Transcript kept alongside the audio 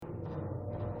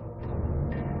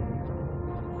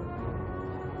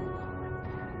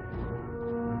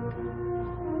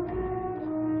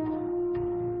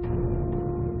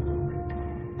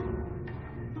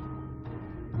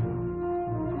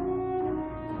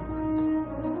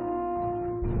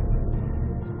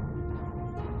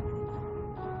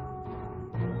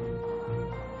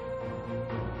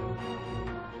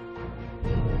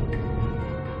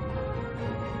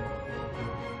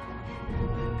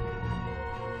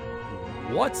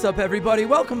What's up, everybody?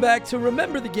 Welcome back to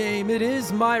Remember the Game. It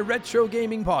is my retro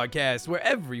gaming podcast where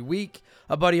every week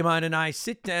a buddy of mine and I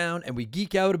sit down and we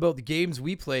geek out about the games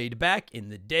we played back in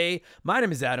the day. My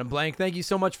name is Adam Blank. Thank you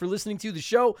so much for listening to the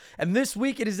show. And this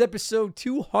week it is episode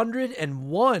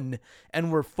 201,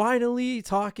 and we're finally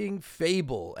talking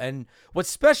Fable. And what's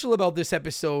special about this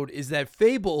episode is that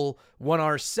Fable won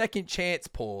our second chance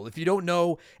poll. If you don't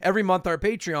know, every month our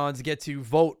Patreons get to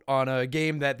vote on a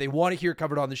game that they want to hear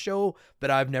covered on the show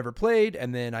that I've never played,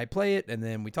 and then I play it, and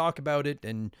then we talk about it,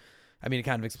 and I mean, it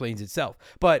kind of explains itself.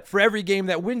 But for every game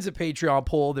that wins a Patreon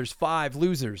poll, there's 5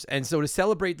 losers. And so to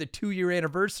celebrate the 2-year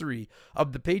anniversary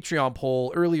of the Patreon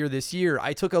poll earlier this year,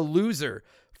 I took a loser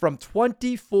from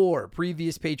 24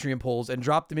 previous Patreon polls and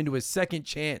dropped them into a second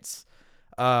chance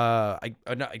poll.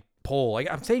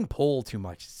 I'm saying poll too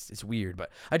much. It's weird, but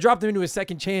I dropped them into a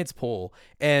second chance poll,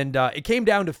 and it came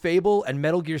down to Fable and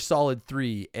Metal Gear Solid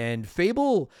 3. And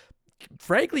Fable,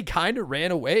 frankly, kind of ran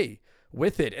away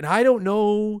with it. And I don't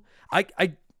know.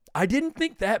 I didn't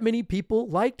think that many people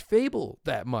liked Fable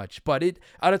that much, but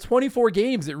out of 24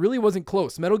 games, it really wasn't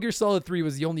close. Metal Gear Solid 3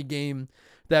 was the only game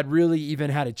that really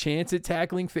even had a chance at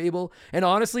tackling Fable. And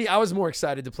honestly, I was more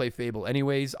excited to play Fable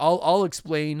anyways. I'll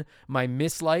explain my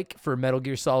mislike for Metal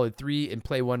Gear Solid 3 and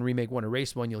Play 1, Remake 1,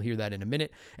 Erase 1. You'll hear that in a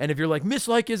minute. And if you're like,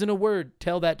 mislike isn't a word,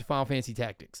 tell that to Final Fantasy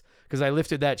Tactics, because I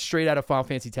lifted that straight out of Final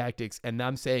Fantasy Tactics, and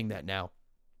I'm saying that now.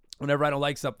 Whenever I don't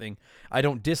like something, I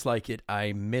don't dislike it,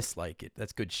 I mislike it.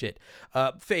 That's good shit.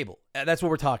 Fable, that's what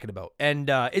we're talking about. And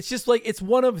it's just like, it's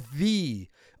one of the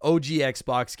OG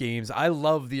Xbox games. I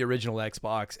love the original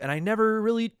Xbox, and I never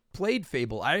really played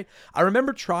Fable. I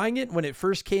remember trying it when it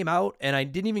first came out, and I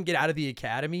didn't even get out of the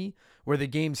academy where the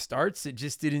game starts. It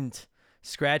just didn't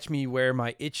scratch me where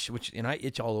my itch, and I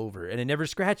itch all over, and it never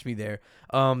scratched me there.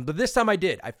 But this time I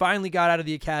did. I finally got out of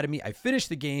the academy. I finished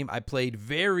the game. I played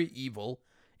Very Evil,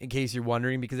 in case you're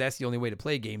wondering, because that's the only way to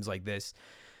play games like this.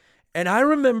 And I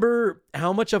remember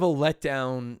how much of a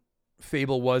letdown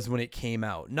Fable was when it came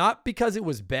out. Not because it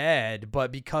was bad,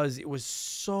 but because it was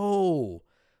so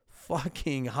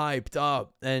fucking hyped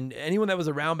up. And anyone that was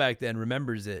around back then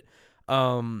remembers it.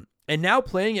 And now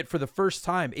playing it for the first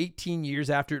time, 18 years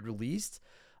after it released,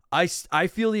 I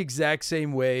feel the exact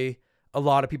same way a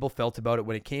lot of people felt about it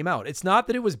when it came out. It's not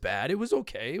that it was bad. It was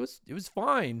okay. It was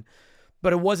fine.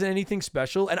 But it wasn't anything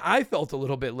special, and I felt a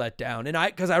little bit let down,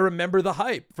 because I remember the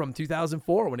hype from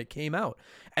 2004 when it came out,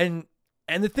 and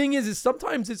the thing is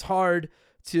sometimes it's hard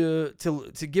to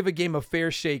give a game a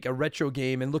fair shake, a retro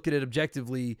game, and look at it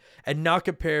objectively and not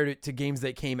compare it to games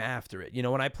that came after it. You know,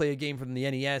 when I play a game from the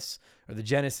NES or the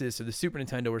Genesis or the Super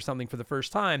Nintendo or something for the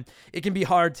first time, it can be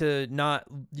hard to not,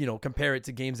 compare it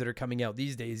to games that are coming out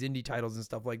these days, indie titles and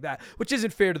stuff like that, which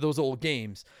isn't fair to those old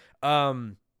games.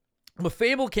 But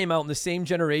Fable came out in the same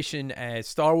generation as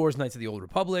Star Wars Knights of the Old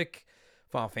Republic,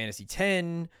 Final Fantasy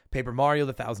X, Paper Mario: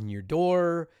 The Thousand Year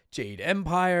Door, Jade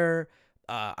Empire.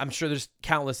 I'm sure there's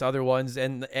countless other ones.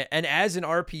 And as an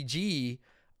RPG,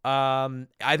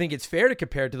 I think it's fair to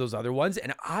compare it to those other ones.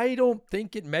 And I don't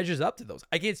think it measures up to those.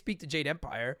 I can't speak to Jade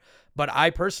Empire, but I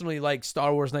personally like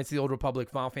Star Wars Knights of the Old Republic,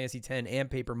 Final Fantasy X, and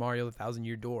Paper Mario: The Thousand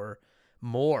Year Door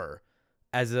more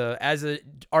as a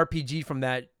RPG from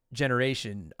that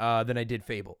generation than I did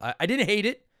Fable. I didn't hate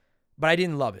it, but I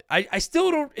didn't love it. I still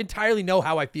don't entirely know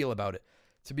how I feel about it,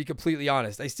 to be completely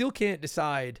honest. I still can't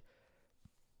decide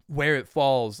where it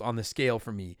falls on the scale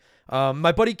for me.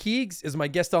 My buddy Keegs is my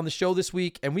guest on the show this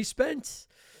week, and we spent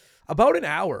about an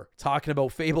hour talking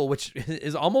about Fable, which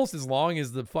is almost as long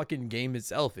as the fucking game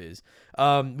itself is.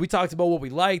 We talked about what we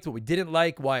liked, what we didn't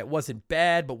like, why it wasn't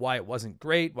bad, but why it wasn't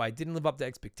great, why it didn't live up to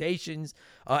expectations.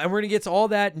 And we're going to get to all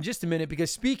that in just a minute,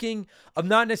 because speaking of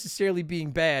not necessarily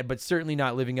being bad, but certainly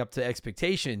not living up to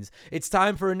expectations, it's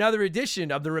time for another edition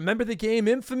of the Remember the Game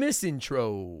infamous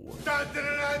intro. Dun, dun,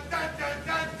 dun, dun, dun,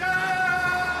 dun, dun.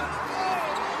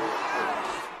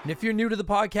 And if you're new to the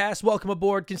podcast, welcome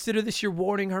aboard. Consider this your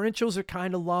warning. Our intros are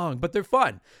kind of long, but they're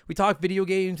fun. We talk video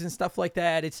games and stuff like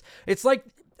that. It's like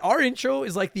our intro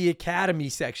is like the Academy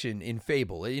section in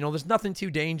Fable. There's nothing too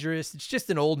dangerous. It's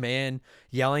just an old man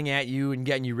yelling at you and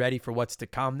getting you ready for what's to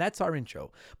come. That's our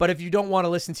intro. But if you don't want to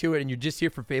listen to it and you're just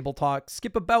here for Fable talk,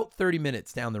 skip about 30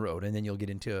 minutes down the road, and then you'll get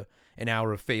into an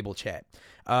hour of Fable chat.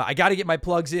 I got to get my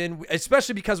plugs in,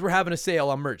 especially because we're having a sale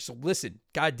on merch. So listen,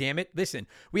 God damn it, listen.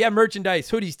 We have merchandise,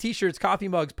 hoodies, t-shirts, coffee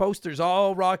mugs, posters,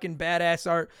 all rocking badass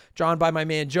art drawn by my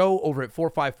man Joe over at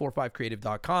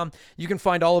 4545creative.com. You can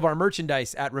find all of our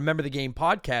merchandise at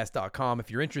rememberthegamepodcast.com if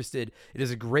you're interested. It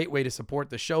is a great way to support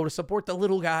the show, to support the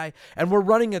little guy. And we're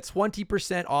running a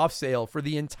 20% off sale for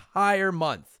the entire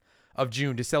month of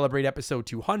June to celebrate episode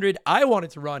 200. I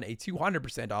wanted to run a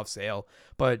 200% off sale,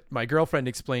 but my girlfriend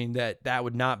explained that that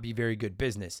would not be very good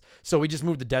business. So we just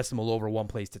moved the decimal over one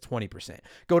place to 20%.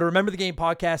 Go to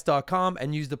rememberthegamepodcast.com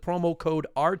and use the promo code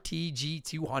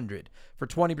RTG200 for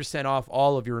 20% off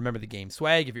all of your Remember the Game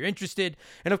swag if you're interested.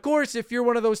 And of course, if you're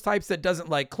one of those types that doesn't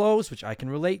like clothes, which I can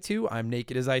relate to, I'm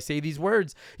naked as I say these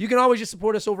words, you can always just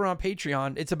support us over on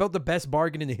Patreon. It's about the best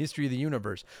bargain in the history of the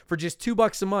universe. For just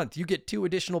 $2 a month, you get 2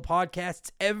 additional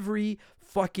podcasts every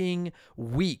fucking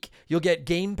week. You'll get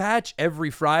Game Patch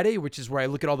every Friday, which is where I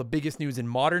look at all the biggest news in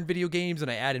modern video games and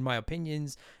I add in my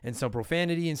opinions and some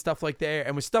profanity and stuff like that.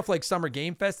 And with stuff like Summer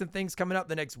Game Fest and things coming up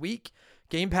the next week,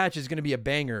 Game Patch is going to be a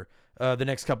banger the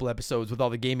next couple episodes with all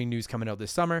the gaming news coming out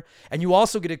this summer. And you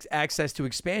also get access to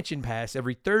Expansion Pass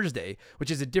every Thursday,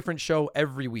 which is a different show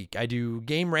every week. I do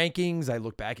game rankings. I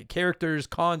look back at characters,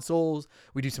 consoles.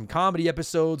 We do some comedy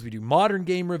episodes. We do modern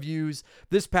game reviews.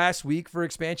 This past week for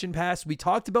Expansion Pass, we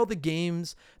talked about the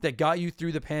games that got you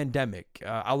through the pandemic.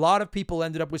 A lot of people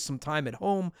ended up with some time at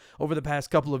home over the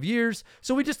past couple of years.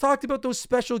 So we just talked about those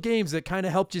special games that kind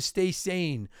of helped you stay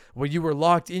sane when you were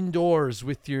locked indoors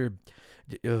with your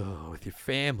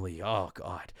family. Oh,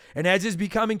 God. And as is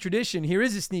becoming tradition, here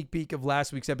is a sneak peek of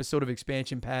last week's episode of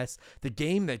Expansion Pass, the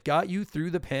game that got you through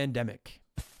the pandemic.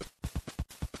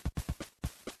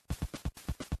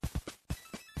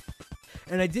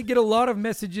 And I did get a lot of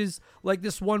messages like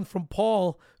this one from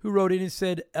Paul, who wrote in and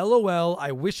said, LOL,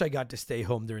 I wish I got to stay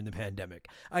home during the pandemic.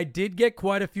 I did get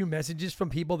quite a few messages from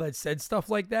people that said stuff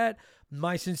like that.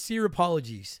 My sincere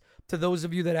apologies to those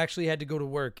of you that actually had to go to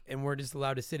work and weren't just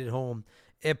allowed to sit at home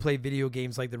and play video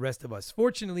games like the rest of us.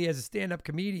 Fortunately, as a stand-up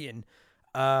comedian,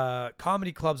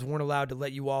 comedy clubs weren't allowed to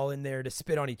let you all in there to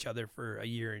spit on each other for a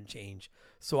year and change.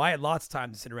 So I had lots of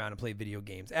time to sit around and play video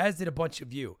games, as did a bunch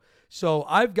of you. So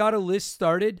I've got a list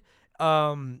started.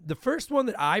 The first one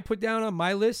that I put down on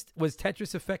my list was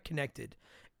Tetris Effect Connected.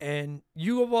 And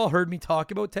you have all heard me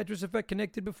talk about Tetris Effect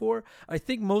Connected before. I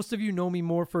think most of you know me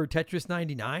more for Tetris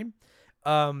 99.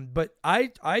 But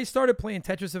I started playing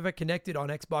Tetris Effect Connected on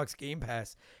Xbox Game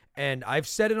Pass, and I've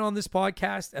said it on this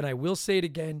podcast, and I will say it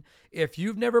again. If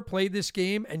you've never played this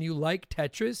game and you like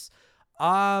Tetris,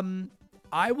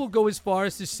 I will go as far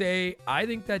as to say I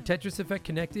think that Tetris Effect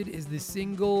Connected is the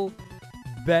single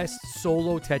best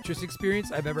solo Tetris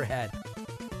experience I've ever had.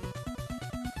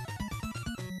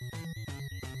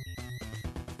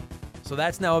 So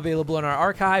that's now available in our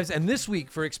archives. And this week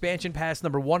for Expansion Pass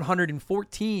number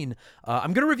 114,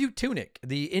 I'm going to review Tunic,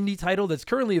 the indie title that's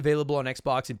currently available on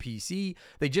Xbox and PC.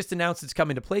 They just announced it's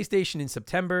coming to PlayStation in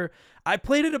September. I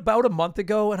played it about a month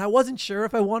ago, and I wasn't sure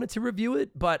if I wanted to review it,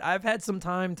 but I've had some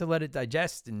time to let it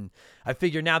digest, and I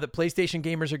figure now that PlayStation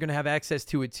gamers are going to have access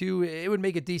to it too, it would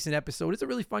make a decent episode. It's a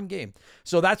really fun game.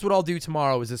 So that's what I'll do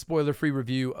tomorrow, is a spoiler-free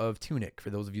review of Tunic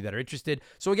for those of you that are interested.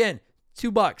 So again,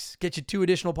 $2 get you 2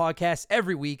 additional podcasts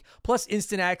every week, plus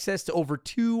instant access to over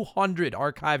 200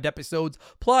 archived episodes,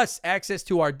 plus access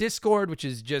to our Discord, which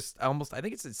is just almost, I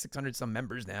think it's at 600 some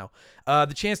members now.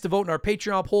 The chance to vote in our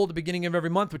Patreon poll at the beginning of every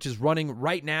month, which is running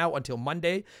right now until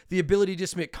Monday. The ability to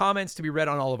submit comments to be read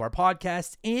on all of our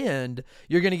podcasts, and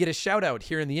you're going to get a shout out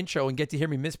here in the intro and get to hear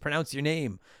me mispronounce your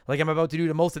name like I'm about to do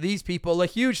to most of these people. A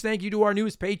huge thank you to our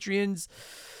newest Patreons: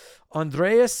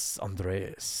 Andreas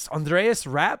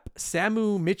Rapp,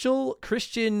 Samu Mitchell,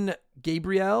 Christian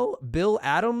Gabriel, Bill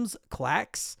Adams,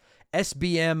 Clax,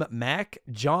 SBM Mac,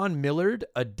 John Millard,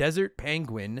 A Desert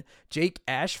Penguin, Jake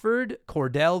Ashford,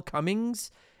 Cordell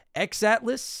Cummings, X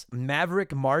Atlas,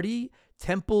 Maverick Marty,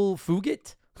 Temple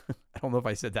Fugit, I don't know if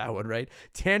I said that one right,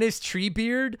 Tanis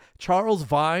Treebeard, Charles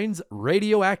Vines,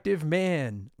 Radioactive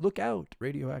Man, look out,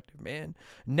 Radioactive Man,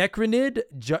 Necronid,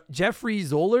 Jeffrey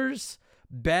Zollers,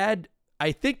 Bad,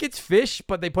 I think it's fish,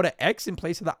 but they put an X in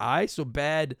place of the I, so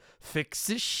Bad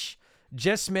Fixish,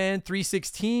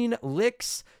 Jessman316,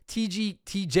 Licks,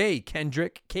 TJ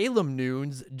Kendrick, Caleb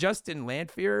Noons, Justin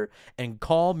Lanfear, and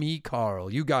Call Me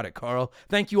Carl. You got it, Carl.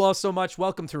 Thank you all so much.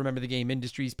 Welcome to Remember the Game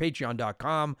Industries,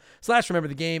 patreon.com/Remember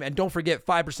the Game. And don't forget,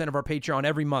 5% of our Patreon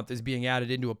every month is being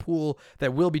added into a pool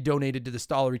that will be donated to the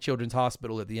Stollery Children's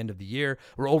Hospital at the end of the year.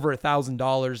 We're over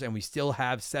 $1,000 and we still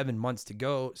have 7 months to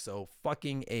go. So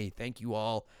fucking A. Thank you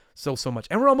all so much.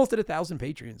 And we're almost at 1,000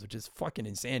 Patreons, which is fucking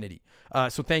insanity.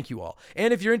 So thank you all.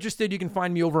 And if you're interested, you can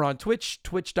find me over on Twitch,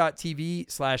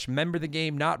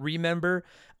 twitch.tv/memberthegame, not remember.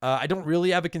 I don't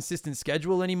really have a consistent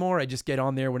schedule anymore. I just get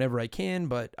on there whenever I can,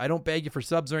 but I don't beg you for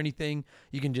subs or anything.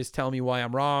 You can just tell me why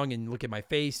I'm wrong and look at my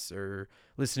face or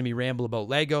listen to me ramble about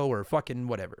Lego or fucking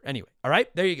whatever. Anyway, all right,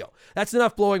 there you go. That's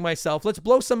enough blowing myself. Let's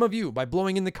blow some of you by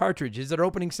blowing in the cartridges. Our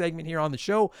opening segment here on the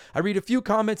show. I read a few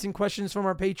comments and questions from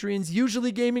our Patreons,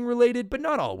 usually gaming related, but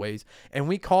not always. And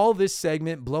we call this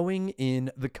segment Blowing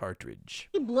in the Cartridge.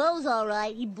 He blows all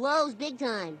right. He blows big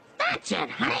time. That's it,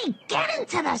 honey. Get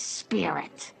into the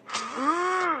spirit.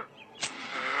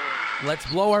 Let's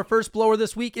blow. Our first blower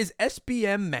this week is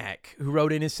SBM Mac, who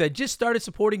wrote in and said, just started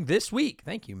supporting this week.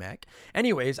 Thank you, Mac.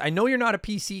 Anyways, I know you're not a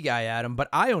PC guy, Adam, but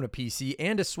I own a PC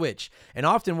and a Switch. And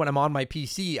often when I'm on my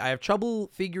PC, I have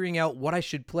trouble figuring out what I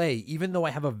should play, even though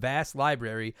I have a vast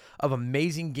library of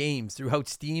amazing games throughout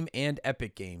Steam and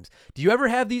Epic Games. Do you ever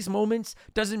have these moments?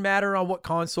 Doesn't matter on what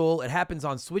console. It happens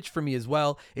on Switch for me as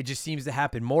well. It just seems to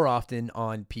happen more often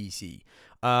on PC.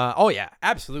 Oh yeah,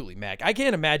 absolutely, Mac. I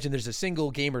can't imagine there's a single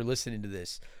gamer listening to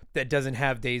this that doesn't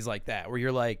have days like that, where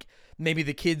you're like, maybe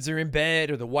the kids are in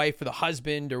bed or the wife or the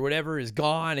husband or whatever is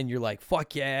gone, and you're like,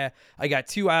 fuck yeah, I got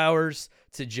 2 hours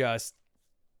to just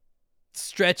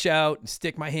stretch out and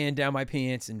stick my hand down my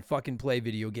pants and fucking play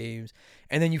video games.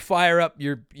 And then you fire up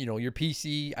your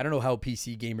PC. I don't know how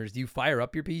PC gamers, do you fire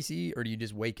up your PC or do you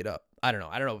just wake it up? I don't know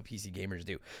what PC gamers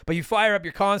do, but you fire up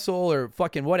your console or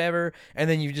fucking whatever, and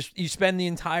then you spend the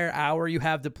entire hour you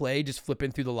have to play just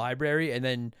flipping through the library, and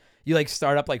then you like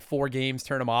start up like 4 games,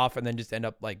 turn them off, and then just end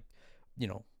up like,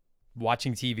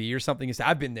 watching TV or something.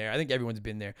 I've been there. I think everyone's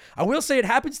been there. I will say it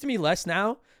happens to me less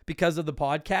now because of the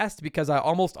podcast, because I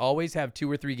almost always have 2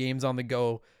 or 3 games on the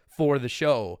go for the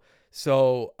show.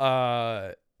 So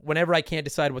whenever I can't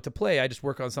decide what to play, I just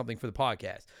work on something for the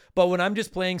podcast. But when I'm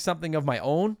just playing something of my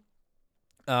own,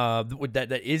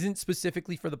 that isn't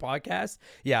specifically for the podcast,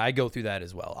 yeah, I go through that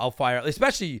as well. I'll fire,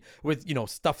 especially with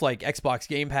stuff like Xbox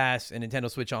Game Pass and Nintendo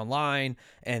Switch Online,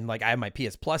 and like I have my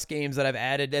PS Plus games that I've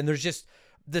added, and there's just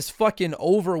this fucking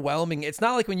overwhelming. It's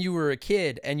not like when you were a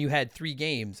kid and you had 3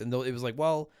 games and it was like,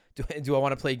 well, do I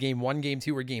want to play game 1, game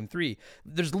 2, or game 3?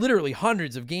 There's literally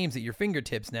hundreds of games at your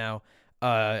fingertips now.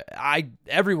 I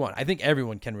think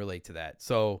everyone can relate to that.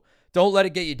 So don't let it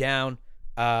get you down.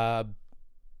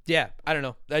 Yeah, I don't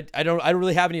know. I don't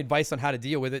really have any advice on how to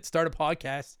deal with it. Start a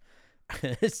podcast.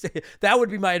 That would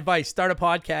be my advice. Start a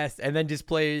podcast and then just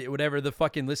play whatever the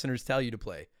fucking listeners tell you to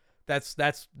play. That's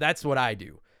what I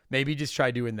do. Maybe just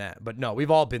try doing that. But no,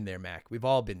 we've all been there, Mac. We've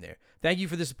all been there. Thank you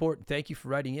for the support, and thank you for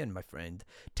writing in, my friend.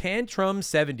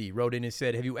 Tantrum70 wrote in and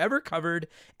said, have you ever covered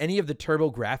any of the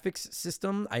TurboGrafx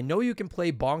system? I know you can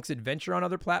play Bonk's Adventure on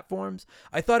other platforms.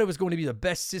 I thought it was going to be the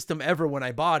best system ever when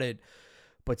I bought it,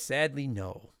 but sadly,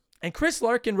 no. And Chris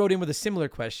Larkin wrote in with a similar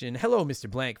question. Hello, Mr.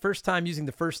 Blank. First time using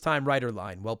the first time writer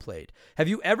line. Well played. Have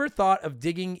you ever thought of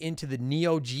digging into the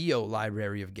Neo Geo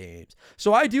library of games?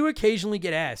 So I do occasionally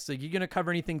get asked, like, you going to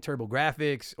cover anything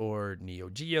TurboGrafx or Neo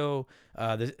Geo?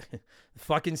 The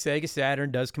fucking Sega Saturn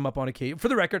does come up on occasion. For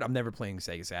the record, I'm never playing a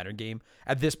Sega Saturn game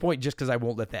at this point just because I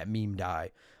won't let that meme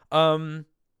die.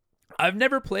 I've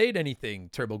never played anything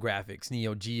TurboGrafx,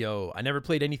 Neo Geo. I never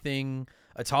played anything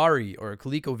Atari or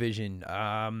ColecoVision.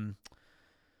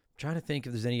 Trying to think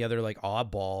if there's any other like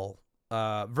oddball.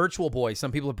 Virtual Boy.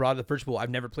 Some people have brought up the Virtual Boy. I've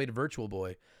never played a Virtual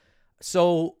Boy.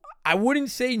 So I wouldn't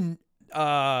say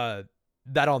that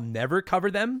I'll never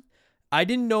cover them. I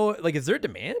didn't know, like, is there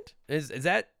demand? Is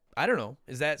that, I don't know.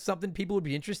 Is that something people would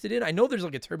be interested in? I know there's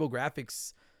like a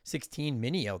TurboGrafx 16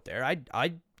 mini out there.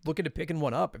 I'd look into picking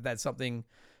one up if that's something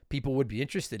people would be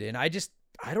interested in. I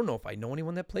don't know if I know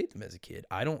anyone that played them as a kid.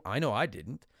 I know I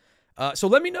didn't. So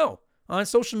let me know on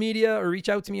social media or reach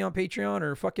out to me on Patreon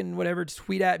or fucking whatever. Just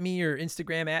tweet at me or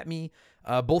Instagram at me.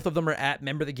 Both of them are at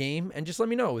Member the Game. And just let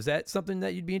me know. Is that something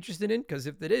that you'd be interested in? Because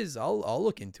if it is, I'll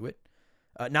look into it.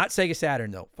 Not Sega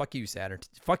Saturn, though. Fuck you, Saturn.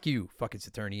 Fuck you, fucking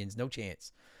Saturnians. No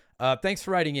chance. Thanks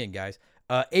for writing in, guys.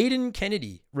 Aiden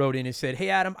Kennedy wrote in and said, hey,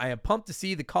 Adam, I am pumped to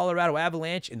see the Colorado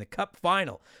Avalanche in the Cup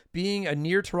final. Being a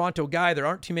near Toronto guy, there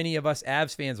aren't too many of us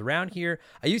Avs fans around here.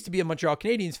 I used to be a Montreal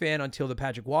Canadiens fan until the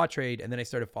Patrick Waugh trade, and then I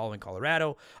started following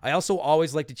Colorado. I also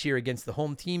always like to cheer against the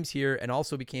home teams here and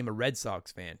also became a Red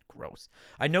Sox fan. Gross.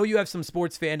 I know you have some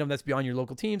sports fandom that's beyond your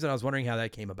local teams, and I was wondering how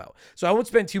that came about. So I won't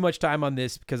spend too much time on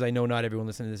this because I know not everyone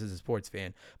listening to this is a sports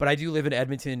fan, but I do live in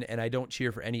Edmonton, and I don't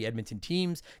cheer for any Edmonton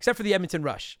teams except for the Edmonton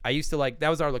Rush. I used to that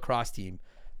was our lacrosse team.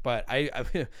 But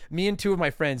me and 2 of my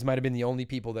friends might have been the only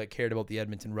people that cared about the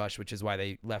Edmonton Rush, which is why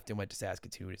they left and went to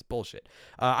Saskatoon. It's bullshit.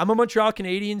 I'm a Montreal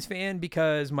Canadiens fan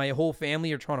because my whole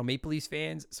family are Toronto Maple Leafs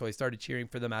fans, so I started cheering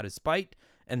for them out of spite,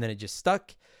 and then it just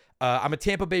stuck. I'm a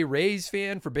Tampa Bay Rays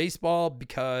fan for baseball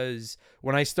because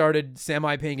when I started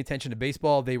semi-paying attention to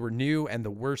baseball, they were new and the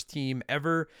worst team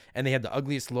ever, and they had the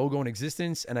ugliest logo in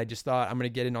existence, and I just thought I'm going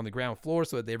to get in on the ground floor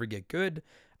so that they ever get good.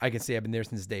 I can say I've been there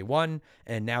since day one,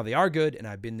 and now they are good, and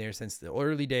I've been there since the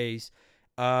early days.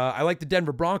 I like the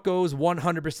Denver Broncos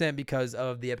 100% because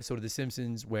of the episode of The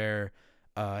Simpsons where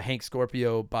Hank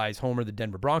Scorpio buys Homer the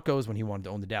Denver Broncos when he wanted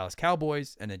to own the Dallas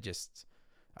Cowboys, and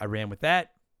I ran with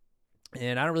that.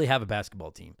 And I don't really have a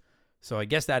basketball team. So I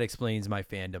guess that explains my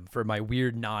fandom for my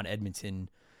weird non-Edmonton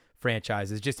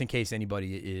franchises, just in case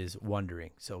anybody is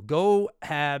wondering. So go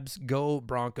Habs, go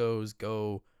Broncos,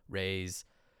 go Rays,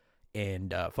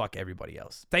 and fuck everybody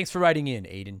else. Thanks for writing in,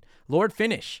 Aiden. Lord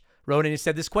Finish wrote in and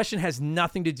said, this question has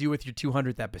nothing to do with your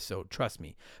 200th episode, trust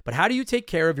me. But how do you take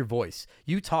care of your voice?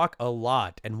 You talk a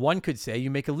lot, and one could say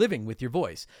you make a living with your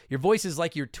voice. Your voice is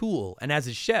like your tool, and as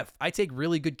a chef, I take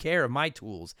really good care of my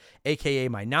tools, aka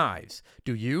my knives.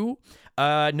 Do you?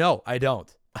 No, I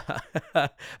don't.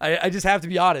 I just have to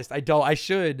be honest. I don't. I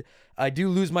should. I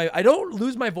don't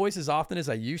lose my voice as often as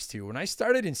I used to. When I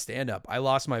started in stand-up, I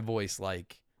lost my voice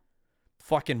like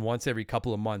fucking once every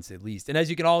couple of months at least. And as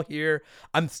you can all hear,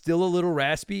 I'm still a little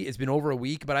raspy. It's been over a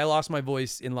week, but I lost my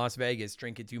voice in Las Vegas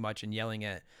drinking too much and yelling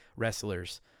at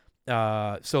wrestlers.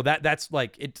 So that's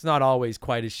like, it's not always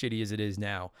quite as shitty as it is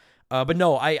now. But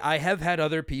no, I have had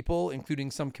other people,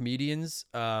 including some comedians,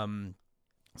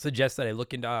 suggest that I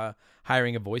look into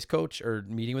hiring a voice coach or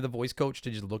meeting with a voice coach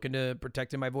to just look into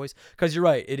protecting my voice. Because you're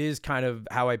right, it is kind of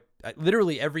how I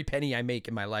literally every penny I make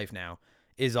in my life now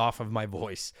is off of my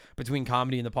voice between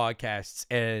comedy and the podcasts.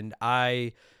 And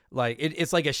I like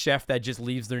it's like a chef that just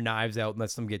leaves their knives out and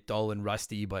lets them get dull and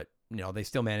rusty, but you know, they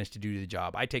still manage to do the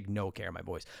job. I take no care of my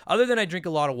voice other than I drink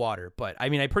a lot of water, but I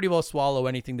mean, I pretty well swallow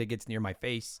anything that gets near my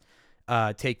face.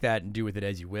 Take that and do with it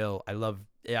as you will. I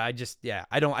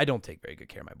don't take very good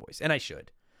care of my voice, and I should.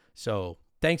 So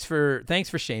thanks for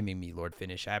shaming me, Lord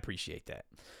Finish. I appreciate that.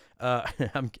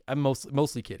 I'm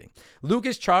mostly kidding.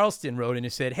 Lucas Charleston wrote in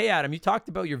and said, hey, Adam, you talked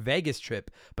about your Vegas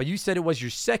trip, but you said it was your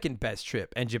second best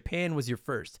trip and Japan was your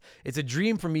first. It's a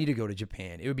dream for me to go to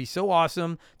Japan. It would be so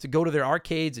awesome to go to their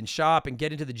arcades and shop and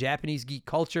get into the Japanese geek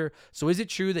culture. So is it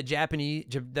true that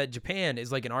Japan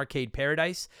is like an arcade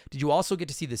paradise? Did you also get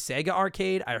to see the Sega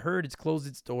arcade? I heard it closed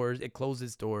its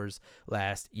doors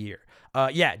last year.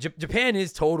 Yeah, Japan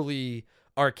is totally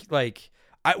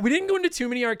we didn't go into too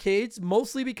many arcades,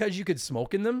 mostly because you could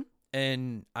smoke in them,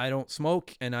 and I don't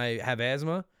smoke, and I have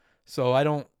asthma, so I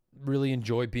don't really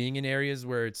enjoy being in areas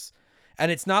where it's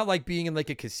not like being in like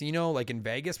a casino, like in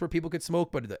Vegas where people could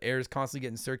smoke, but the air is constantly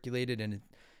getting circulated, and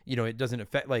it doesn't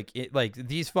affect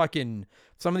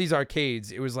some of these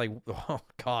arcades. It was like, oh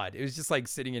God, it was just like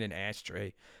sitting in an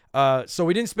ashtray. So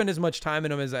we didn't spend as much time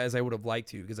in them as I would have liked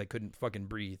to because I couldn't fucking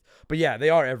breathe. But yeah, they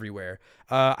are everywhere.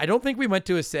 I don't think we went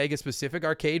to a Sega specific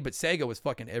arcade, but Sega was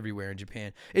fucking everywhere in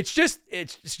Japan.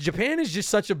 Japan is just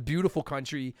such a beautiful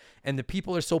country, and the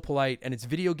people are so polite, and it's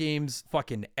video games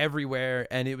fucking everywhere.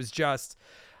 And it was just,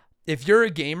 if you're a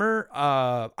gamer,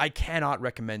 I cannot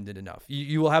recommend it enough.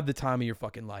 You will have the time of your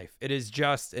fucking life. It is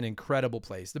just an incredible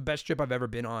place. The best trip I've ever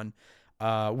been on.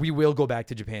 We will go back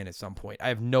to Japan at some point. I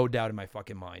have no doubt in my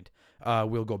fucking mind.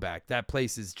 We'll go back. That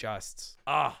place is just,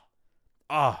 I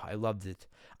loved it.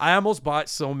 I almost bought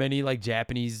so many like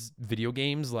Japanese video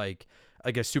games, like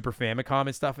a Super Famicom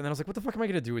and stuff. And then I was like, what the fuck am I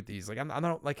going to do with these? Like, I'm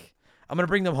not like, I'm going to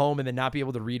bring them home and then not be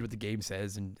able to read what the game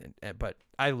says. But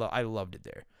I loved it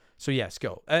there. So yes,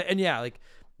 go.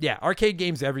 Arcade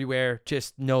games everywhere.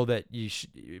 Just know that you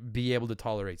should be able to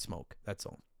tolerate smoke. That's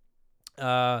all.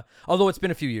 Although it's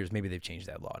been a few years, maybe they've changed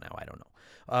that law now. I don't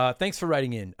know. Thanks for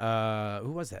writing in.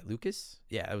 Who was that? Lucas?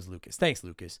 Yeah, that was Lucas. Thanks,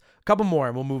 Lucas. A couple more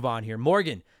and we'll move on here.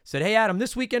 Morgan said, hey, Adam,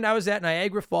 this weekend I was at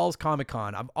Niagara Falls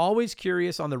Comic-Con. I'm always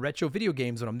curious on the retro video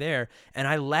games when I'm there, and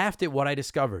I laughed at what I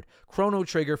discovered. Chrono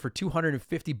Trigger for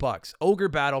 $250, Ogre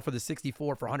Battle for the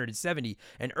 64 for $170,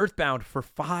 and Earthbound for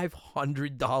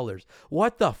 $500.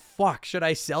 What the fuck? Should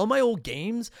I sell my old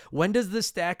games? When does this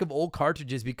stack of old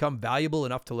cartridges become valuable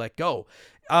enough to let go?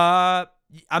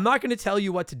 I'm not going to tell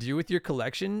you what to do with your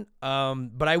collection,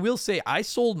 but I will say I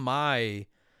sold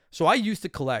so I used to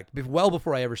collect well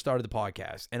before I ever started the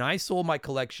podcast, and I sold my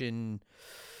collection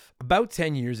about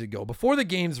 10 years ago, before the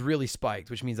games really spiked,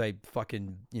 which means I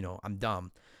fucking, I'm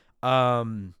dumb.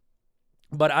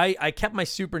 But I kept my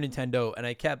Super Nintendo, and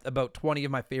I kept about 20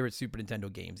 of my favorite Super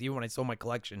Nintendo games, even when I sold my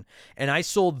collection, and I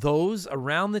sold those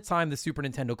around the time the Super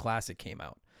Nintendo Classic came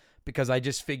out, because I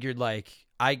just figured like,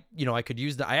 I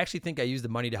actually think I used the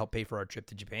money to help pay for our trip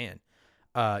to Japan.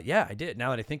 Yeah, I did. Now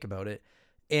that I think about it,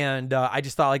 And I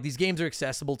just thought like these games are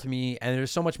accessible to me, and they're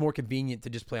so much more convenient to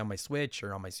just play on my Switch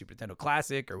or on my Super Nintendo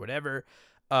Classic or whatever.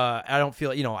 I don't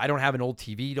feel, I don't have an old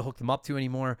TV to hook them up to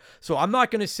anymore. So I'm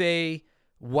not going to say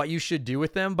what you should do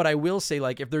with them, but I will say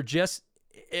like if they're just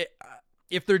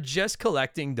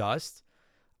collecting dust,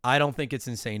 I don't think it's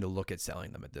insane to look at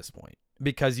selling them at this point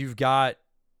because you've got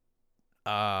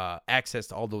access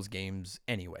to all those games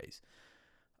anyways.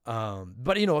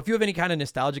 But if you have any kind of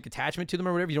nostalgic attachment to them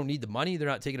or whatever, you don't need the money, they're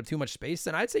not taking up too much space,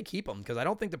 then I'd say keep them because I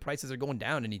don't think the prices are going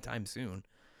down anytime soon.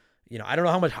 I don't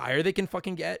know how much higher they can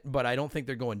fucking get, but I don't think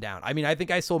they're going down. I mean, I think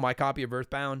I sold my copy of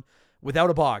Earthbound without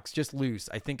a box, just loose.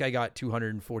 I think I got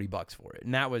 $240 for it.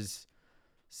 And that was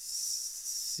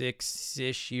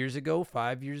 6-ish years ago,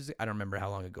 5 years ago. I don't remember how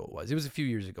long ago it was. It was a few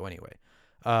years ago anyway.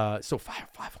 So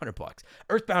 $500.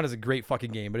 Earthbound is a great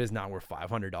fucking game, but it's not worth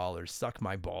 $500. Suck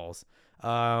my balls.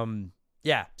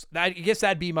 Yeah, I guess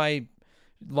that'd be my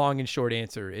long and short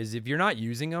answer is if you're not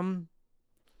using them,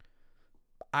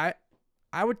 I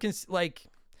would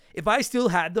if I still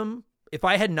had them, if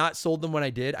I had not sold them when I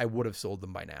did, I would have sold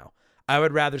them by now. I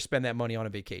would rather spend that money on a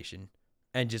vacation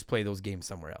and just play those games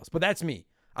somewhere else. But that's me.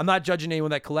 I'm not judging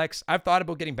anyone that collects. I've thought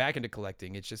about getting back into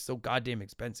collecting. It's just so goddamn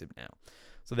expensive now.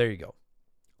 So there you go.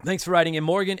 Thanks for writing in,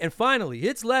 Morgan. And finally,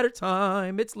 it's letter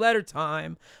time. It's letter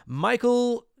time.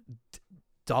 Michael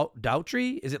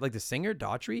Daughtry? Is it like the singer?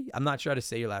 Daughtry? I'm not sure how to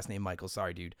say your last name, Michael.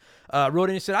 Sorry, dude. Wrote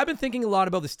in and said, I've been thinking a lot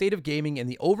about the state of gaming and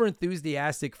the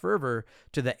over-enthusiastic fervor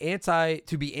to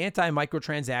be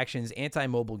anti-microtransactions,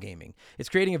 anti-mobile gaming. It's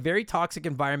creating a very toxic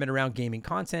environment around gaming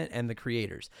content and the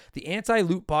creators. The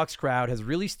anti-loot box crowd has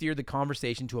really steered the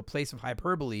conversation to a place of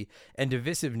hyperbole and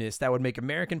divisiveness that would make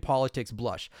American politics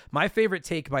blush. My favorite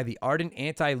take by the ardent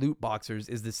anti-loot boxers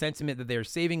is the sentiment that they are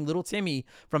saving little Timmy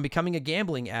from becoming a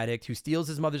gambling addict who steals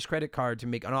his mother's credit card to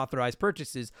make unauthorized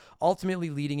purchases, ultimately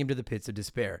leading him to the pits of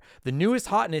despair. The newest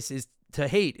hotness to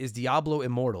hate is Diablo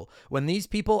Immortal. When these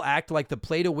people act like the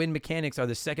play-to-win mechanics are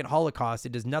the second Holocaust,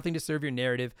 it does nothing to serve your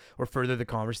narrative or further the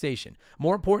conversation.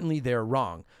 More importantly, they're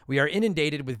wrong. We are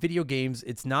inundated with video games.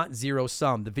 It's not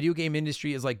zero-sum. The video game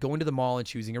industry is like going to the mall and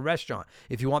choosing a restaurant.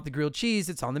 If you want the grilled cheese,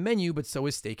 it's on the menu, but so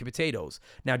is steak and potatoes.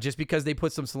 Now, just because they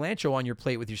put some cilantro on your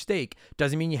plate with your steak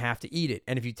doesn't mean you have to eat it.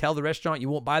 And if you tell the restaurant you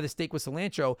won't buy the steak with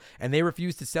cilantro and they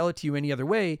refuse to sell it to you any other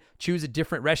way, choose a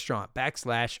different restaurant.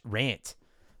 /rant.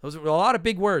 Those are a lot of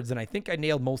big words, and I think I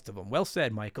nailed most of them. Well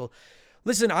said, Michael.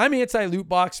 Listen, I'm anti-loot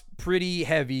box pretty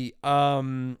heavy.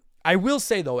 I will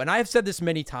say, though, and I have said this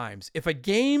many times, if a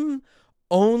game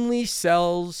only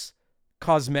sells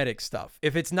cosmetic stuff,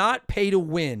 if it's not pay to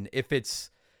win, if it's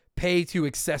pay to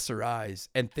accessorize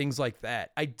and things like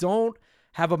that, I don't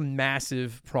have a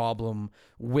massive problem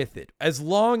with it. As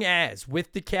long as,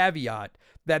 with the caveat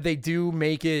that they do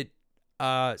make it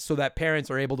so that parents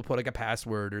are able to put like a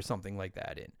password or something like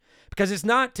that in. Because it's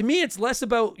not, to me, it's less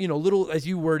about, little, as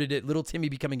you worded it, little Timmy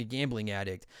becoming a gambling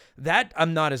addict. That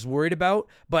I'm not as worried about,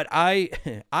 but I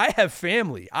have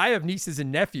family. I have nieces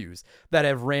and nephews that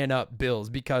have ran up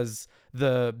bills because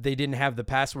they didn't have the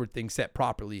password thing set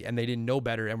properly and they didn't know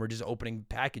better and were just opening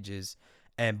packages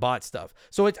and bought stuff.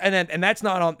 So it's, and that's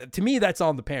not on, to me, that's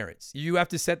on the parents. You have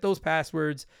to set those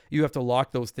passwords. You have to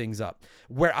lock those things up.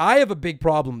 Where I have a big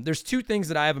problem, there's two things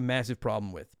that I have a massive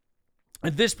problem with.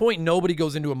 At this point, nobody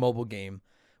goes into a mobile game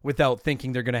without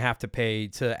thinking they're going to have to pay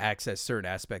to access certain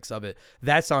aspects of it.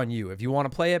 That's on you. If you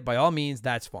want to play it, by all means,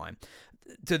 that's fine.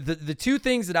 The two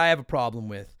things that I have a problem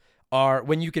with are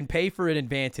when you can pay for an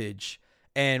advantage.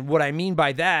 And what I mean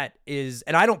by that is,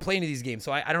 and I don't play any of these games,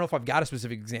 so I don't know if I've got a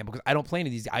specific example because I don't play any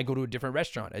of these. I go to a different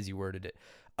restaurant, as you worded it.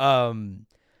 Like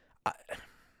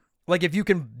if you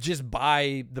can just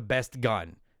buy the best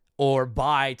gun or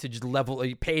pay to just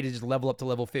level up to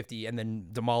level 50 and then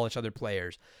demolish other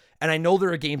players. And I know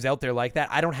there are games out there like that.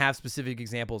 I don't have specific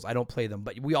examples. I don't play them,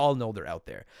 but we all know they're out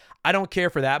there. I don't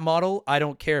care for that model. I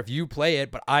don't care if you play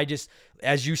it, but I just,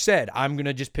 as you said, I'm going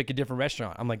to just pick a different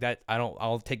restaurant. I'm like that.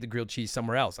 I'll take the grilled cheese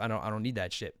somewhere else. I don't need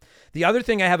that shit. The other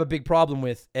thing I have a big problem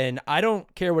with, and I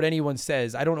don't care what anyone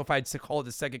says. I don't know if I'd call it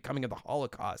the second coming of the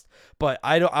Holocaust, but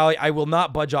I will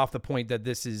not budge off the point that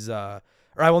this is, or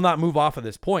I will not move off of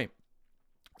this point.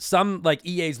 Some like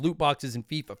EA's loot boxes in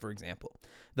FIFA, for example,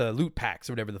 the loot packs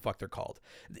or whatever the fuck they're called.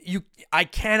 I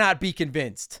cannot be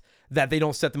convinced that they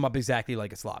don't set them up exactly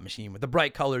like a slot machine with the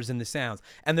bright colors and the sounds.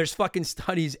 And there's fucking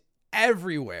studies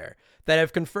everywhere that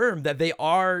have confirmed that they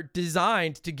are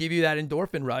designed to give you that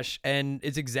endorphin rush, and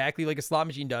it's exactly like a slot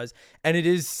machine does. And it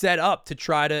is set up to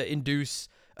try to induce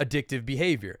addictive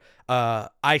behavior.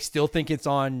 I still think it's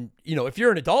on, if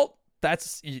you're an adult,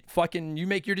 that's fucking, you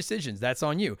make your decisions. That's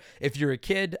on you. If you're a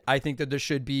kid, I think that there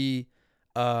should be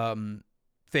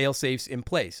fail safes in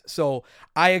place. So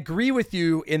I agree with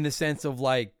you in the sense of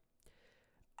like,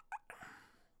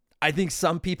 I think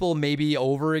some people maybe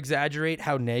over exaggerate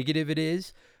how negative it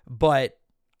is, but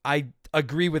I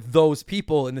agree with those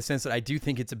people in the sense that I do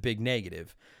think it's a big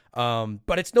negative.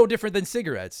 But it's no different than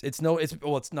cigarettes. It's not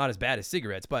as bad as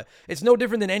cigarettes, but it's no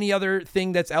different than any other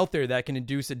thing that's out there that can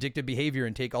induce addictive behavior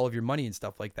and take all of your money and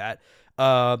stuff like that.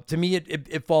 To me,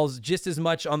 it falls just as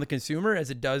much on the consumer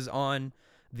as it does on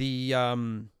the,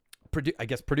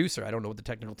 producer. I don't know what the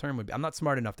technical term would be. I'm not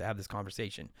smart enough to have this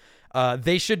conversation.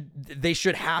 They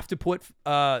should have to put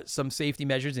some safety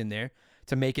measures in there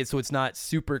to make it so it's not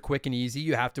super quick and easy.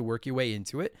 You have to work your way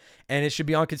into it. And it should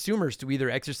be on consumers to either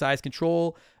exercise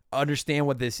control, understand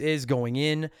what this is going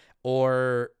in,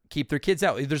 or keep their kids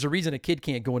out. There's a reason a kid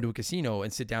can't go into a casino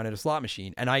and sit down at a slot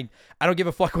machine. And I don't give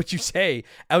a fuck what you say.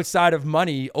 Outside of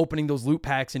money, opening those loot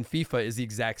packs in FIFA is the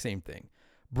exact same thing.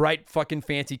 Bright fucking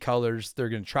fancy colors. They're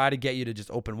going to try to get you to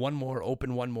just open one more,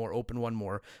 open one more, open one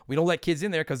more. We don't let kids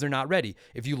in there because they're not ready.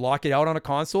 If you lock it out on a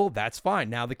console, that's fine.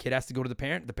 Now the kid has to go to the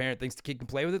parent. The parent thinks the kid can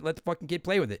play with it. Let the fucking kid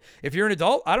play with it. If you're an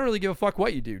adult, I don't really give a fuck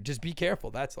what you do. Just be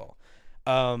careful. That's all.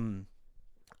 To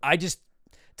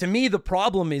me, the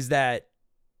problem is that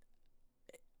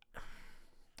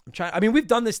we've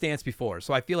done this dance before,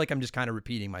 so I feel like I'm just kind of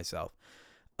repeating myself.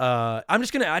 I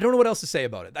don't know what else to say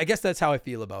about it. I guess that's how I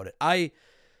feel about it.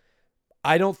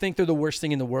 I don't think they're the worst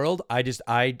thing in the world. I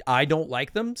don't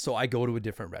like them, so I go to a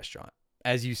different restaurant,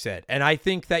 as you said. And I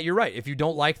think that you're right. If you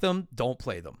don't like them, don't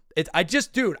play them.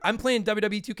 Dude, I'm playing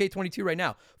WWE 2K22 right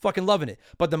now. Fucking loving it.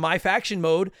 But the My Faction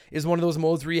mode is one of those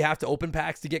modes where you have to open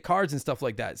packs to get cards and stuff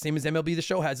like that. Same as MLB The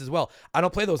Show has as well. I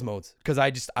don't play those modes because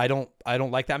I don't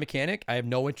like that mechanic. I have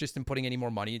no interest in putting any more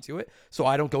money into it, so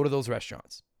I don't go to those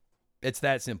restaurants. It's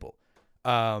that simple.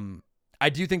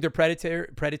 I do think they're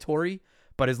predatory,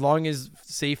 but as long as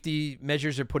safety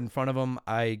measures are put in front of them,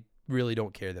 I really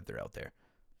don't care that they're out there.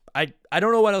 I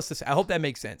don't know what else to say. I hope that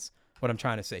makes sense, what I'm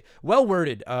trying to say. Well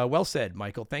worded. Well said,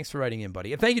 Michael. Thanks for writing in,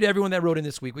 buddy. And thank you to everyone that wrote in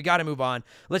this week. We got to move on.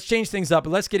 Let's change things up,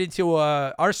 and let's get into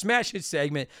our Smash Hit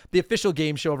segment, the official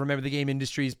game show of Remember the Game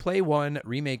Industries. Play 1,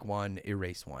 remake 1,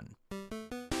 erase 1.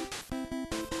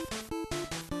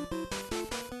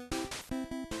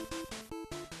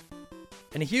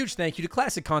 And a huge thank you to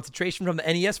Classic Concentration from the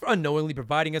NES for unknowingly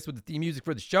providing us with the theme music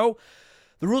for the show.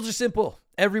 The rules are simple.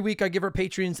 Every week I give our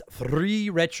patrons 3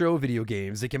 retro video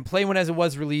games. They can play one as it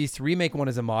was released, remake one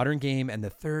as a modern game, and the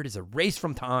third is erased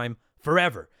from time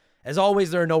forever. As always,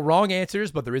 there are no wrong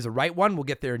answers, but there is a right one. We'll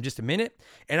get there in just a minute.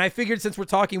 And I figured since we're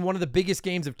talking one of the biggest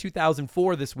games of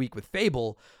 2004 this week with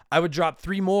Fable, I would drop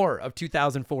 3 more of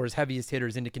 2004's heaviest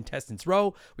hitters into contestants'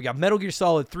 row. We got Metal Gear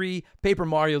Solid 3, Paper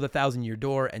Mario: The Thousand Year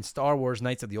Door, and Star Wars: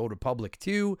 Knights of the Old Republic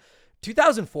 2.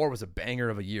 2004 was a banger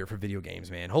of a year for video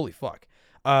games, man. Holy fuck.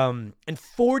 And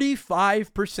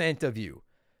 45% of you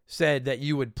said that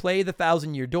you would play The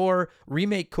Thousand Year Door,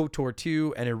 remake KOTOR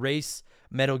 2, and erase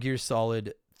Metal Gear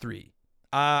Solid 3.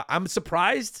 I'm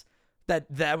surprised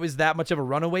that was that much of a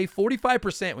runaway.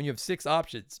 45% when you have 6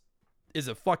 options is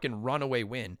a fucking runaway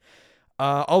win.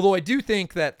 Although I do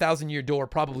think that Thousand Year Door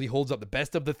probably holds up the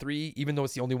best of the 3, even though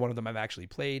it's the only one of them I've actually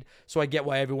played. So I get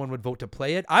why everyone would vote to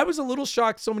play it. I was a little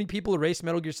shocked so many people erased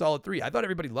Metal Gear Solid 3. I thought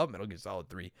everybody loved Metal Gear Solid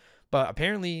 3, but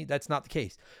apparently that's not the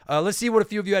case. Let's see what a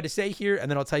few of you had to say here, and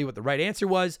then I'll tell you what the right answer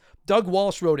was. Doug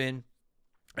Walsh wrote in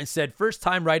and said, first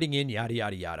time writing in, yada,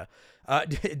 yada, yada.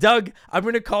 Doug, I'm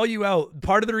going to call you out.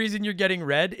 Part of the reason you're getting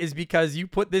read is because you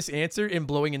put this answer in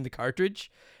blowing in the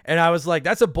cartridge. And I was like,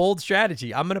 that's a bold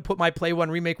strategy. I'm going to put my play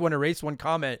 1, remake 1, erase 1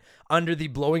 comment under the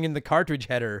blowing in the cartridge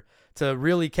header to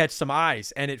really catch some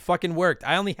eyes. And it fucking worked.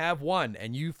 I only have 1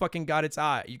 and you fucking got its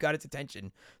eye. You got its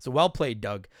attention. So well played,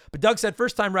 Doug. But Doug said,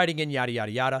 first time writing in, yada,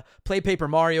 yada, yada. Play Paper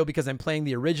Mario because I'm playing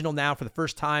the original now for the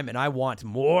first time and I want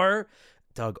more.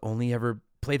 Doug, only ever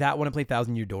play that one and play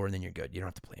Thousand Year Door, and then you're good. You don't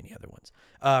have to play any other ones.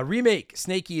 Remake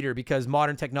Snake Eater because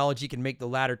modern technology can make the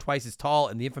ladder twice as tall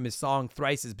and the infamous song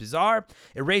thrice as bizarre.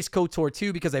 Erase KOTOR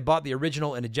 2 because I bought the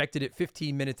original and ejected it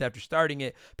 15 minutes after starting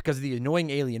it because of the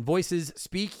annoying alien voices.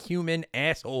 Speak human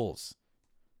assholes.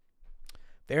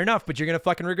 Fair enough, but you're going to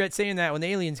fucking regret saying that when the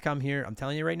aliens come here. I'm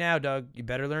telling you right now, Doug, you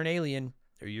better learn alien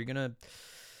or you're going to,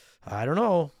 I don't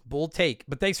know, bold take.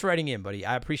 But thanks for writing in, buddy.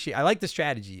 I like the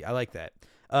strategy. I like that.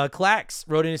 Clax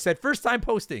wrote in and said, first time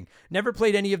posting. Never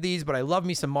played any of these, but I love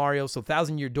me some Mario, so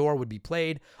Thousand Year Door would be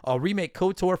played. I'll remake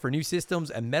KOTOR for new systems,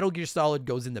 and Metal Gear Solid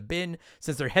goes in the bin,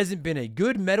 since there hasn't been a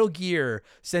good Metal Gear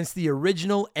since the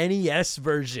original NES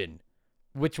version,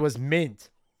 which was mint.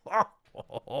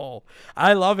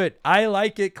 I love it. I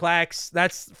like it, Clax.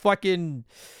 That's fucking...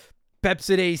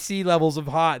 Pepsid AC levels of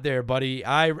hot there, buddy.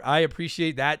 I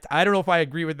appreciate that. I don't know if I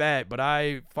agree with that, but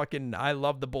I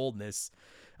love the boldness.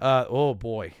 Oh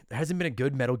boy, there hasn't been a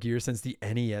good Metal Gear since the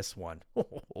NES one.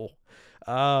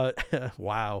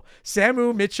 Wow.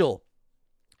 Samu Mitchell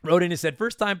wrote in and said,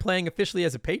 first time playing officially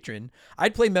as a patron.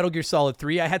 I'd play Metal Gear Solid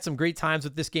 3. I had some great times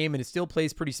with this game, and it still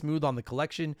plays pretty smooth on the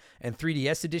collection and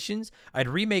 3DS editions. I'd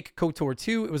remake KOTOR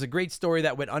 2. It was a great story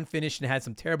that went unfinished and had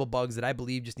some terrible bugs that I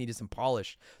believe just needed some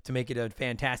polish to make it a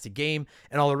fantastic game.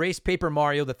 And I'll erase Paper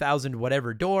Mario, the 1000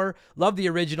 whatever door. Love the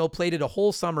original. Played it a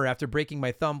whole summer after breaking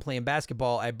my thumb playing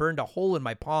basketball. I burned a hole in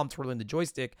my palm twirling the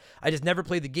joystick. I just never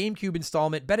played the GameCube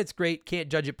installment. Bet it's great. Can't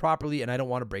judge it properly, and I don't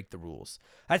want to break the rules.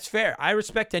 That's fair. I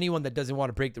respect anyone that doesn't want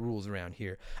to break the rules around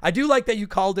here. I do like that you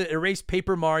called it erase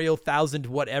Paper Mario 1000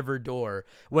 whatever door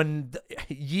when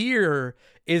year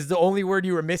is the only word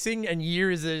you were missing, and year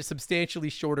is a substantially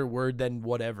shorter word than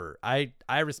whatever. I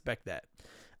respect that.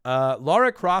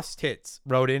 Laura Croft's Tits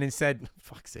wrote in and said,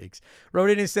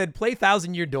 play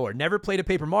 1000 Year Door. Never played a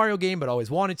Paper Mario game, but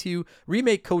always wanted to.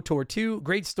 Remake KOTOR 2.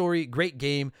 Great story, great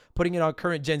game. Putting it on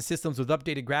current gen systems with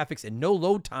updated graphics and no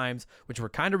load times, which were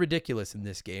kind of ridiculous in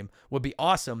this game, would be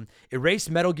awesome. Erase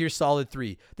Metal Gear Solid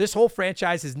 3. This whole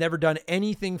franchise has never done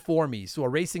anything for me, so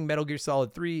erasing Metal Gear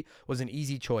Solid 3 was an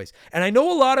easy choice. And I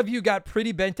know a lot of you got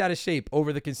pretty bent out of shape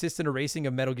over the consistent erasing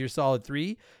of Metal Gear Solid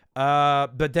 3.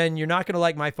 But then you're not going to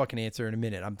like my fucking answer in a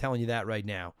minute. I'm telling you that right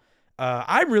now.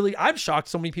 I'm shocked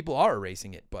so many people are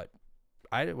erasing it, but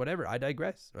I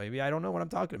digress. Maybe I don't know what I'm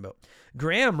talking about.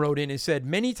 Graham wrote in and said,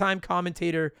 many time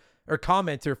commentator,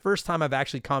 first time I've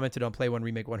actually commented on Play One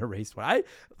Remake One Erased One.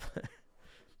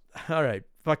 All right.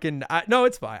 No,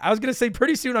 it's fine. I was going to say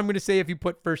pretty soon I'm going to say if you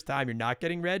put first time, you're not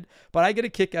getting read, but I get a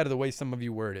kick out of the way some of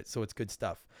you word it, so it's good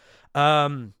stuff.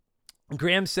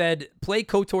 Graham said, play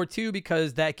KOTOR 2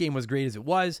 because that game was great as it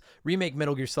was. Remake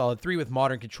Metal Gear Solid 3 with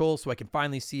modern controls so I can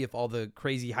finally see if all the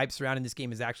crazy hype surrounding this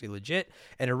game is actually legit.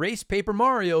 And erase Paper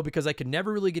Mario because I could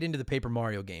never really get into the Paper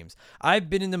Mario games. I've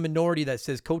been in the minority that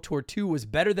says KOTOR 2 was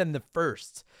better than the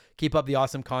first. Keep up the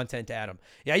awesome content, Adam.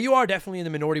 Yeah, you are definitely in the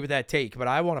minority with that take, but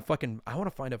I want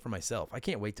to find out for myself. I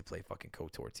can't wait to play fucking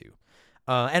KOTOR 2.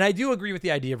 And I do agree with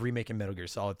the idea of remaking Metal Gear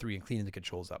Solid 3 and cleaning the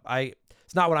controls up.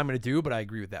 It's not what I'm going to do, but I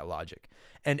agree with that logic.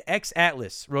 And X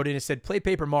Atlas wrote in and said, play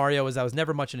Paper Mario as I was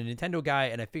never much of a Nintendo guy,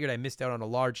 and I figured I missed out on a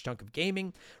large chunk of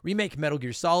gaming. Remake Metal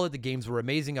Gear Solid. The games were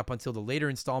amazing up until the later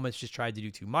installments just tried to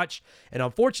do too much. And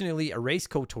unfortunately, erase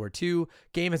KOTOR 2.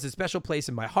 Game has a special place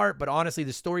in my heart, but honestly,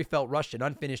 the story felt rushed and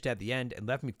unfinished at the end and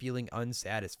left me feeling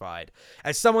unsatisfied.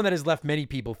 As someone that has left many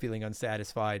people feeling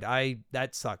unsatisfied,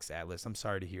 that sucks, Atlas. I'm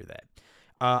sorry to hear that.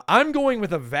 I'm going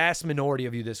with a vast minority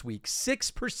of you this week.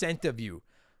 6% of you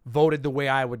voted the way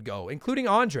I would go, including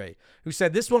Andre, who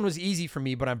said, this one was easy for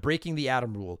me, but I'm breaking the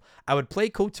Adam rule. I would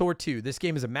play KOTOR 2. This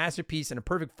game is a masterpiece and a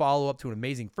perfect follow-up to an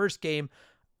amazing first game.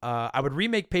 I would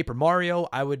remake Paper Mario.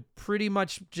 I would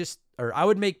remake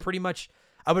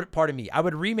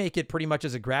it pretty much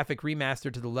as a graphic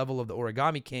remaster to the level of the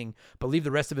Origami King, but leave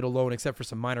the rest of it alone except for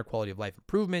some minor quality of life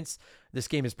improvements. This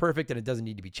game is perfect and it doesn't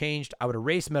need to be changed. I would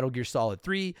erase Metal Gear Solid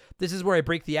 3. This is where I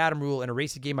break the Adam rule and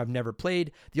erase a game I've never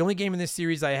played. The only game in this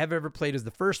series I have ever played is the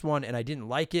first one, and I didn't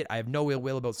like it. I have no ill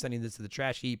will about sending this to the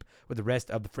trash heap with the rest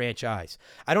of the franchise.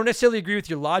 I don't necessarily agree with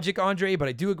your logic, Andre, but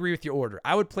I do agree with your order.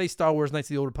 I would play Star Wars Knights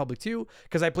of the Old Republic 2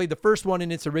 because I played the first one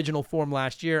in its original form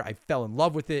last year. I fell in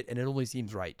love with it, and it only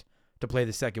seems right to play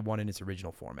the second one in its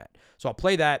original format. So I'll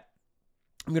play that.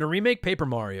 I'm going to remake Paper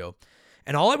Mario.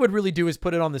 And all I would really do is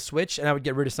put it on the Switch, and I would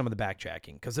get rid of some of the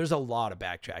backtracking because there's a lot of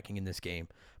backtracking in this game.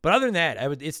 But other than that,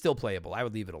 it's still playable. I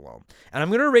would leave it alone. And I'm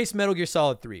going to erase Metal Gear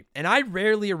Solid 3. And I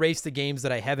rarely erase the games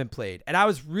that I haven't played. And I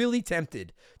was really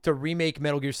tempted to remake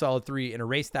Metal Gear Solid 3 and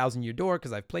erase 1000 Year Door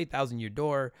because I've played 1000 Year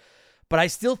Door. But I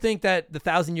still think that the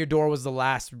 1000 Year Door was the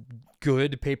last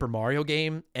good Paper Mario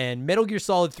game, and Metal Gear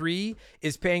Solid 3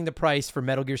 is paying the price for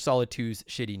Metal Gear Solid 2's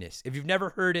shittiness. If you've never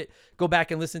heard it, go back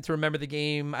and listen to Remember the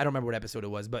Game. I don't remember what episode it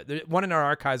was, but one in our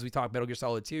archives, we talked Metal Gear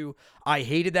Solid 2. I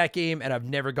hated that game, and I've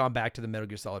never gone back to the Metal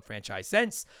Gear Solid franchise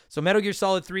since. So Metal Gear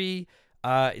Solid 3,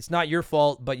 it's not your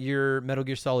fault, but you're Metal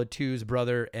Gear Solid 2's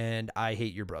brother, and I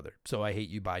hate your brother, so I hate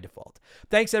you by default.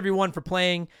 Thanks everyone for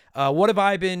playing. What have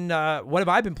I been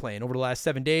playing over the last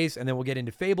 7 days? And then we'll get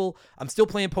into Fable. I'm still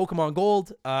playing Pokemon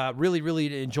Gold.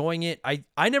 Really enjoying it.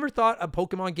 I never thought a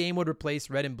Pokemon game would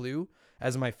replace Red and Blue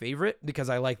as my favorite because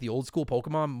I like the old school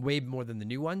Pokemon way more than the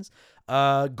new ones.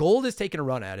 Gold is taking a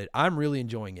run at it. I'm really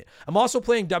enjoying it. I'm also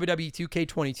playing WWE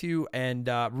 2K22 and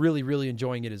really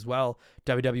enjoying it as well.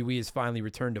 WWE has finally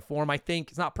returned to form, I think.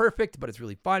 It's not perfect, but it's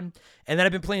really fun. And then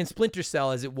I've been playing Splinter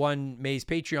Cell as it won May's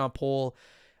Patreon poll.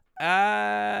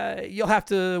 You'll have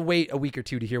to wait a week or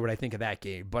two to hear what I think of that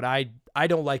game, but I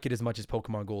don't like it as much as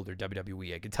Pokemon Gold or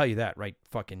WWE. I can tell you that right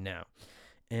fucking now.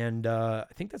 And I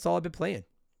think that's all I've been playing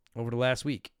over the last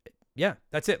week. Yeah,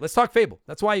 that's it. Let's talk Fable.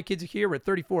 That's why you kids are here. We're at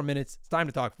 34 minutes. It's time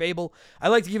to talk Fable. I'd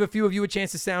like to give a few of you a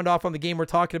chance to sound off on the game we're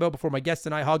talking about before my guest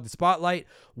and I hog the spotlight.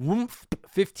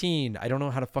 Woomph15, I don't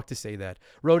know how the fuck to say that,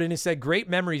 wrote in and said, great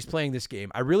memories playing this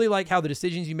game. I really like how the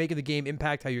decisions you make in the game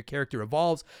impact how your character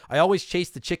evolves. I always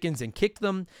chased the chickens and kicked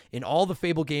them. In all the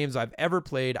Fable games I've ever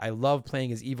played, I love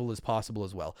playing as evil as possible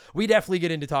as well. We definitely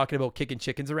get into talking about kicking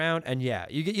chickens around, and yeah,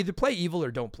 you either play evil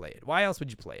or don't play it. Why else would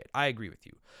you play it? I agree with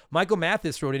you. Michael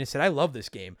Mathis wrote in and said, I love this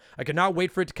game. I could not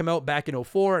wait for it to come out back in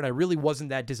 2004, and I really wasn't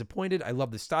that disappointed. I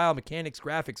love the style, mechanics,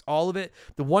 graphics, all of it.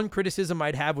 The one criticism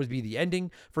I'd have would be the ending.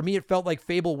 For me, it felt like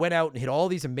Fable went out and hit all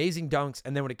these amazing dunks,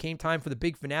 and then when it came time for the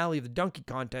big finale of the dunking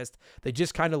contest, they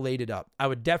just kind of laid it up. I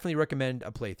would definitely recommend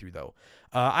a playthrough, though.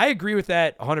 I agree with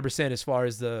that 100% as far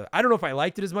as I don't know if I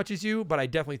liked it as much as you, but I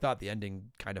definitely thought the ending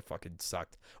kind of fucking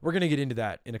sucked. We're going to get into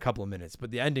that in a couple of minutes,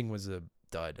 but the ending was a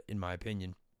dud, in my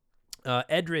opinion.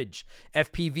 Edridge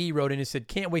FPV wrote in and said,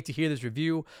 can't wait to hear this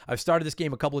review. I've started this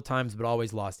game a couple of times, but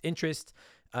always lost interest.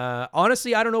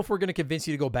 Honestly, I don't know if we're going to convince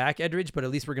you to go back, Edridge, but at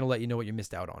least we're going to let you know what you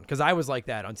missed out on. Because I was like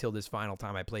that until this final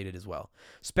time I played it as well.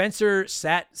 Spencer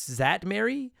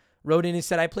Zatmary wrote in and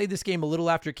said, I played this game a little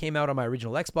after it came out on my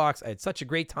original Xbox. I had such a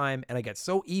great time, and I got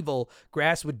so evil,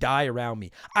 grass would die around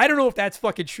me. I don't know if that's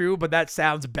fucking true, but that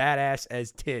sounds badass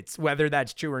as tits, whether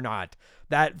that's true or not.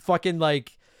 That fucking,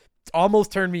 like,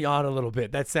 almost turned me on a little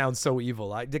bit. That sounds so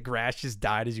evil. The grass just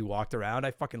died as you walked around.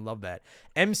 I fucking love that.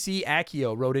 MC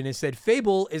Akio wrote in and said,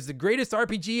 Fable is the greatest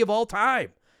RPG of all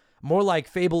time. More like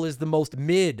Fable is the most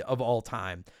mid of all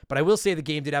time. But I will say the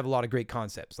game did have a lot of great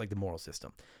concepts, like the moral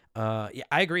system. Yeah,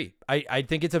 I agree. I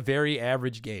think it's a very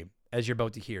average game, as you're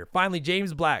about to hear. Finally,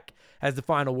 James Black has the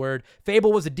final word.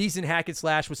 Fable was a decent hack and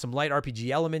slash with some light RPG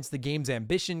elements. The game's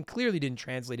ambition clearly didn't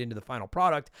translate into the final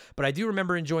product, but I do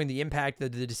remember enjoying the impact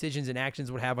that the decisions and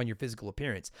actions would have on your physical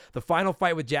appearance. The final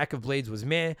fight with Jack of Blades was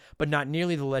meh, but not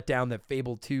nearly the letdown that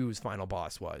Fable 2's final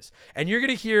boss was. And you're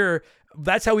going to hear,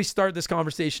 that's how we start this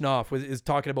conversation off, is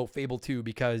talking about Fable 2,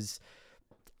 because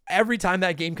every time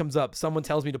that game comes up, someone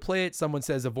tells me to play it. Someone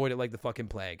says avoid it like the fucking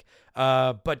plague.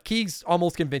 But Keegs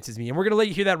almost convinces me, and we're going to let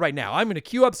you hear that right now. I'm going to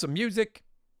cue up some music.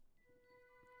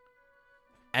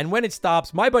 And when it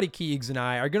stops, my buddy Keegs and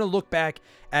I are going to look back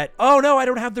at, oh no, I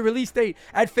don't have the release date,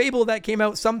 at Fable that came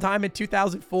out sometime in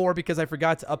 2004 because I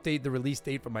forgot to update the release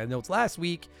date from my notes last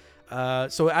week.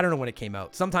 So I don't know when it came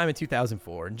out. Sometime in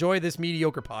 2004. Enjoy this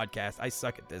mediocre podcast. I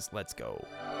suck at this. Let's go.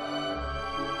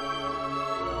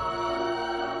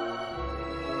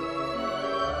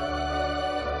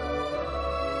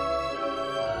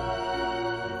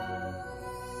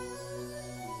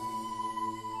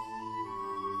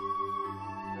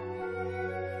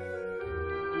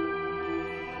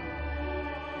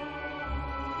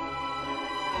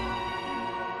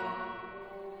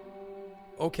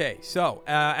 Okay, so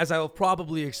as I'll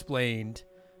probably explained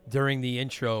during the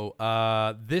intro,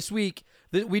 this week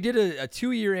we did a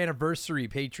 2-year anniversary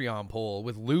Patreon poll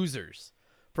with losers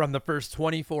from the first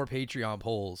 24 Patreon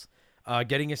polls,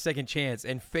 getting a second chance.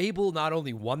 And Fable not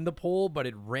only won the poll, but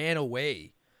it ran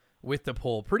away with the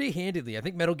poll pretty handedly. I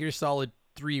think Metal Gear Solid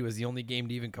 3 was the only game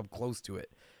to even come close to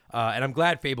it. And I'm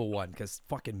glad Fable won, because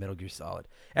fucking Metal Gear Solid.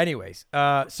 Anyways,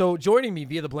 so joining me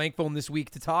via the blank phone this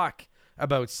week to talk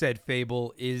about said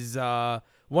Fable is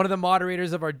one of the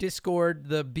moderators of our Discord,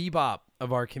 the Bebop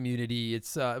of our community.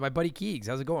 It's my buddy Keegs.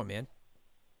 How's it going, man?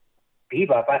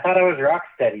 Bebop? I thought it was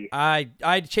Rocksteady.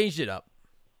 I changed it up.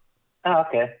 Oh,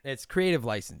 okay. It's creative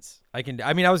license. I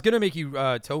was gonna make you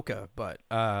Toka, but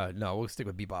no, we'll stick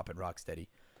with Bebop and Rocksteady.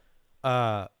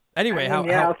 Anyway,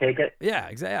 I'll take it. Yeah,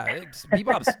 exactly.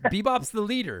 Bebop's the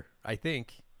leader, I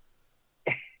think.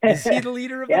 Is he the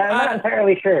leader of I'm not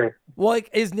entirely sure. Well,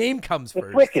 like, his name comes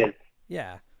first. Switches.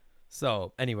 Yeah.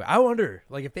 So, anyway, I wonder,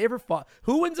 like, if they ever fought,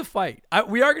 who wins a fight?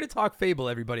 We are going to talk Fable,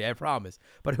 everybody, I promise.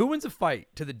 But who wins a fight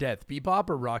to the death,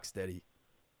 Bebop or Rocksteady?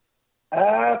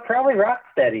 Probably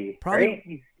Rocksteady, right?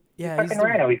 He's fucking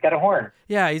rhino. He's got a horn.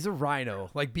 Yeah, he's a rhino.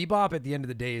 Like, Bebop, at the end of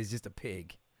the day, is just a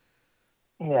pig.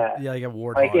 Yeah. Yeah, like a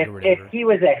warthog like or whatever. If he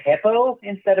was a hippo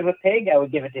instead of a pig, I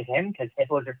would give it to him because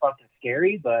hippos are fucking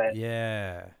scary, but...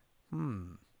 Yeah.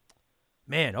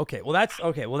 Man, okay. Well,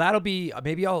 that'll be...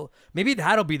 Maybe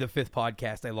that'll be the 5th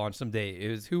podcast I launch someday,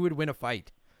 is who would win a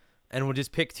fight. And we'll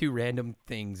just pick 2 random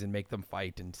things and make them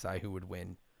fight and decide who would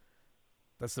win.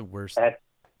 That's the worst.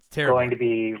 terrible. going to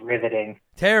be riveting.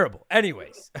 Terrible.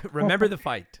 Anyways, remember the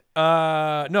fight.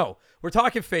 No, we're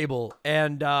talking Fable,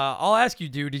 and I'll ask you,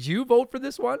 dude, did you vote for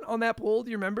this one on that poll?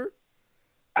 Do you remember?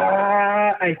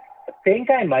 I think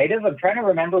I might have. I'm trying to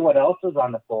remember what else was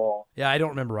on the poll. Yeah, I don't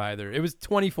remember either. It was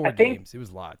 24 games. It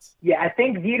was lots. Yeah, I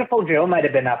think Beautiful Joe might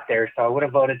have been up there, so I would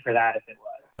have voted for that if it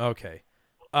was. Okay.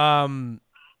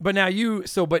 But now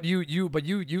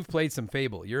you've played some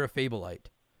Fable. You're a Fableite.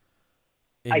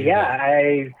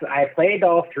 I played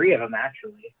all three of them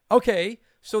actually. Okay,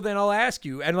 so then I'll ask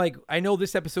you, and like I know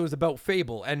this episode is about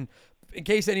Fable, and in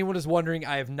case anyone is wondering,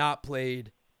 I have not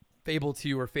played Fable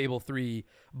 2 or Fable 3,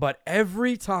 but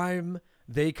every time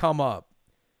they come up,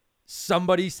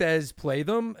 somebody says play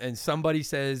them, and somebody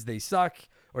says they suck,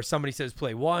 or somebody says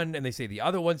play one and they say the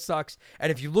other one sucks.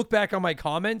 And if you look back on my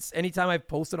comments, anytime I've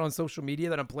posted on social media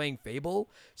that I'm playing Fable,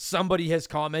 somebody has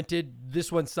commented,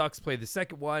 this one sucks, play the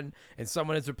second one. And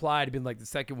someone has replied, been like, the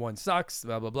second one sucks,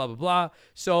 blah, blah, blah, blah, blah.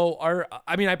 So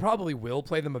I probably will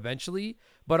play them eventually,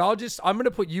 but I'm going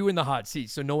to put you in the hot seat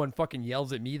so no one fucking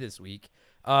yells at me this week.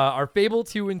 Are Fable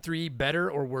 2 and 3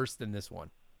 better or worse than this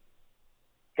one?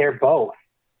 They're both.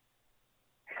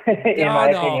 In my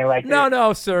opinion, like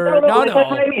no, sir. No. That's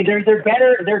what I mean.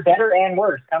 They're better and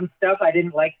worse. Some stuff I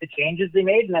didn't like the changes they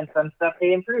made, and then some stuff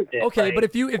they improved it. Okay, like, but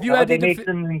if you had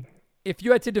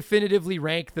to definitively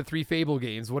rank the 3 Fable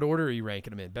games, what order are you ranking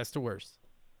them in? Best to worst?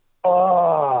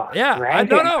 Oh, yeah.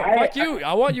 Fuck you.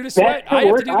 I want you to sweat. I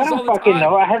have to do this all the time.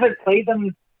 Know. I haven't played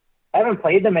them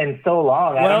in so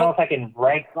long. I don't know if I can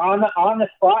rank on the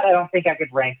spot. I don't think I could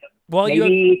rank them. Well,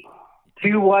 maybe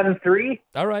 2, 1, 3.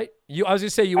 All right. I was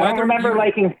just say I don't remember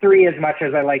liking 3 as much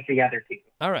as I liked the other 2.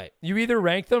 All right. You either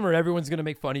rank them or everyone's gonna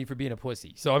make fun of you for being a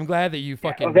pussy. So I'm glad that you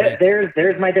fucking.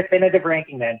 There's my definitive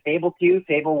ranking then. Fable 2,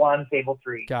 Fable 1, Fable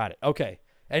 3. Got it. Okay.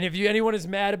 And if anyone is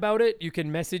mad about it, you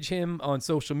can message him on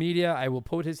social media. I will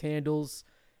put his handles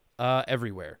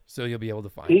everywhere, so you'll be able to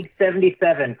find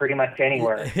Keek77 pretty much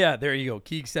anywhere. Yeah, there you go,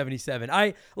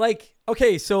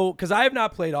 Keek77. So because I have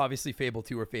not played obviously Fable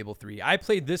 2 or Fable 3. I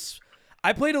played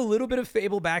a little bit of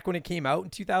Fable back when it came out in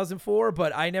 2004,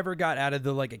 but I never got out of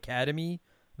the academy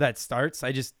that starts.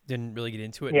 I just didn't really get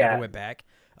into it. Yeah. Never went back.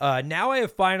 Now I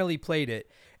have finally played it,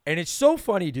 and it's so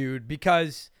funny, dude,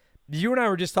 because you and I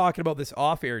were just talking about this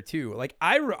off air too. Like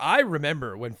I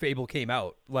remember when Fable came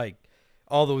out, like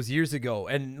all those years ago,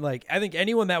 and like I think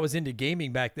anyone that was into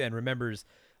gaming back then remembers.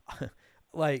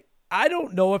 Like I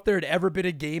don't know if there had ever been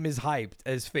a game as hyped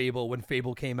as Fable when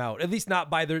Fable came out, at least not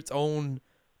by its own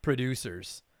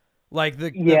producers. Like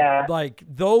the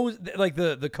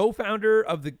co-founder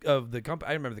of the company.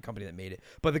 I remember the company that made it,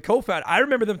 but the co-founder, I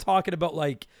remember them talking about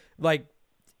like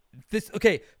this.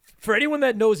 Okay, for anyone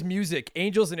that knows music,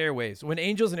 Angels and Airwaves, when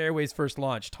Angels and Airwaves first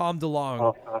launched, Tom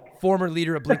DeLonge, former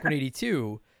leader of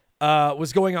Blink-182,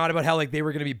 was going on about how like they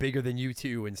were going to be bigger than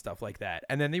U2 and stuff like that,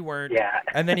 and then they weren't. Yeah.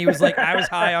 And then he was like, I was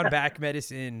high on back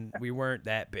medicine, we weren't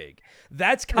that big.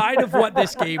 That's kind of what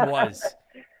this game was.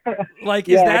 Like,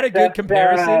 is that a good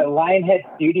comparison? Lionhead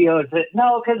Studios.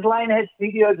 No, because Lionhead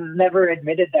Studios has never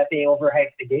admitted that they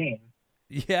overhyped the game.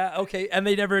 Yeah, okay. And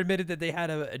they never admitted that they had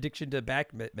an addiction to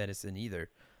back medicine either.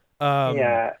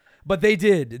 Yeah. But they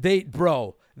did. They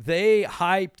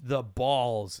hyped the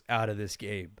balls out of this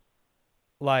game.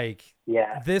 Like,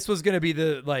 yeah, this was going to be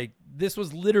this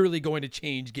was literally going to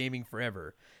change gaming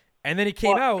forever. And then it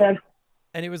came out,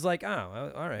 and it was like,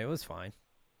 oh, all right, it was fine.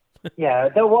 Yeah,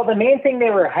 the main thing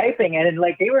they were hyping, and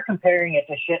like they were comparing it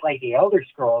to shit like the Elder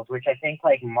Scrolls, which I think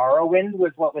like Morrowind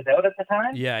was what was out at the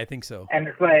time. Yeah, I think so. And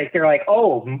it's like they're like,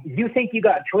 oh, you think you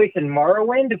got choice in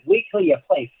Morrowind? Wait till you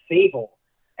play Fable.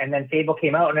 And then Fable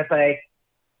came out, and it's like,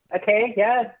 okay,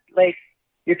 yeah, like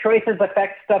your choices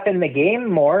affect stuff in the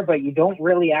game more, but you don't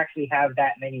really actually have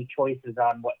that many choices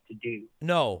on what to do.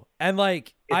 No, and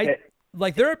like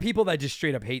there are people that just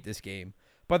straight up hate this game,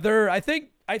 but I think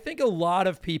a lot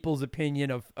of people's opinion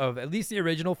of at least the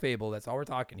original Fable, that's all we're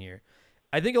talking here.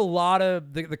 I think a lot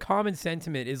of the common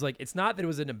sentiment is like, it's not that it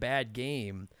wasn't a bad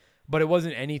game, but it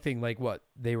wasn't anything like what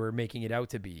they were making it out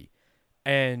to be.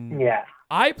 And yeah,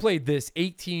 I played this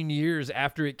 18 years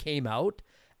after it came out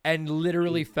and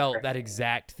literally felt that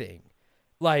exact thing.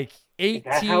 Like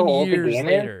 18 years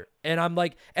later. And I'm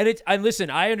like, and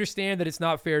listen, I understand that it's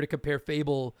not fair to compare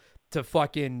Fable to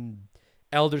fucking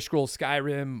Elder Scrolls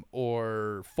Skyrim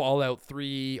or Fallout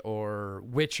 3 or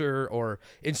Witcher or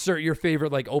insert your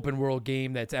favorite like open world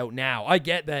game that's out now. I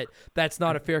get that that's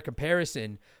not a fair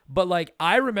comparison, but like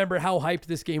I remember how hyped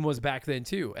this game was back then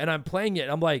too. And I'm playing it.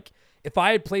 I'm like, if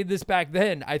I had played this back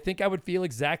then, I think I would feel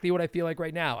exactly what I feel like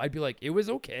right now. I'd be like, it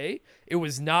was okay. It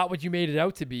was not what you made it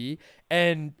out to be.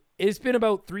 And it's been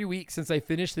about 3 weeks since I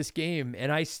finished this game,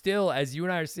 and I still, as you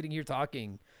and I are sitting here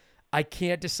talking, I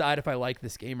can't decide if I like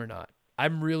this game or not.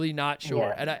 I'm really not sure.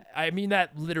 Yeah. And I mean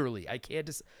that literally. I can't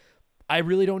I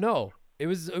really don't know. It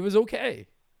was okay.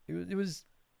 It was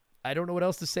I don't know what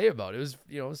else to say about it.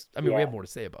 It was, I mean, we have more to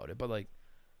say about it, but like,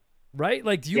 right?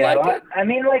 Like, do you like it? I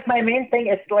mean, like, my main thing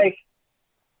is like,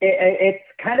 it's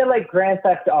kind of like Grand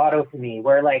Theft Auto to me,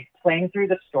 where like playing through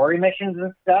the story missions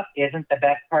and stuff isn't the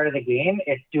best part of the game.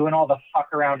 It's doing all the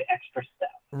fuck around extra stuff.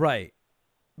 Right.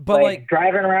 But like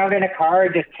driving around in a car,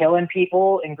 just killing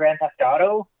people in Grand Theft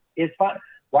Auto is fun.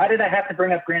 Why did I have to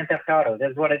bring up Grand Theft Auto?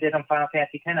 This is what I did on Final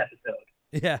Fantasy X episode.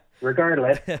 Yeah.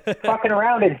 Regardless, fucking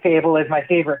around in Fable is my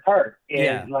favorite part.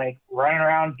 Yeah. Like running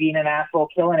around, being an asshole,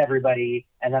 killing everybody,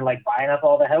 and then like buying up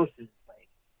all the houses.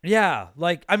 Yeah,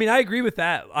 like, I mean, I agree with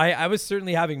that. I was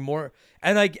certainly having more,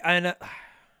 like I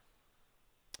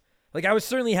was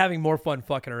certainly having more fun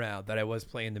fucking around than I was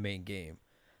playing the main game.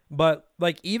 But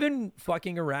like, even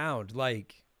fucking around,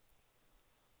 like,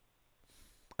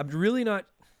 I'm really not.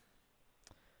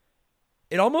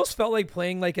 It almost felt like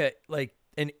playing like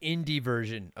an indie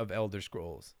version of Elder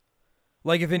Scrolls.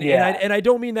 Like and I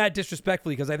don't mean that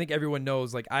disrespectfully, because I think everyone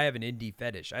knows like I have an indie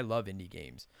fetish. I love indie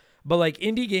games. But like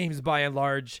indie games by and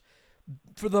large,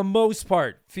 for the most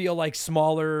part, feel like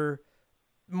smaller,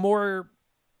 more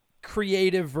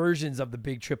creative versions of the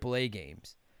big AAA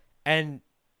games. And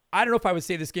I don't know if I would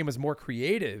say this game was more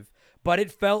creative, but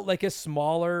it felt like a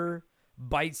smaller,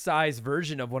 bite-sized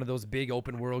version of one of those big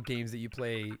open world games that you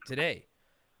play today.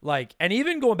 Like, and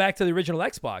even going back to the original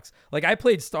Xbox, like I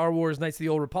played Star Wars Knights of the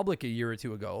Old Republic a year or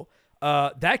two ago.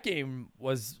 That game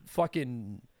was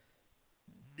fucking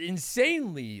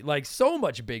insanely, like, so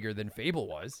much bigger than Fable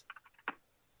was.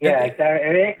 Yeah,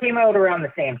 it came out around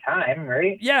the same time,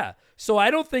 right? Yeah. So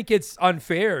I don't think it's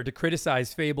unfair to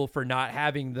criticize Fable for not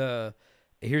having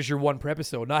here's your one per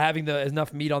episode, not having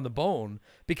enough meat on the bone,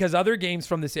 because other games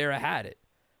from this era had it.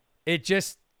 It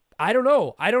just, I don't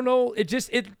know.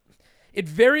 It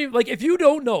very, like, if you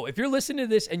don't know, if you're listening to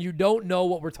this and you don't know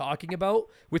what we're talking about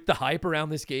with the hype around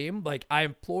this game, like, I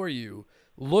implore you,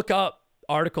 look up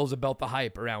articles about the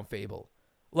hype around Fable.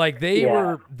 Like,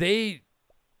 Chris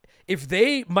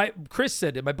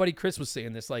said it, my buddy Chris was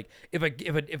saying this, like,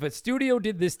 if a studio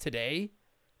did this today,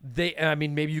 I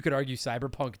mean, maybe you could argue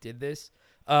Cyberpunk did this,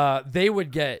 they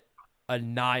would get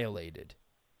annihilated.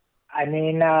 I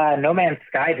mean, No Man's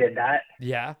Sky did that.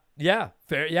 Yeah,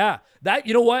 fair. Yeah, that,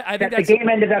 you know what? I think the game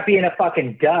ended up being a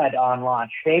fucking dud on launch.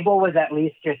 Fable was at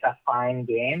least just a fine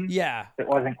game. Yeah, it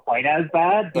wasn't quite as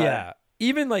bad. But... yeah,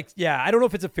 even like, yeah, I don't know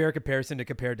if it's a fair comparison to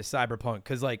compare to Cyberpunk,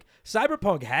 because like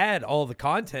Cyberpunk had all the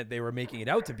content they were making it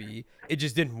out to be. It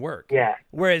just didn't work. Yeah.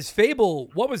 Whereas Fable,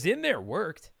 what was in there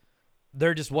worked.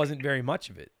 There just wasn't very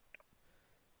much of it.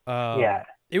 Yeah.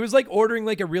 It was like ordering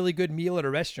like a really good meal at a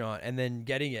restaurant and then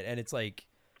getting it, and it's like,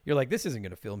 you're like, this isn't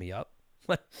gonna fill me up.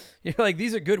 You're like,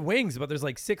 these are good wings, but there's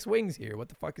like 6 wings here. What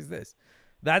the fuck is this?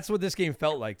 That's what this game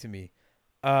felt like to me.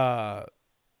 And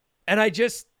I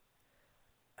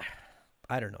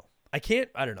don't know. I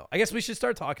don't know. I guess we should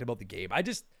start talking about the game. I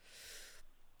don't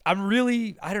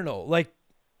know. Like,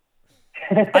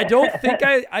 I don't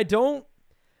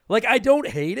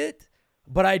hate it,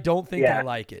 but I don't think I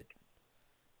like it.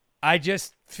 I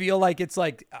just feel like it's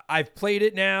like, I've played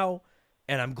it now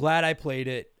and I'm glad I played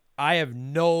it. I have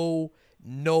no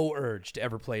urge to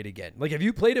ever play it again. Like, have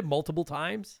you played it multiple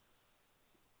times?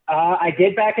 I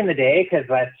did back in the day, because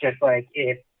that's just like,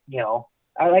 if,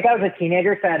 like I was a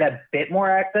teenager, so I had a bit more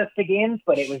access to games,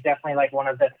 but it was definitely like one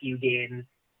of the few games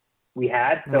we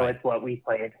had, so It's what we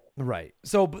played. Right.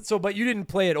 But you didn't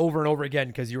play it over and over again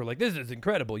because you were like, this is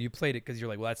incredible. You played it because you're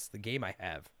like, well, that's the game I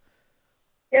have.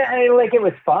 Yeah, like it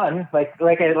was fun. Like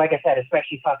I said,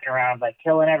 especially fucking around, like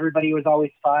killing everybody was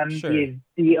always fun. Sure.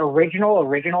 The original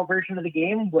version of the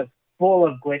game was full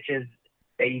of glitches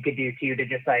that you could do too, to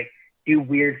just like do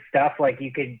weird stuff. Like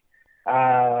you could,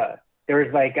 there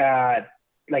was like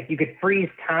you could freeze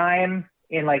time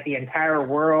in like the entire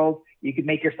world. You could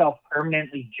make yourself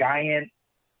permanently giant,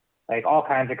 like all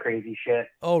kinds of crazy shit.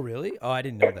 Oh, really? Oh, I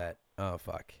didn't know that. Oh,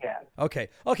 fuck. Yeah.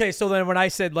 Okay. So then when I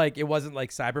said like it wasn't like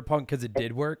Cyberpunk because it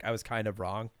did work, I was kind of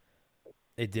wrong.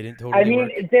 It didn't totally work.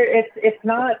 It's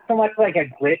not so much like a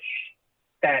glitch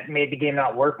that made the game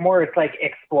not work more. It's like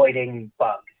exploiting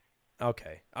bugs.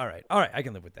 Okay. All right. I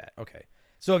can live with that. Okay.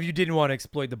 So if you didn't want to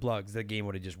exploit the bugs, the game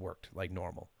would have just worked like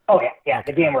normal. Oh yeah.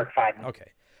 Okay. The game worked fine. Okay.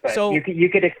 But so you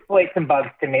could exploit some bugs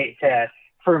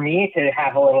for me to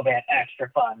have a little bit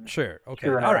extra fun. Sure. Okay.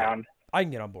 All right. I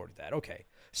can get on board with that. Okay.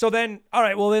 So then, all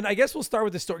right, well then I guess we'll start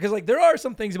with the story, because like there are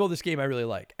some things about this game I really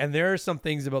like, and there are some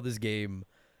things about this game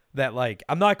that like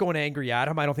I'm not going angry at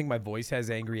him. I don't think my voice has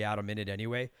angry at him in it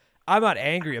anyway. I'm not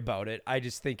angry about it. I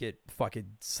just think it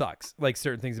fucking sucks. Like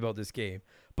certain things about this game.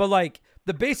 But like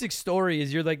the basic story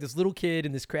is you're like this little kid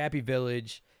in this crappy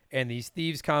village and these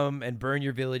thieves come and burn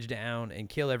your village down and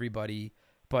kill everybody.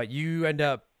 But you end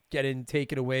up getting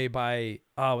taken away by,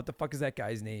 what the fuck is that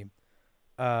guy's name?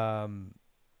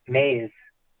 Maze.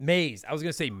 Maze. I was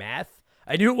going to say Math.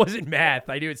 I knew it wasn't Math.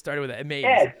 I knew it started with a Maze.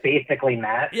 Yeah, it's basically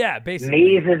Matt. Yeah,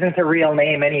 basically. Maze isn't a real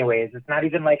name anyways. It's not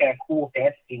even like a cool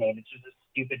fantasy name. It's just a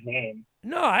stupid name.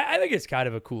 No, I think it's kind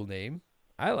of a cool name.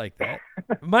 I like that.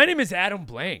 My name is Adam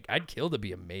Blank. I'd kill to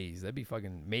be a Maze. That'd be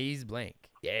fucking Maze Blank.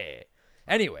 Yeah.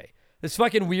 Anyway, this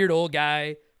fucking weird old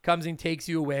guy comes and takes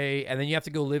you away, and then you have to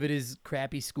go live at his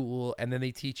crappy school, and then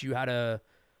they teach you how to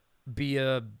be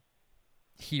a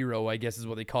hero, I guess is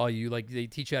what they call you. Like they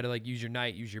teach you how to like use your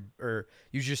knight, use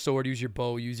your sword, use your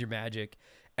bow, use your magic.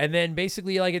 And then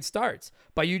basically like it starts.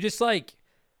 But you just like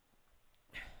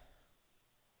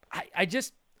I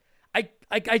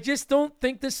just don't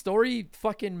think the story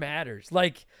fucking matters.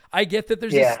 Like, I get that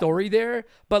there's a story there,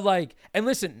 but like, and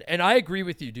listen, and I agree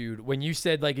with you, dude, when you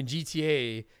said like in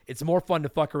GTA, it's more fun to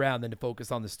fuck around than to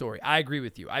focus on the story. I agree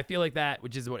with you. I feel like that,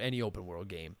 which is what any open world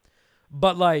game.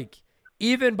 But like,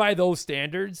 even by those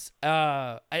standards,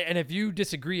 and if you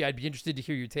disagree, I'd be interested to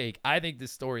hear your take. I think the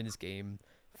story in this game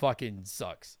fucking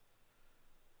sucks.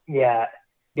 Yeah.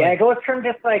 Yeah, Like, it goes from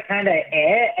just like kind of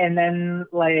and then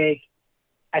like,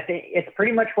 I think it's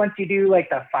pretty much once you do like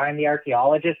the find the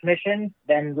archaeologist mission,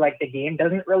 then like the game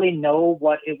doesn't really know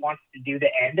what it wants to do to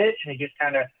end it, and it just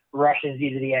kind of rushes you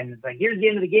to the end. It's like, here's the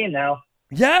end of the game now.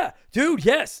 yeah, dude,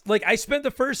 yes. Like I spent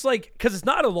the first like, cause it's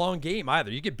not a long game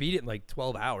either. You could beat it in like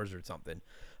 12 hours or something.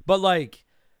 But like,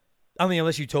 I mean,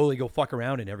 unless you totally go fuck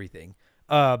around and everything.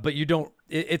 But you don't,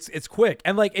 it's quick.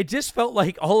 And like, it just felt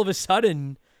like all of a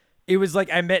sudden it was like,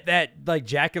 I met that like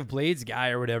Jack of Blades guy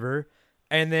or whatever.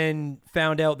 And then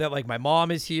found out that like my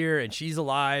mom is here and she's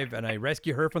alive and I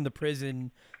rescue her from the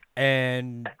prison.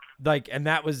 And like, and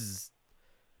that was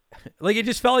like, it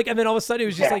just felt like, and then all of a sudden it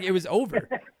was just like, it was over.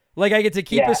 Like I get to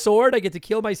keep a sword. I get to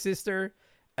kill my sister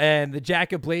and the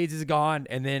Jack of Blades is gone.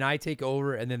 And then I take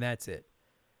over and then that's it.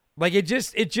 Like it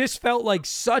just felt like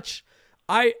such,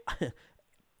 I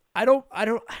know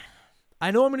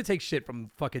I'm going to take shit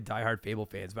from fucking diehard Fable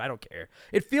fans, but I don't care.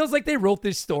 It feels like they wrote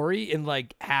this story in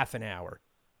like half an hour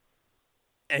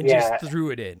and just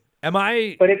threw it in. Am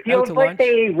I? But it feels out to like lunch?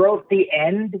 they wrote the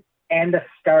end and the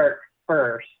start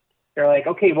first. They're like,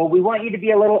 okay, well, we want you to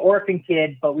be a little orphan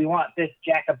kid, but we want this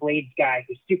Jack of Blades guy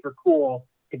who's super cool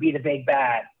to be the big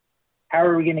bad. How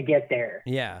are we going to get there?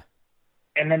 Yeah.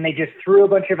 And then they just threw a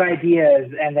bunch of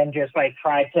ideas and then just like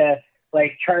tried to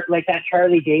like that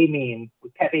Charlie Day meme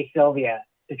with Pepe Sylvia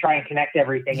to try and connect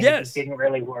everything. And it just didn't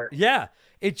really work. Yeah.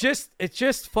 It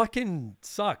just fucking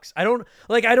sucks. I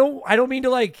don't mean to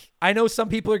like, I know some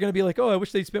people are going to be like, oh, I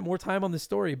wish they spent more time on this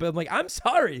story, but I'm like, I'm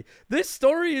sorry. This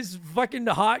story is fucking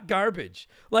hot garbage.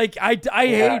 Like I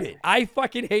hate it. I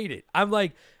fucking hate it. I'm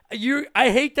like, I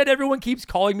hate that everyone keeps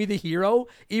calling me the hero,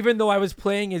 even though I was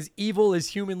playing as evil as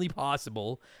humanly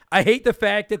possible. I hate the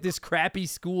fact that this crappy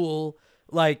school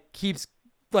like keeps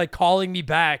like calling me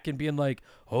back and being like,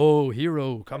 oh,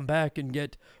 hero, come back and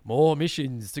get more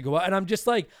missions to go out. And I'm just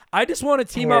like, I just want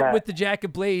to team up with the Jack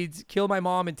of Blades, kill my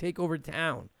mom and take over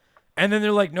town. And then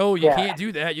they're like, no, you can't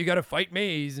do that. You got to fight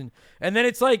Maze. And then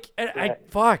it's like,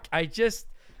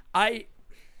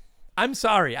 I'm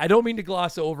sorry. I don't mean to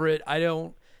gloss over it.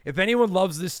 If anyone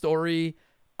loves this story,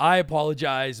 I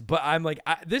apologize. But I'm like,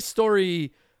 this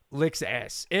story licks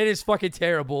ass. It is fucking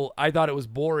terrible. I thought it was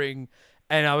boring.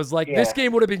 And I was like, this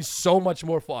game would have been so much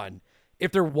more fun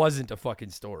if there wasn't a fucking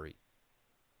story.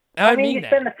 And I mean you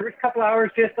spend the first couple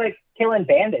hours just like killing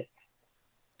bandits.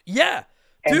 Yeah.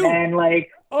 And dude. then like,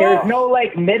 there's no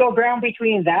like middle ground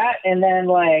between that and then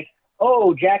like,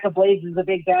 oh, Jack of Blades is the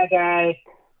big bad guy.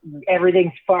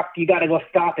 Everything's fucked. You got to go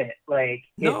stop it. Like,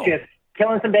 it's just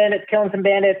killing some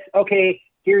bandits. Okay,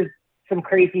 here's some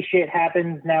crazy shit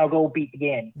happens. Now go beat the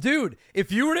game. Dude,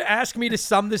 if you were to ask me to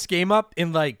sum this game up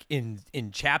in like in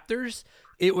chapters,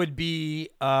 it would be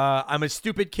I'm a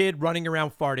stupid kid running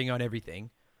around farting on everything,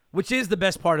 which is the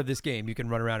best part of this game. You can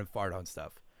run around and fart on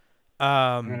stuff.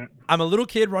 I'm a little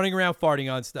kid running around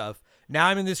farting on stuff. Now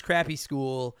I'm in this crappy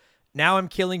school. Now I'm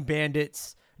killing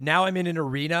bandits. Now I'm in an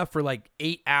arena for like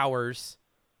 8 hours.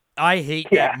 I hate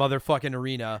that motherfucking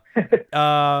arena.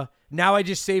 Now I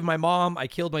just saved my mom. I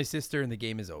killed my sister and the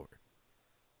game is over.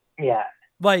 Yeah.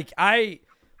 Like I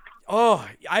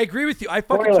agree with you. I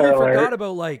fucking totally forgot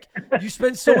about like you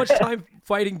spend so much time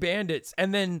fighting bandits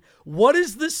and then what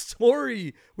is the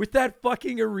story with that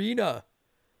fucking arena?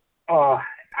 Oh,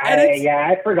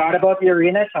 I forgot about the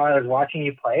arena, so I was watching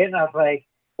you play it, and I was like,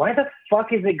 why the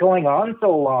fuck is it going on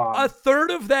so long? A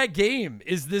third of that game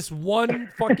is this one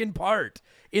fucking part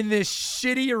in this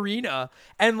shitty arena.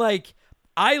 And like,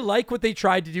 I like what they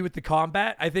tried to do with the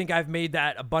combat. I think I've made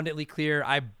that abundantly clear.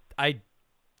 I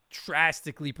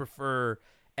drastically prefer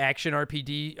action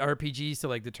RPGs to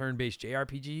like the turn-based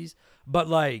JRPGs, but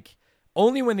like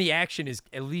only when the action is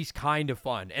at least kind of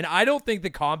fun. And I don't think the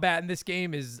combat in this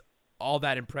game is all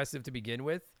that impressive to begin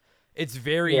with. It's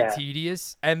very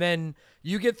tedious. And then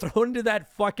you get thrown into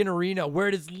that fucking arena where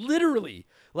it is literally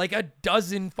like a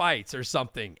dozen fights or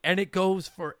something, and it goes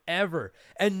forever.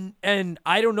 And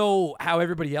I don't know how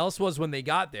everybody else was when they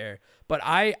got there, but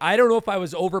I don't know if I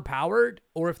was overpowered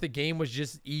or if the game was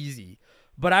just easy.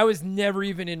 But I was never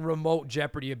even in remote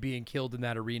jeopardy of being killed in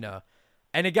that arena.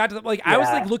 And it got to like I was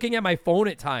like looking at my phone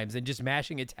at times and just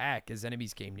mashing attack as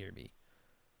enemies came near me.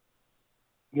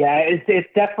 Yeah, it's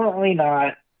definitely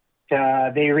not.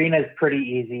 The arena is pretty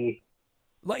easy.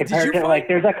 Like, compared to like,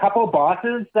 there's a couple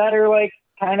bosses that are like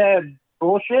kind of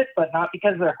bullshit, but not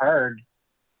because they're hard.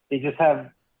 They're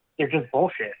just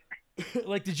bullshit.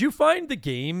 Like, did you find the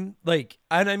game like?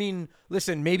 And I mean,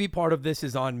 listen, maybe part of this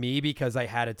is on me because I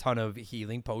had a ton of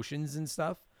healing potions and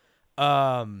stuff.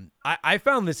 I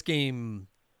found this game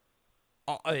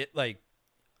like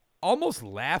almost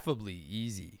laughably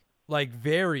easy, like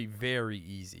very, very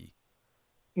easy.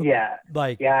 Yeah,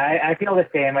 like I feel the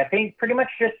same. I think pretty much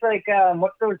just like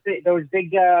what's those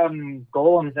big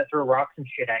golems that throw rocks and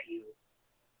shit at you.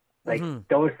 Like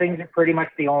those things are pretty much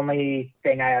the only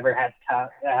thing I ever had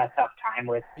tough time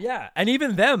with. Yeah, and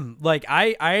even them, like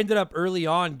I ended up early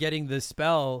on getting this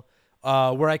spell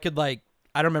where I could like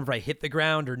I don't remember if I hit the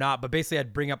ground or not, but basically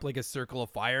I'd bring up like a circle of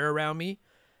fire around me,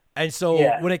 and so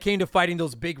when it came to fighting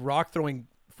those big rock throwing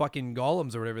fucking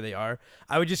golems or whatever they are,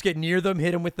 I would just get near them,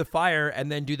 hit them with the fire,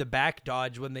 and then do the back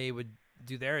dodge when they would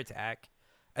do their attack,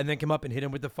 and then come up and hit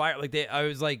them with the fire. Like I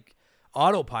was like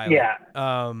autopilot. Yeah.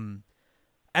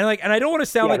 And I don't want to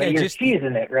sound like I you're just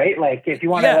cheesing it, right? Like if you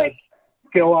want to like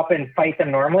go up and fight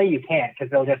them normally, you can't because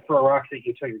they'll just throw rocks at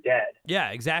you till you're dead. Yeah,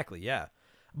 exactly. Yeah,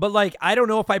 but like I don't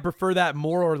know if I prefer that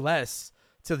more or less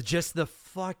to just the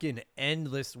fucking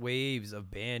endless waves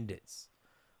of bandits.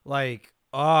 Like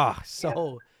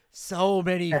so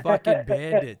many fucking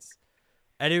bandits.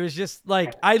 And it was just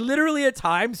like, I literally at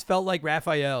times felt like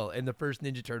Raphael in the first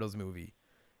Ninja Turtles movie.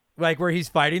 Like where he's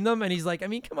fighting them and he's like, I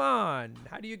mean, come on.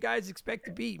 How do you guys expect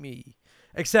to beat me?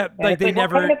 Except like they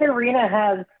never. What kind of arena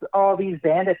has all these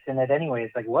bandits in it anyways?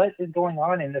 Like what is going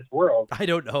on in this world? I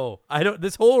don't know.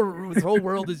 This whole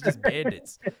world is just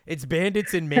bandits. It's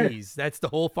bandits in maze. That's the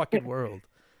whole fucking world.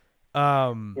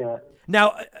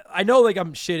 Now I know like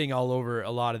I'm shitting all over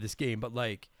a lot of this game, but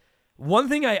like one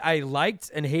thing I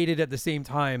liked and hated at the same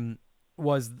time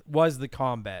was the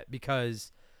combat,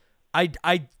 because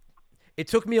it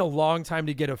took me a long time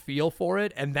to get a feel for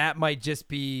it, and that might just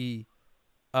be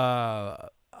a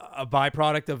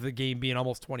byproduct of the game being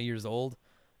almost 20 years old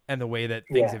and the way that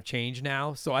things have changed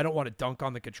now. So I don't want to dunk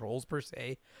on the controls per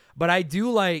se, but I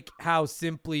do like how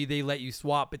simply they let you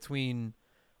swap between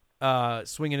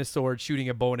swinging a sword, shooting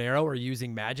a bow and arrow, or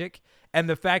using magic, and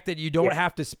the fact that you don't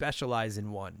have to specialize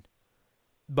in one,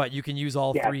 but you can use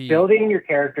all three. Building your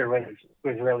character was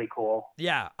really cool.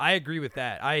 Yeah, I agree with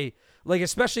that. I like,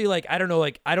 especially like, I don't know,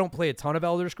 like I don't play a ton of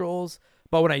Elder Scrolls,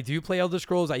 but when I do play Elder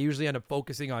Scrolls, I usually end up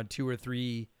focusing on 2 or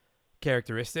 3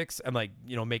 characteristics and like,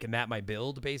 you know, making that my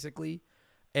build basically.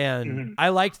 And I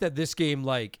liked that this game,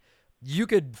 like, you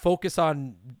could focus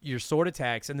on your sword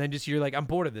attacks and then just, you're like, I'm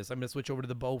bored of this, I'm going to switch over to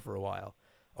the bow for a while.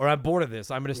 Or I'm bored of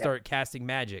this, I'm going to start casting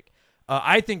magic.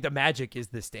 I think the magic is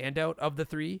the standout of the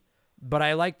 3, but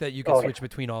I like that you can switch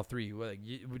between all 3. Like,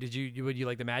 would you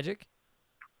like the magic?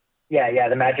 Yeah,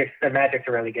 the magic's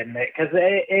really good in it because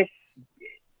it's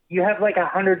you have like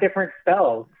 100 different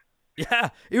spells. Yeah,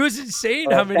 it was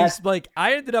insane how many. Like,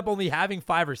 I ended up only having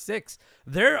 5 or 6.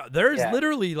 There's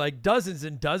literally like dozens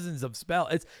and dozens of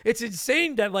spells. It's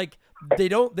insane that like they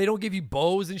don't give you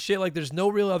bows and shit. Like, there's no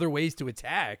real other ways to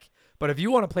attack. But if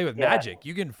you want to play with magic,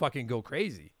 you can fucking go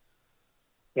crazy.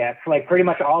 Yeah, it's like pretty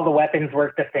much all the weapons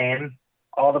work the same.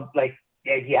 All the like,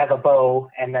 you have a bow,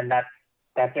 and then that's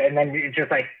it. And then it's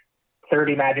just like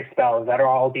 30 magic spells that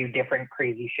all do different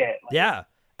crazy shit. Like, yeah.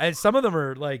 And some of them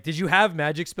are like, did you have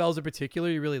magic spells in particular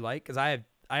you really like? Because I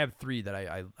have 3 that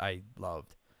I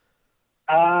loved.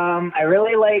 I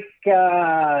really like,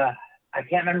 I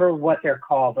can't remember what they're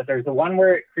called, but there's the one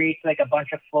where it creates like a bunch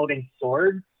of floating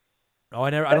swords. Oh,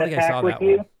 I don't think I saw that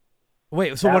one.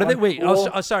 Wait, so what do they? Wait,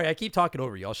 cool. Sorry, I keep talking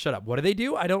over you. I'll shut up. What do they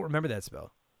do? I don't remember that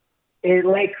spell. it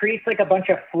like creates like a bunch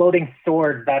of floating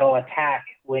swords that'll attack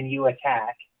when you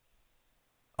attack.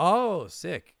 Oh,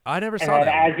 sick! I never And saw then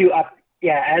that.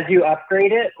 as you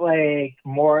upgrade it, like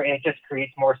more, it just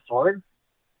creates more swords.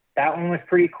 That one was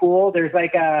pretty cool. There's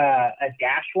like a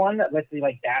dash one that lets you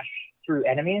like dash through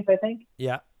enemies, I think.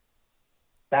 Yeah,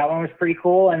 That one was pretty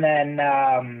cool. And then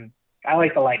I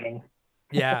like the lightning.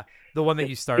 yeah, the one that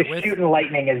you start Just with. shooting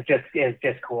lightning is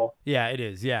just cool. Yeah, it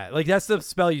is. Yeah, like that's the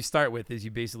spell you start with. Is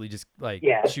you basically just like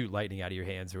Yeah. shoot lightning out of your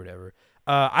hands or whatever.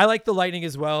 I like the lightning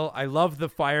as well. I love the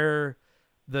fire,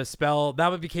 the spell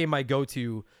that became my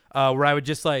go-to. Where I would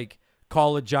just like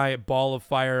call a giant ball of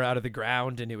fire out of the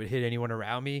ground and it would hit anyone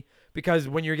around me. Because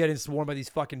when you're getting swarmed by these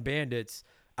fucking bandits,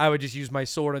 I would just use my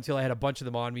sword until I had a bunch of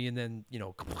them on me, and then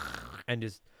and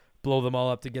just blow them all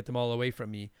up to get them all away from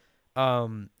me.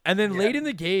 And then late in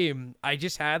the game, I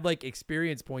just had like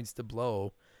experience points to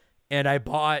blow, and I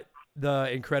bought the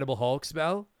Incredible Hulk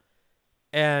spell,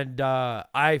 and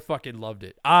I fucking loved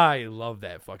it. I love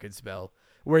that fucking spell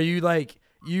where you like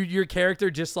your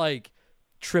character just like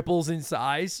triples in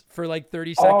size for like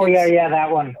 30 seconds. Oh yeah,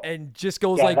 that one. And just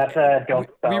goes Yeah, like that's a dope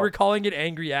we spell. were calling it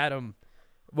Angry Adam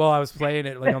while I was playing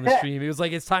it like on the stream. It was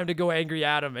like, it's time to go Angry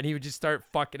Adam, and he would just start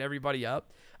fucking everybody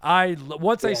up.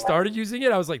 Once I started using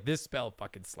it, I was like, this spell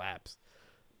fucking slaps.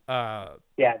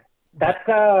 Yeah,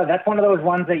 that's one of those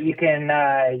ones that you can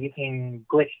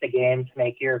glitch the game to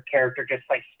make your character just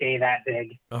like stay that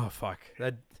big. Oh fuck,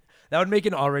 that would make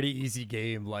an already easy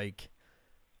game like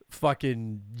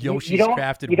fucking Yoshi's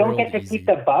Crafted You don't World get to easy. keep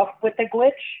the buff with the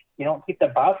glitch. You don't keep the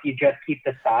buff. You just keep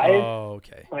the size. Oh,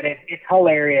 okay. But it's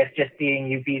hilarious just seeing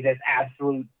you be this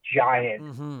absolute giant,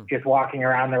 Mm-hmm. just walking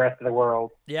around the rest of the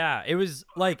world. Yeah, it was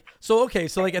like so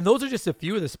like, and those are just a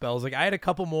few of the spells. Like I had a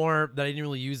couple more that I didn't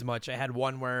really use much. I had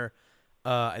one where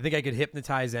I think I could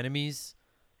hypnotize enemies,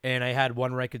 and I had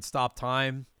one where I could stop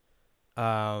time.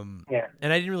 And I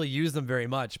didn't really use them very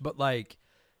much, but like,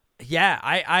 yeah,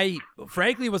 I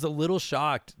frankly was a little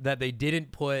shocked that they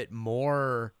didn't put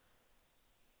more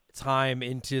time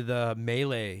into the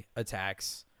melee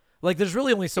attacks. Like there's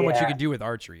really only so much you can do with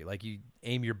archery. Like you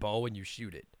aim your bow and you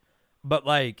shoot it. But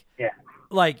like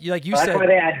like you That's said, why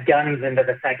they add guns into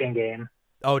the second game.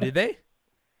 oh, did they?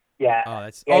 Yeah. Oh,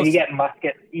 that's You get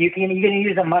musket. You can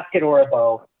use a musket or a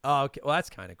bow. Oh, okay. Well, that's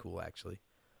kind of cool actually.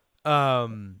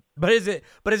 But is it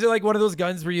like one of those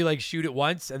guns where you like shoot it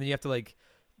once and then you have to like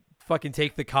fucking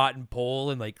take the cotton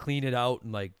pole and like clean it out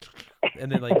and like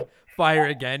and then like fire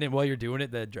again, and while you're doing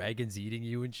it the dragon's eating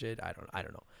you and shit? I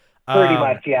don't know. Pretty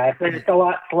much, yeah. It's a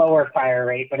lot slower fire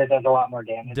rate, but it does a lot more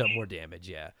damage. More damage,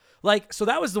 yeah. Like, so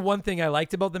that was the one thing I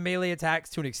liked about the melee attacks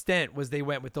to an extent, was they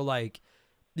went with the like,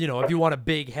 you know, if you want a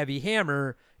big heavy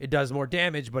hammer, it does more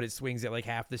damage, but it swings at like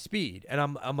half the speed. And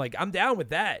I'm like, I'm down with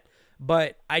that.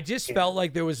 But I just felt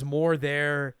like there was more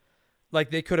there. Like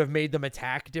they could have made them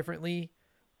attack differently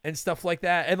and stuff like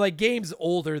that. And like games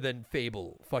older than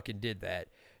Fable fucking did that.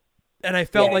 And I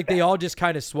felt like they all just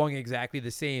kind of swung exactly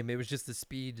the same. It was just the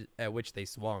speed at which they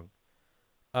swung.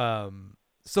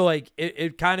 So like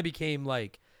it kind of became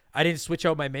like I didn't switch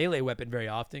out my melee weapon very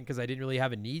often because I didn't really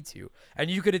have a need to.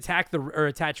 And you could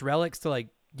attach relics to like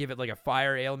give it like a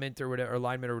fire ailment or whatever, or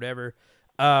alignment or whatever.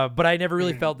 But I never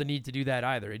really felt the need to do that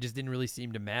either. It just didn't really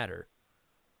seem to matter.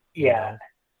 Yeah.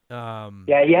 You know?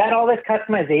 Yeah, you had all this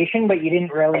customization, but you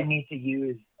didn't really need to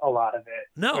use a lot of it.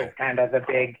 No. It was kind of the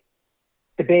big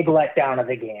letdown of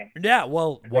the game. Yeah,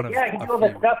 well, I can do all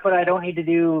this stuff, but I don't need to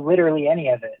do literally any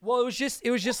of it. Well, it was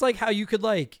just like how you could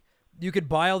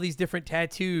buy all these different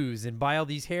tattoos and buy all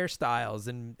these hairstyles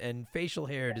and facial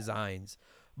hair designs,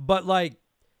 but like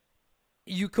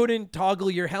you couldn't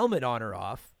toggle your helmet on or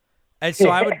off. And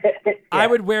so I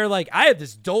would wear like, I had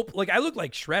this dope, like I looked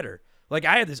like Shredder. Like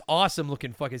I had this awesome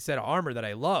looking fucking set of armor that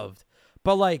I loved.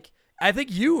 But like, I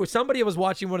think somebody I was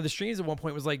watching one of the streams at one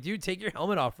point was like, dude, take your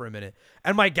helmet off for a minute.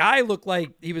 And my guy looked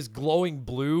like he was glowing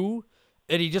blue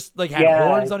and he just like had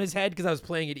horns on his head because I was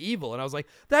playing it evil. And I was like,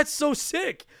 that's so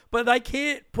sick. But I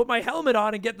can't put my helmet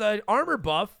on and get the armor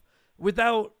buff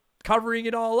without covering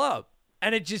it all up.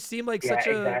 And it just seemed like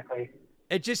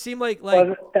it just seemed like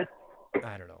well,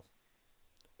 I don't know.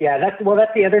 Yeah, that's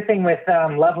the other thing with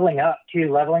leveling up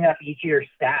too. Leveling up each of your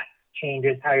stats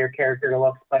changes how your character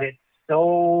looks, but it's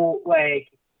so like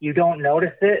you don't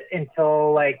notice it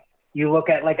until like you look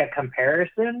at like a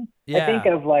comparison. I think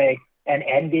of like an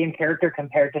end game character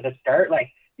compared to the start. Like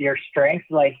your strength,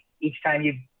 like each time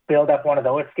you build up one of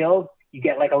those skills, you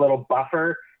get like a little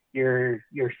buffer. Your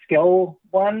skill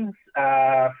ones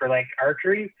for like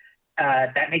archery,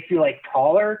 that makes you like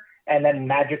taller. And then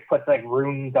magic puts like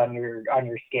runes on your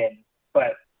skin.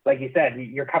 But like you said,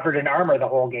 you're covered in armor the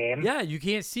whole game. Yeah, you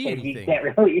can't see and you anything.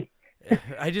 can't really.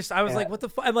 I was like, what the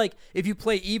fuck? I'm like, if you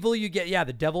play evil, you get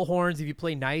the devil horns. If you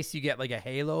play nice, you get like a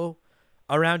halo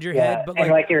around your head. But and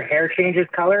like your hair changes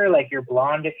color, like you're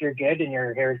blonde if you're good, and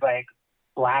your hair's like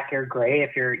black or gray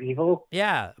if you're evil.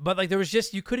 Yeah, but like there was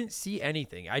just you couldn't see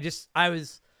anything. I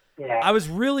was Yeah.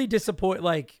 really disappointed.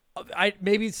 Like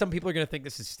maybe some people are gonna think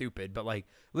this is stupid, but like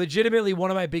legitimately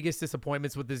one of my biggest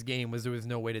disappointments with this game was there was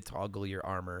no way to toggle your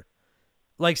armor,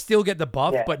 like still get the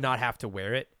buff but not have to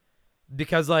wear it.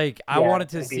 Because like I wanted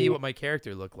to see what my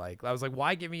character looked like. I was like,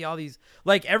 why give me all these?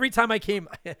 Like every time I came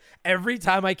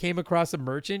across a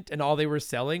merchant and all they were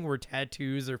selling were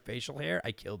tattoos or facial hair,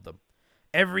 I killed them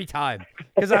every time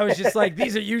because I was just like,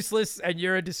 these are useless and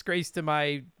you're a disgrace to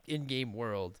my in-game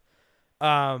world.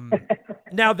 Now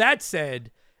that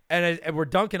said, and we're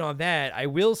dunking on that, I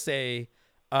will say,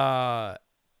 I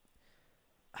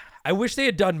wish they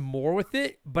had done more with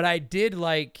it, but I did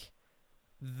like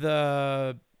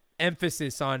the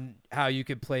emphasis on how you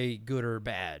could play good or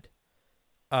bad.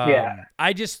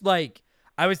 I just like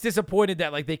I was disappointed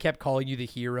that like they kept calling you the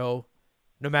hero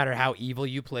no matter how evil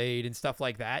you played and stuff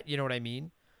like that. You know what I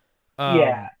mean?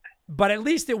 But at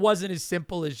least it wasn't as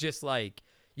simple as just like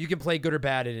you can play good or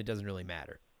bad and it doesn't really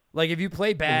matter. Like if you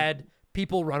play bad,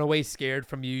 people run away scared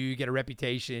from you. You get a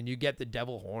reputation. You get the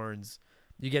devil horns.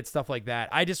 You get stuff like that.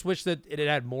 I just wish that it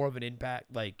had more of an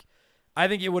impact. Like I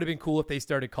think it would have been cool if they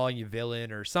started calling you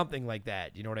villain or something like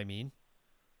that. You know what I mean?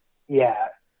 Yeah.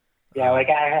 Like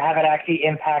I have it actually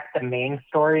impact the main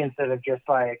story instead of just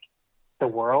like the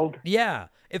world. Yeah.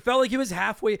 It felt like it was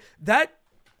halfway.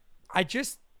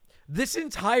 This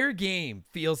entire game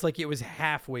feels like it was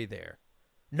halfway there.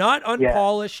 Not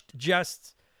unpolished,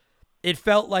 just it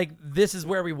felt like this is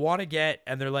where we want to get.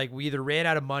 And they're like, we either ran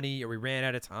out of money or we ran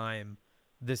out of time.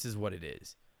 This is what it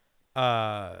is.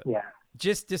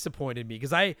 Just disappointed me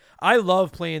because I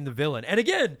love playing the villain. And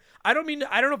again, I don't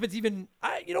know if it's even,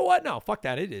 you know what? No, fuck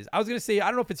that. It is. I was going to say, I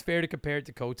don't know if it's fair to compare it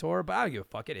to KOTOR, but I don't give a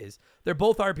fuck. It is. They're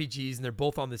both RPGs and they're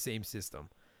both on the same system.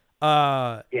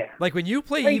 Like when you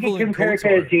play evil in KOTOR. You could compare it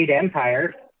to Jade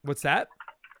Empire. What's that?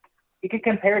 You could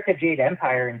compare it to Jade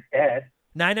Empire instead.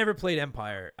 No, I never played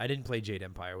Empire. I didn't play Jade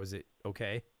Empire. Was it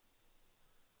okay?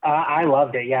 I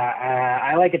loved it. Yeah.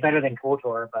 I like it better than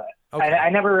KOTOR, but I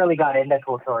never really got into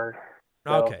KOTOR.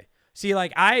 So. Okay. See,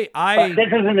 like I But this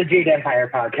isn't the Jade Empire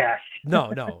podcast.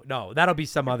 No. That'll be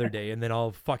some other day, and then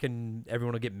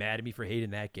everyone will get mad at me for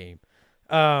hating that game.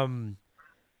 Yeah,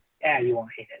 you won't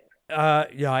hate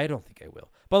it. Yeah, I don't think I will.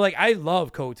 But like, I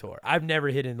love KOTOR. I've never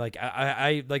hidden like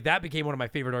I like that became one of my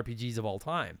favorite RPGs of all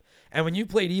time. And when you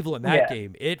played evil in that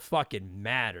game, it fucking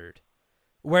mattered.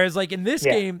 Whereas like in this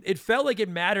game, it felt like it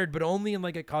mattered, but only in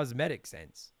like a cosmetic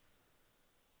sense.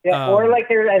 Yeah, or like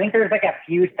I think there's like a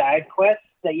few side quests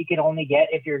that you can only get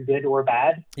if you're good or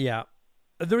bad. Yeah.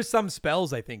 There was some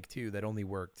spells, I think, too, that only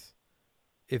worked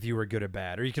if you were good or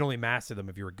bad. Or you can only master them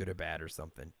if you were good or bad or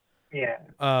something. Yeah.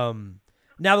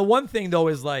 Now, the one thing, though,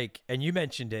 is like, and you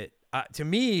mentioned it, to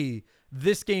me,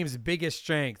 this game's biggest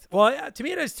strength, well, to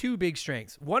me, it has two big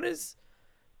strengths. One is,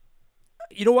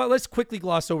 you know what, let's quickly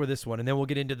gloss over this one, and then we'll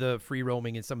get into the free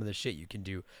roaming and some of the shit you can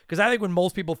do. Because I think when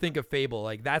most people think of Fable,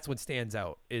 like, that's what stands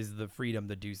out, is the freedom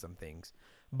to do some things.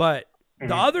 But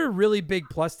the other really big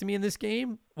plus to me in this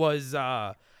game was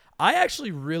I actually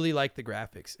really like the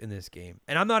graphics in this game.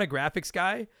 And I'm not a graphics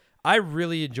guy. I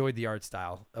really enjoyed the art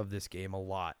style of this game a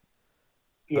lot.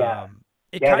 Yeah.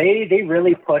 They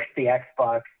really pushed the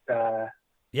Xbox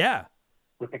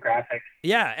with the graphics.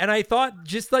 Yeah, and I thought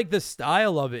just like the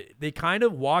style of it, they kind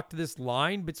of walked this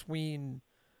line between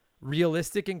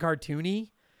realistic and cartoony.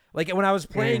 Like when I was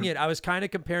playing it, I was kind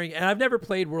of comparing, and I've never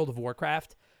played World of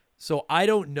Warcraft, so I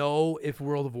don't know if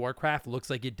World of Warcraft looks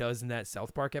like it does in that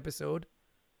South Park episode.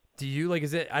 Do you? Like,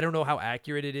 is it? I don't know how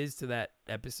accurate it is to that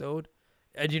episode.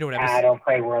 And you know what episode? I don't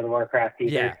play World of Warcraft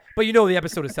either. Yeah, but you know the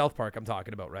episode of South Park I'm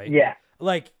talking about, right? Yeah.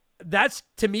 Like,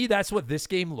 to me, that's what this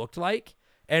game looked like,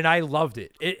 and I loved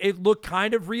it. It looked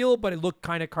kind of real, but it looked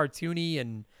kind of cartoony,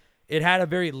 and it had a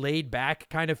very laid-back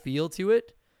kind of feel to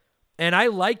it. And I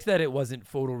liked that it wasn't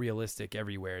photorealistic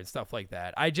everywhere and stuff like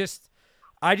that. I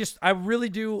really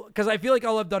do, because I feel like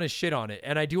all I've done is shit on it,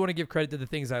 and I do want to give credit to the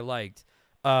things I liked.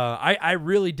 I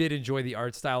really did enjoy the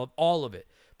art style of all of it.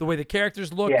 The way the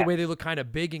characters look, the way they look kind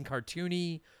of big and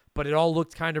cartoony, but it all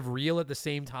looked kind of real at the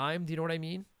same time. Do you know what I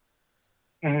mean?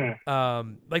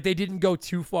 Mm-hmm. Like they didn't go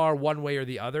too far one way or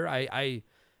the other. I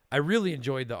really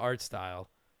enjoyed the art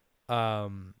style.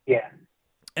 And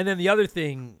then the other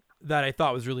thing that I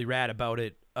thought was really rad about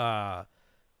it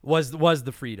was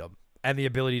the freedom and the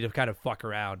ability to kind of fuck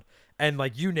around. And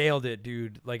like you nailed it,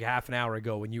 dude, like half an hour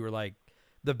ago when you were like,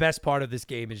 the best part of this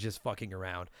game is just fucking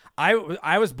around. I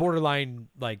was borderline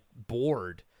like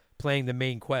bored playing the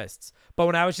main quests. But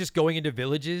when I was just going into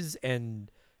villages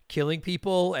and killing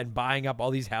people and buying up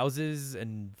all these houses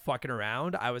and fucking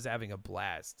around, I was having a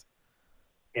blast.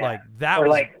 Yeah. Like that or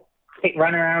was like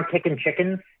run around kicking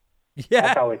chickens. yeah.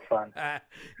 That's always fun.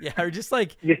 Yeah, or just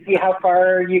like You see how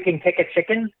far you can kick a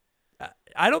chicken?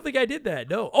 I don't think I did that.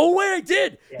 No. Oh wait, I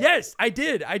did. Yeah. Yes, I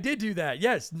did. I did do that.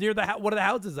 Yes, near the one of the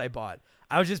houses I bought.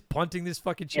 I was just punting this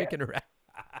fucking chicken around.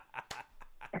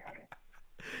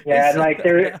 Yeah, and like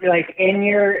there's like in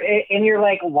your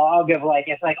like log of like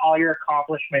it's like all your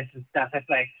accomplishments and stuff. It's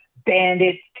like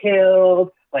bandits killed,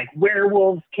 like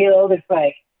werewolves killed. It's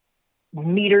like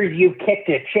meters you've kicked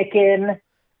a chicken.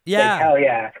 Yeah. Like, hell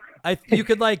yeah. You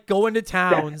could like go into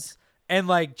towns and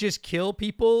like just kill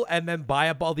people and then buy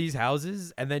up all these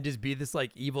houses and then just be this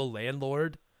like evil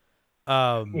landlord.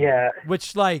 Yeah.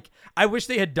 Which like I wish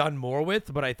they had done more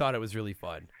with, but I thought it was really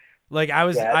fun. Like I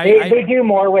was, Yeah, they do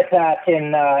more with that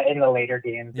in the later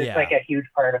games. It's Yeah. like a huge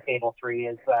part of Fable 3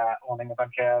 is owning a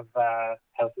bunch of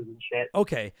houses and shit.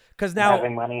 okay, because and now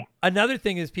having money. another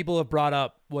thing is people have brought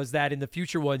up was that in the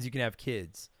future ones you can have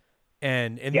kids,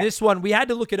 and in Yeah. this one we had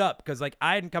to look it up because like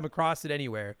I hadn't come across it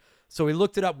anywhere, so we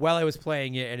looked it up while I was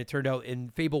playing it, and it turned out in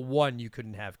Fable 1 you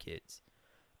couldn't have kids.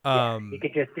 You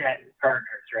could just get partners,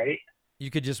 right? You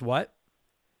could just what?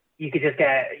 You could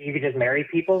just marry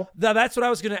people. No, that's what I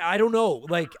was gonna. I don't know.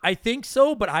 Like I think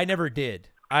so, but I never did.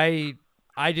 I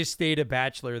just stayed a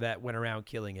bachelor that went around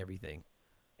killing everything.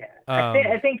 Yeah, Um,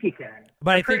 I think you can.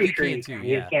 but I'm I think pretty you sure can too,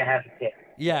 You yeah. can't have a kid.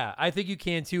 Yeah, I think you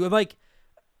can too. And like,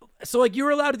 so like you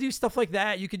were allowed to do stuff like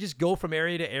that. You could just go from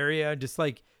area to area and just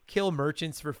like kill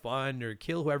merchants for fun or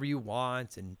kill whoever you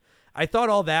want. And I thought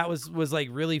all that was like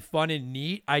really fun and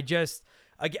neat. I just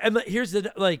again, here's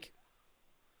the like.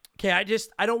 Okay,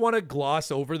 I don't want to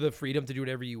gloss over the freedom to do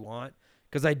whatever you want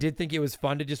because I did think it was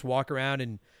fun to just walk around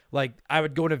and like I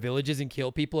would go into villages and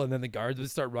kill people and then the guards would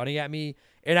start running at me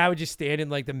and I would just stand in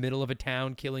like the middle of a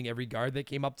town killing every guard that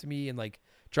came up to me and like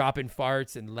dropping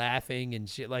farts and laughing and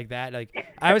shit like that. Like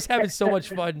I was having so much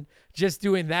fun just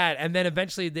doing that, and then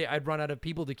eventually I'd run out of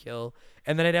people to kill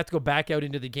and then I'd have to go back out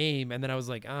into the game, and then I was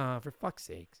like, for fuck's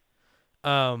sakes.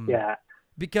 Yeah.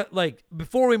 Because like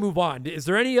before we move on, is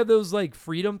there any of those like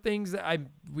freedom things that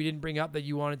we didn't bring up that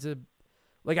you wanted to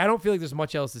like? I don't feel like there's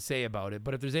much else to say about it,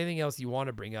 but if there's anything else you want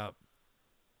to bring up.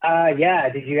 Yeah.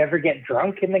 Did you ever get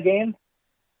drunk in the game?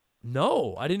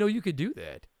 No, I didn't know you could do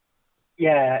that.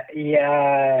 Yeah.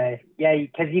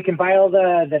 Because you can buy all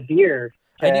the beer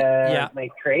to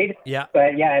like trade. Yeah.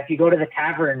 But yeah, if you go to the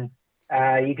tavern,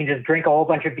 you can just drink a whole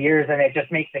bunch of beers, and it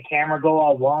just makes the camera go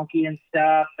all wonky and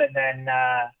stuff, and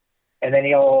then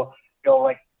you'll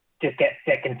like just get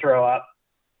sick and throw up.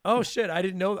 Oh shit, I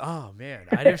didn't know. Oh man,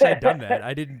 I wish I'd done that.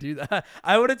 I didn't do that.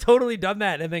 I would have totally done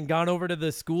that and then gone over to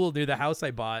the school near the house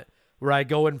I bought where I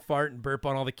go and fart and burp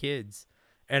on all the kids.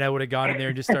 And I would have gone in there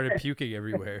and just started puking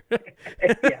everywhere.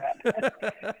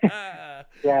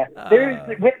 Yeah.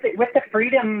 There's with the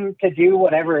freedom to do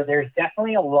whatever, there's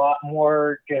definitely a lot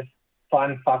more just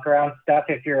fun fuck around stuff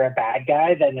if you're a bad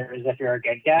guy than there is if you're a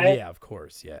good guy. Yeah, of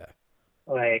course, yeah.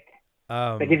 Like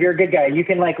if you're a good guy, you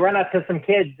can like run up to some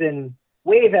kids and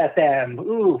wave at them.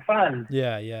 Ooh, fun.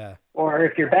 Yeah. Or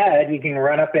if you're bad, you can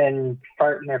run up and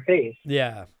fart in their face.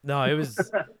 Yeah. No, it was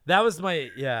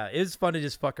it was fun to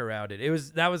just fuck around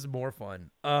that was more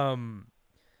fun.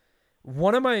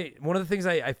 One of the things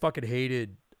I fucking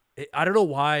hated, I don't know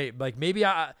why, like maybe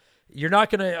you're not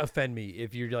going to offend me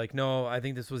if you're like, no, I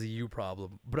think this was a you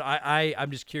problem. But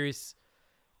I'm just curious.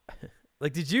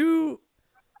 Like, did you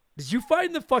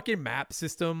find the fucking map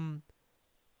system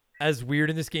as weird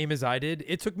in this game as I did?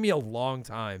 It took me a long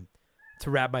time to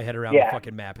wrap my head around the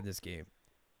fucking map in this game.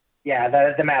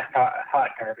 Yeah, the map's hot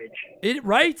garbage.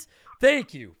 Right?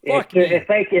 Thank you. It's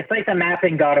like the map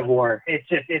in God of War.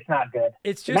 It's not good.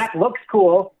 The map looks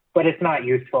cool, but it's not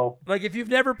useful. Like if you've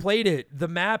never played it, the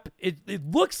map it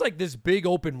looks like this big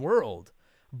open world,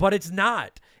 but it's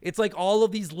not. It's like all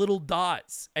of these little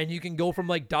dots, and you can go from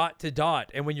like dot to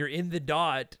dot, and when you're in the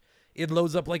dot, it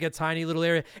loads up like a tiny little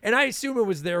area. And I assume it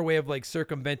was their way of like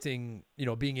circumventing,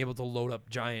 being able to load up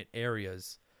giant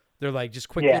areas. They're like just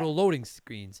quick little loading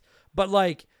screens. But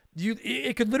like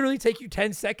it could literally take you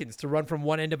 10 seconds to run from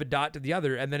one end of a dot to the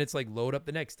other, and then it's like load up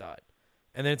the next dot.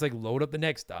 And then it's like load up the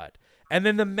next dot. And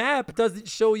then the map doesn't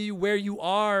show you where you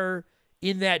are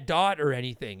in that dot or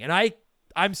anything. And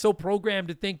I'm so programmed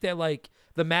to think that like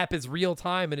the map is real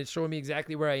time and it's showing me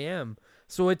exactly where I am.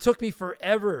 So it took me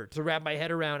forever to wrap my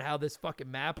head around how this fucking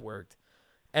map worked.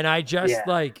 And I just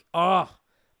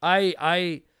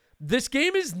This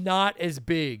game is not as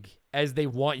big as they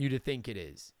want you to think it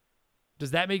is.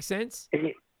 Does that make sense?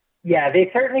 Yeah, they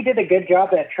certainly did a good job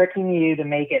at tricking you to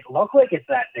make it look like it's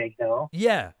that big, though.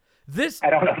 Yeah. I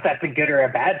don't know if that's a good or a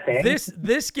bad thing.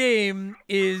 This game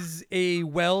is a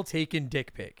well-taken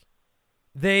dick pic.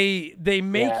 They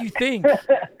make you think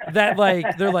that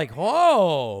like they're like,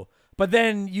 "Oh," but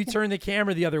then you turn the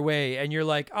camera the other way and you're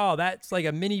like, "Oh, that's like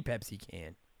a mini Pepsi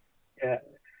can." Yeah.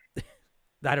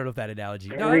 I don't know if that analogy.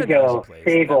 There we go.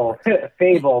 Fable.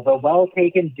 Fable, the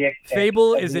well-taken dick pic.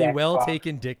 Fable is a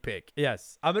well-taken dick pic.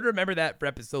 Yes. I'm going to remember that for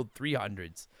episode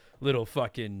 300's little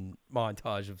fucking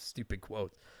montage of stupid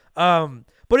quotes. But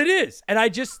it is. And I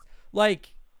just,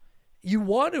 like, you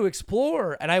want to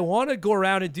explore, and I want to go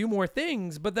around and do more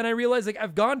things, but then I realize, like,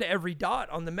 I've gone to every dot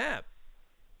on the map.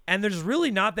 And there's really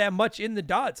not that much in the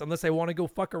dots unless I want to go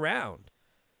fuck around.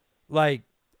 Like,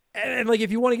 and like,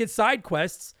 if you want to get side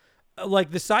quests,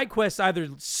 like the side quests either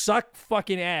suck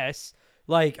fucking ass,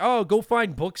 like, oh, go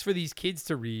find books for these kids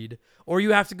to read, or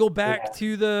you have to go back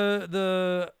to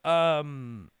the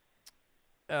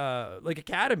like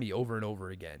academy over and over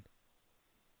again.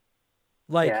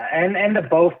 Like, yeah, and the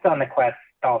boasts on the quests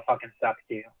all fucking suck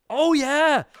too. Oh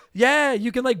yeah, yeah.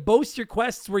 You can like boast your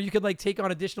quests where you could like take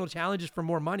on additional challenges for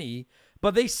more money,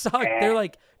 but they suck. Yeah. They're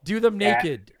like, do them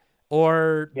naked.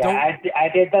 Or don't... I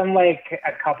did them like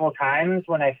a couple times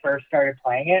when I first started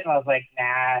playing it, and I was like,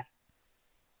 nah.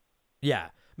 Yeah,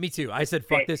 me too. I said,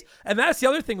 fuck this. And that's the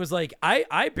other thing was like,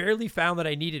 I barely found that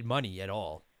I needed money at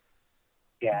all.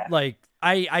 Yeah. Like,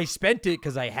 I spent it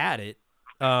because I had it.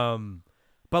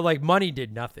 But like money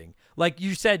did nothing. Like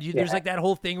you said, there's like that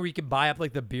whole thing where you can buy up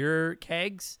like the beer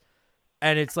kegs.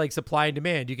 And it's like supply and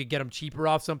demand. You could get them cheaper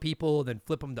off some people and then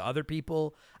flip them to other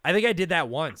people. I think I did that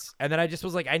once. And then I just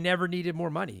was like, I never needed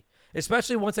more money,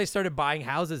 especially once I started buying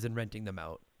houses and renting them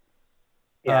out.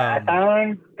 Yeah, I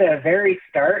found the very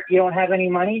start, you don't have any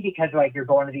money because like you're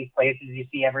going to these places, you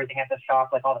see everything at the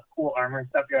shop, like all the cool armor and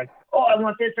stuff. You're like, oh, I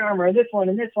want this armor and this one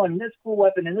and this one and this cool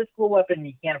weapon and this cool weapon. And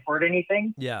you can't afford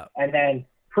anything. Yeah. And then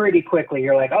pretty quickly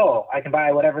you're like, oh, I can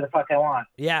buy whatever the fuck I want.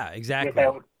 Yeah, exactly.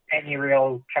 Without any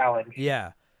real challenge.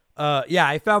 Yeah. Yeah,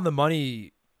 I found the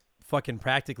money fucking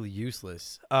practically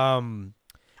useless.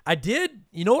 I did,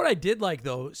 you know what I did like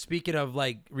though, speaking of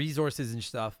like resources and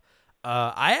stuff,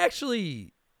 I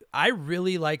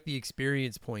really like the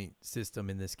experience point system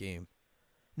in this game.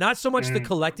 Not so much the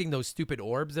collecting those stupid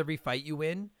orbs every fight you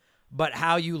win, but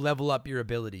how you level up your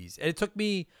abilities. And it took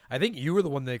me, I think you were the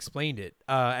one that explained it.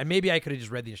 And maybe I could have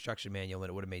just read the instruction manual and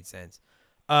it would have made sense.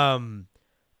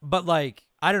 But like,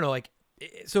 I don't know, like,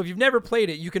 so if you've never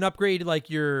played it, you can upgrade like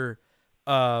your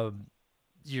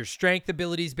strength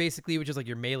abilities basically, which is like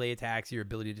your melee attacks, your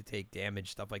ability to take damage,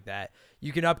 stuff like that.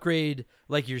 You can upgrade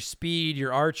like your speed,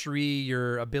 your archery,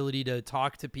 your ability to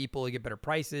talk to people and get better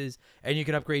prices, and you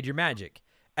can upgrade your magic.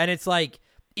 And it's like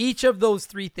each of those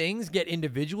three things get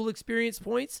individual experience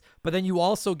points, but then you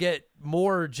also get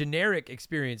more generic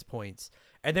experience points.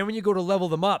 And then when you go to level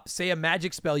them up, say a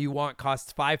magic spell you want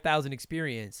costs 5,000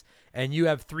 experience and you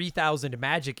have 3,000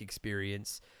 magic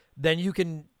experience, then you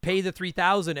can pay the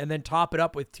 3,000 and then top it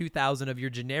up with 2,000 of your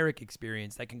generic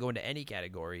experience that can go into any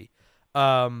category.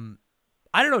 I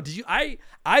don't know. Did you? I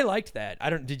liked that.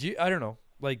 Did you? I don't know.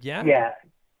 Like, yeah. Yeah.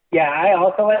 Yeah. I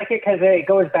also like it because it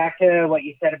goes back to what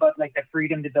you said about like the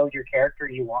freedom to build your character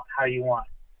how you want.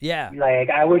 Yeah.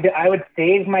 Like I would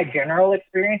save my general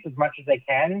experience as much as I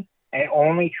can and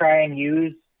only try and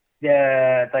use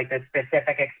the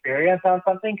specific experience on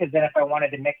something. Because then if I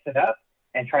wanted to mix it up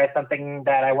and try something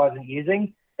that I wasn't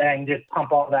using, then I can just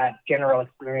pump all that general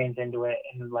experience into it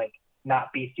and like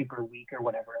not be super weak or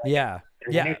whatever. Like, yeah.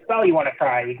 There's a new spell you want to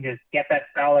try. You can just get that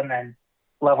spell and then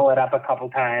level it up a couple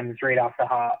times right off the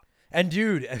hop. And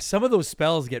dude, some of those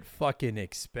spells get fucking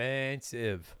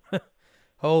expensive.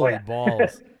 Holy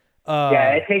balls.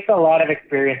 Yeah, it takes a lot of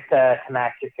experience to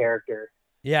max your character.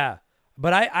 Yeah.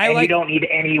 But I and like, you don't need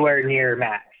anywhere near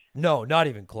max. No, not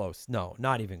even close. No,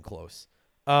 not even close.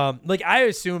 Like I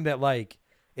assume that like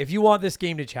if you want this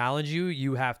game to challenge you,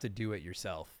 you have to do it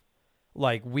yourself.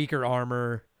 Like weaker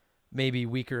armor, maybe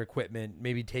weaker equipment,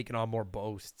 maybe taking on more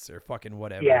boasts or fucking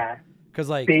whatever. Yeah. Because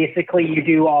like basically you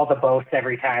do all the boasts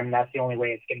every time. That's the only way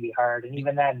it's gonna be hard. And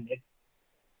even then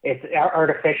it's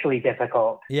artificially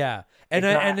difficult. Yeah. And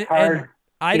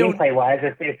I don't gameplay wise,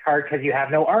 it's hard because you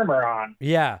have no armor on.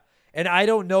 Yeah. And I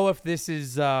don't know if this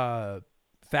is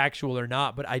factual or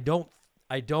not, but I don't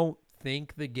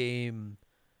think the game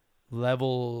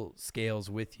level scales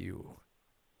with you.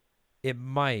 It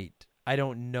might. I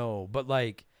don't know. But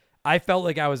like I felt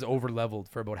like I was over leveled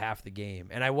for about half the game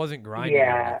and I wasn't grinding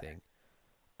or anything.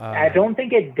 I don't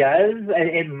think it does.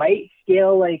 It might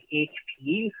scale like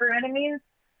HP for enemies.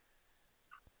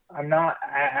 I'm not.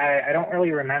 I don't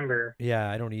really remember. Yeah,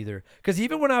 I don't either. Because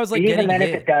even when I was like Even getting then, hit,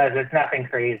 if it does, it's nothing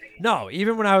crazy. no,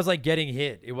 even when I was like getting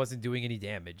hit, it wasn't doing any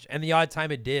damage. And the odd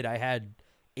time it did, I had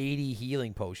 80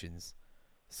 healing potions.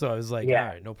 So I was like, Yeah. all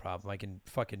right, no problem. I can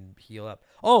fucking heal up.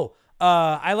 Oh,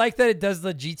 I like that it does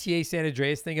the GTA San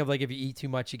Andreas thing of like if you eat too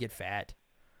much, you get fat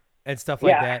and stuff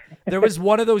like Yeah. that. There was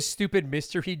one of those stupid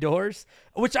mystery doors,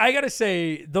 which I gotta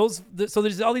say, so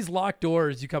there's all these locked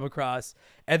doors you come across,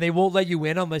 and they won't let you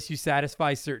in unless you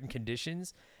satisfy certain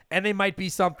conditions. And they might be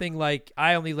something like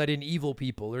I only let in evil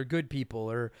people or good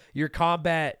people, or your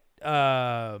combat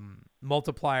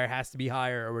multiplier has to be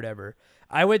higher or whatever.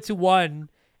 I went to one,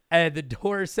 and the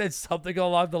door said something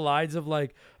along the lines of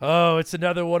like, "Oh, it's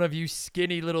another one of you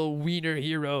skinny little wiener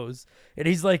heroes." And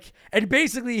he's like, and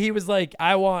basically he was like,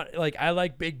 I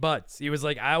like big butts. He was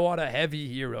like, I want a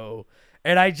heavy hero.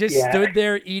 And I just Yeah. stood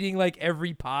there eating like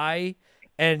every pie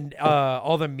and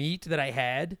all the meat that I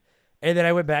had. And then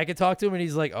I went back and talked to him, and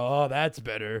he's like, "Oh, that's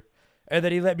better." And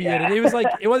then he let me in. And it was like,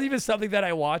 it wasn't even something that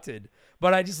I wanted,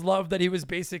 but I just loved that he was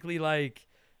basically like,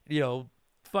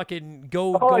 fucking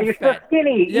go. Oh, go you're fat. so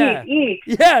skinny. Yeah. Eat.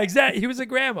 Yeah, exactly. He was a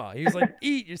grandma. He was like,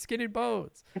 "Eat your skin and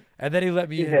bones," and then he let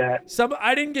me Yeah. in.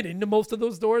 I didn't get into most of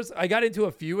those doors. I got into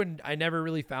a few, and I never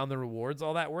really found the rewards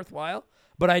all that worthwhile.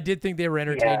 But I did think they were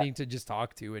entertaining to just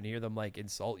talk to and hear them like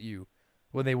insult you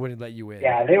when they wouldn't let you in.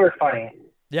 Yeah, they were funny.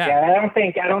 Yeah. Yeah, I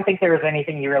don't think there was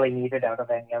anything you really needed out of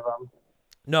any of them.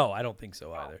 No, I don't think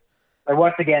so either. But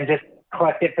once again, just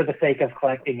collect it for the sake of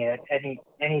collecting it.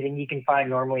 Anything you can find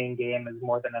normally in game is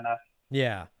more than enough.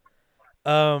 Yeah.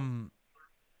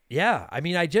 Yeah. I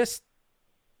mean, I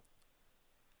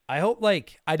hope I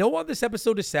don't want this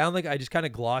episode to sound like I just kind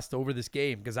of glossed over this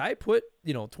game, because I put,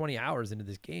 20 hours into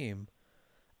this game.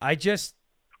 It just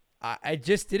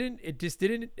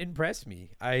didn't impress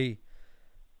me. I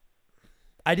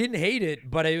didn't hate it,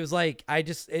 but it was like,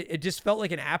 it just felt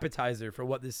like an appetizer for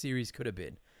what this series could have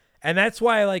been. And that's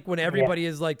why, like, when everybody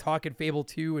is like talking Fable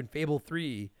 2 and Fable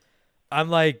 3, I'm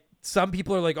like, some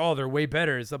people are like, "Oh, they're way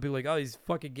better." And some people are like, "Oh, these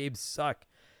fucking games suck."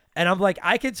 And I'm like,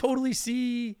 I could totally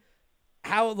see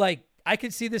how, like, I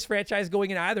could see this franchise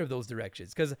going in either of those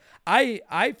directions. Cause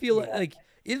I feel like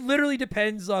it literally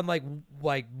depends on like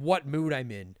what mood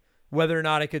I'm in, whether or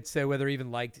not I could say whether I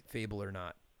even liked Fable or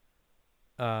not.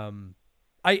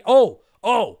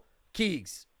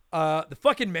 Keegs, the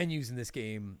fucking menus in this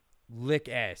game lick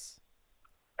ass.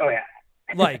 Oh yeah.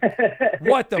 Like,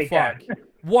 what the Big fuck? time.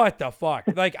 What the fuck?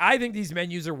 Like, I think these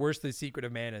menus are worse than Secret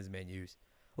of Mana's menus.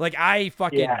 Like, I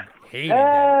fucking hated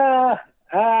them.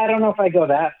 I don't know if I go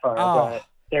that far, Oh.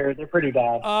 but they're pretty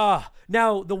bad.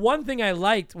 Now, the one thing I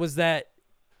liked was that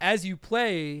as you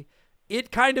play, it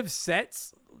kind of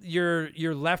sets your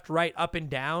left, right, up, and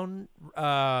down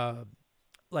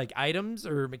like items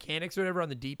or mechanics or whatever on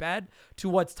the D-pad to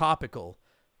what's topical.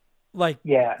 Like,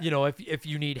 Yeah. if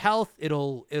you need health,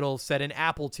 it'll set an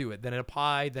apple to it, then a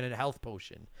pie, then a health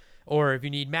potion. Or if you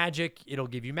need magic, it'll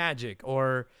give you magic.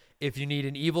 Or if you need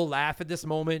an evil laugh at this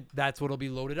moment, that's what'll be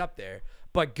loaded up there.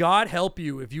 But God help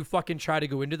you if you fucking try to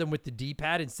go into them with the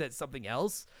D-pad and set something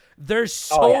else. There's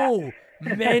so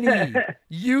many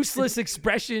useless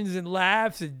expressions and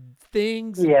laughs and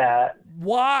things. Yeah.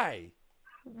 Why?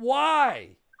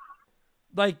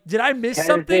 Like, did I miss 'Cause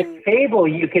something? it's Fable,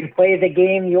 you can play the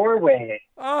game your way.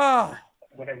 Oh.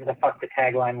 Whatever the fuck the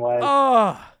tagline was.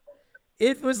 Oh,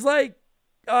 it was like,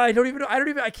 I don't even know.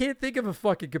 I can't think of a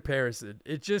fucking comparison.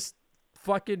 It just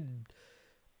fucking,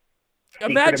 Secret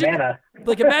of imagine Mana.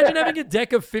 imagine having a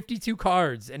deck of 52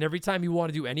 cards, and every time you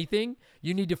want to do anything,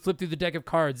 you need to flip through the deck of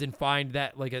cards and find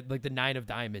that like the 9 of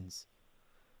diamonds.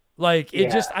 Like, it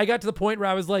just, I got to the point where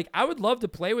I was like, I would love to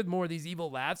play with more of these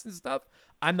evil laughs and stuff.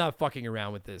 I'm not fucking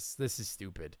around with this. This is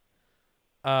stupid.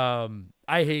 I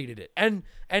hated it. And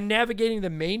navigating the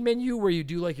main menu where you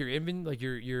do like your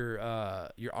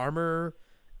your armor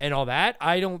and all that,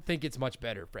 I don't think it's much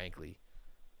better, frankly.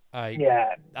 I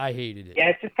hated it. Yeah,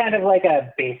 it's just kind of like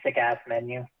a basic ass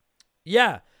menu.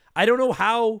 Yeah. I don't know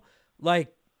how,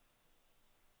 like,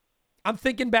 I'm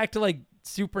thinking back to like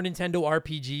Super Nintendo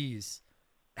RPGs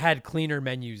had cleaner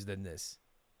menus than this.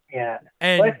 Yeah.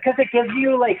 And Well, it's because it gives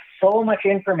you like so much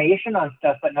information on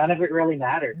stuff, but none of it really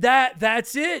matters.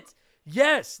 that's it.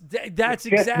 Yes, that's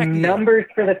It's just exactly it. numbers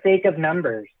for the sake of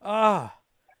numbers.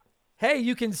 Hey,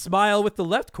 you can smile with the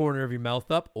left corner of your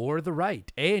mouth up or the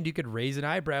right. And you could raise an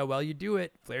eyebrow while you do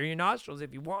it. Flare your nostrils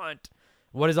if you want.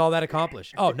 What does all that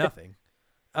accomplish? Oh, nothing.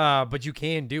 But you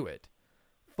can do it.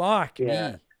 Fuck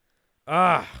Yeah.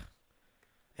 me.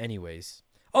 Anyways.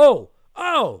 Oh,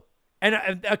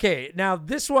 And okay, now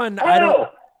this one Oh!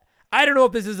 I don't know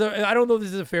if this is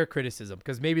a fair criticism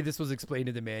because maybe this was explained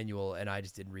in the manual and I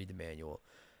just didn't read the manual.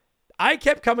 I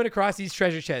kept coming across these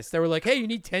treasure chests that were like, hey, you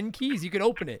need 10 keys, you can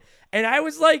open it. And I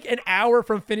was like an hour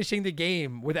from finishing the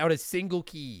game without a single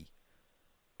key.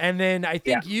 And then I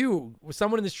think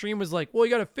someone in the stream was like, well,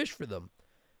 you got to fish for them.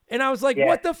 And I was like,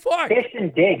 what the fuck? Fish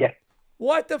and dig.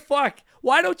 What the fuck?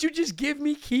 Why don't you just give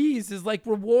me keys as like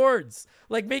rewards?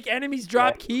 Like make enemies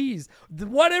drop keys.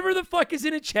 Whatever the fuck is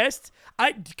in a chest.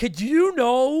 Could you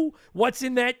know what's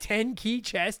in that 10 key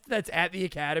chest that's at the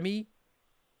academy?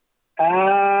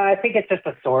 I think it's just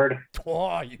a sword.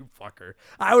 Oh, you fucker!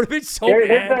 I would have been so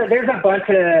mad. There's a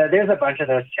bunch of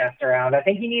those chests around. I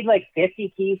think you need like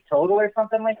 50 keys total or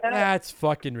something like that. That's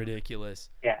fucking ridiculous.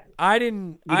 Yeah. I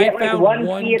didn't. You get I like found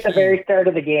one key at the very start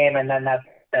of the game, and then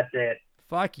that's it.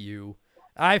 Fuck you.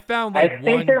 I found like I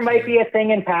think there might be a thing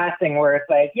in passing where it's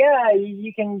like, yeah,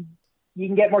 you can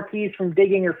get more keys from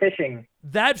digging or fishing.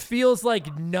 That feels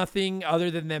like nothing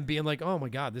other than them being like, oh my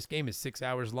god, this game is 6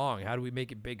 hours long. How do we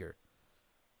make it bigger?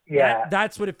 Yeah,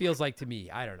 that's what it feels like to me.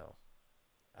 I don't know.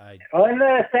 Well, in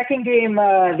the second game,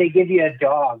 they give you a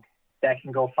dog that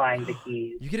can go find the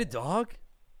keys. You get a dog?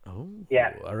 Oh,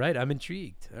 yeah. All right, I'm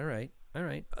intrigued. All right.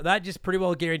 That just pretty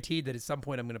well guaranteed that at some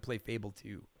point I'm going to play Fable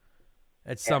 2.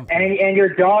 At some point. And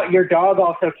your dog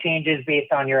also changes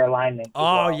based on your alignment.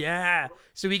 Oh yeah,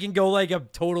 so he can go like a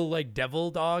total like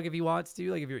devil dog if he wants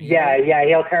to, like if you're evil. Yeah,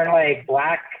 he'll turn like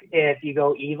black if you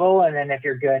go evil, and then if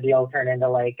you're good, he'll turn into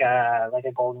like a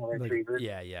golden retriever.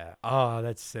 Yeah. Oh,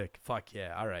 that's sick. Fuck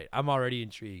yeah. All right, I'm already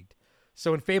intrigued.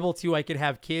 So in Fable 2, I could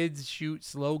have kids shoot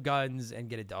slow guns and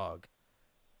get a dog.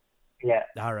 Yeah.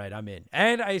 All right, I'm in.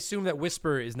 And I assume that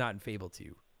Whisper is not in Fable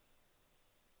 2.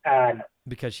 No.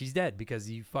 Because she's dead.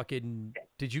 Because you fucking...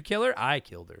 Did you kill her? I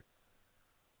killed her.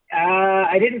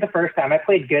 I didn't the first time. I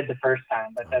played good the first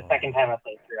time, but the second time I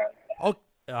played through.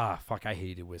 Fuck, I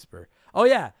hated Whisper. Oh,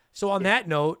 yeah. So on that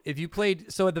note, if you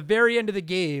played... So at the very end of the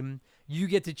game, you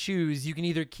get to choose. You can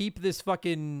either keep this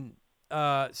fucking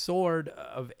sword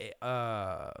of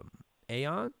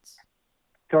Aeons?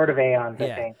 Sword of Aeons, yeah.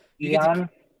 I think.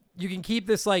 You can keep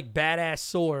this, like, badass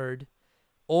sword,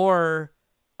 or...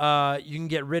 you can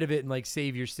get rid of it and like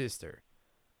save your sister.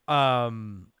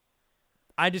 I'm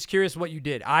just curious what you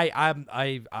did.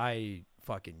 I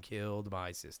fucking killed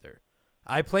my sister.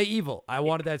 I play evil. I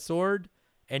wanted that sword,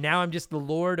 and now I'm just the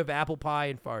Lord of apple pie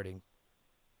and farting.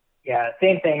 Yeah,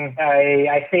 same thing.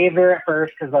 I saved her at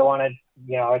first because I wanted,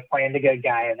 I was playing the good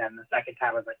guy, and then the second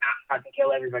time I was like, I have to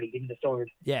kill everybody, give me the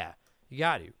sword. Yeah, you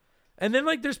got to. And then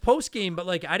like there's post game, but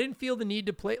like I didn't feel the need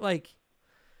to play like.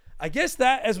 I guess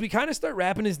that as we kind of start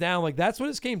wrapping this down, like that's what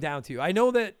this came down to. I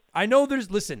know the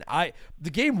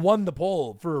game won the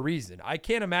poll for a reason. I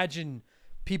can't imagine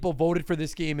people voted for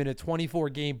this game in a 24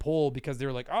 game poll because they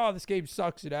were like, oh, this game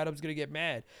sucks and Adam's going to get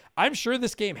mad. I'm sure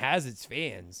this game has its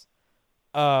fans.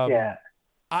 Yeah.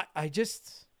 I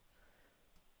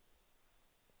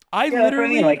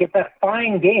literally like it's a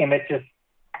fine game. It's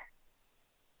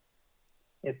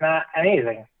not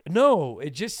amazing. No,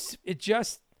 it just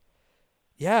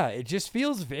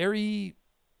feels very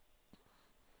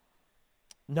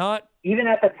not even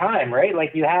at the time, right?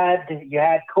 Like you had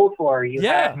KOTOR, you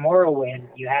had Morrowind,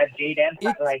 you had Jade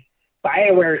Empire. Like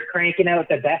BioWare is cranking out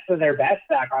the best of their best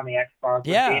back on the Xbox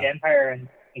with Jade Empire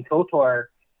and KOTOR.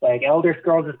 Like Elder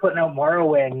Scrolls is putting out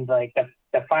Morrowind, like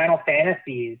the Final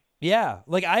Fantasies. Yeah,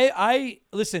 like I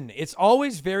listen. It's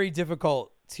always very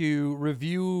difficult to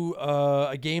review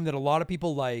a game that a lot of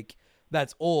people like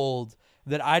that's old.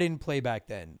 That I didn't play back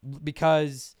then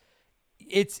because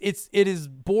it is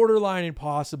borderline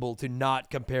impossible to not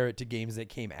compare it to games that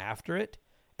came after it,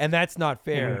 and that's not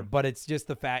fair. Mm-hmm. But it's just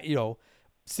the fact,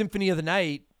 Symphony of the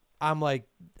Night. I'm like,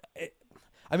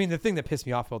 the thing that pissed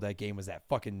me off about that game was that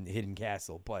fucking hidden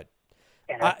castle. But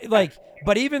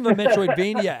but even the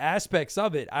Metroidvania aspects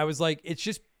of it, I was like, it's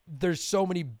just there's so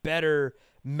many better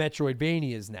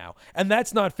Metroidvanias now, and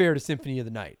that's not fair to Symphony of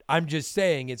the Night. I'm just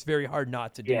saying it's very hard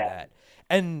not to do that.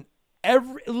 And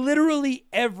literally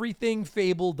everything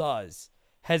Fable does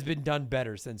has been done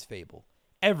better since Fable.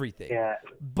 Everything. Yeah.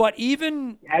 But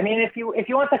even if you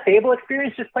want the Fable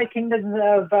experience, just play Kingdoms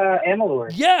of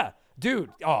Amalur. Yeah, dude.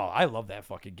 Oh, I love that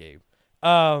fucking game.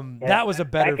 That was a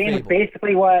better Fable. That game is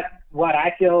basically what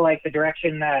I feel like the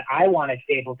direction that I wanted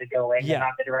Fable to go in, and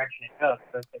not the direction it took.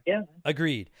 So it's like,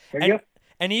 agreed. There you go.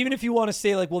 And even if you want to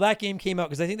say like, well, that game came out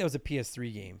because I think that was a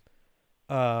PS3 game.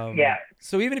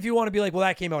 So even if you want to be like, well,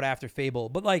 that came out after Fable,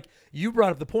 but like you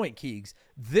brought up the point, Keegs,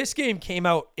 this game came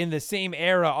out in the same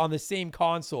era on the same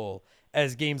console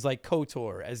as games like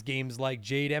KOTOR, as games like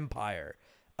Jade Empire,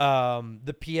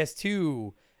 The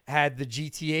PS2 had the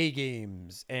GTA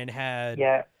games and had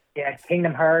Yeah,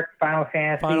 Kingdom Hearts, Final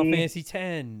Fantasy. Final Fantasy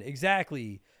X,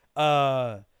 exactly.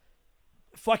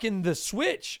 Fucking the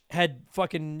Switch had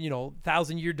fucking, you know,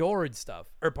 Thousand Year Door and stuff.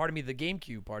 Or pardon me, the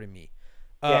GameCube, pardon me.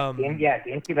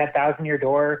 GameCube had Thousand Year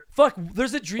Door. Fuck,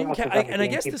 there's a Dreamcast, and I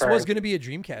guess GameCube this first? was going to be a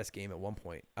Dreamcast game at one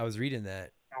point. I was reading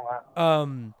that. Oh,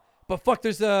 wow. But fuck,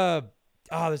 there's a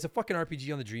fucking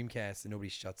RPG on the Dreamcast that nobody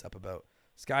shuts up about.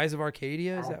 Skies of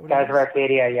Arcadia, is that what Guys it of is?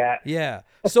 Arcadia, yeah. Yeah.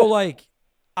 So like,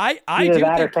 I Either do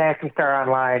that think, or Phantasy Star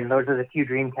Online. Those are the two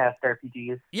Dreamcast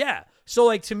RPGs. yeah. So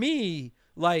like to me,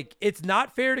 like it's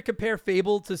not fair to compare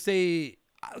Fable to say,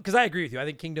 because I agree with you. I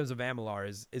think Kingdoms of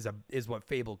Amalur is what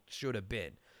Fable should have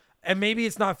been. And maybe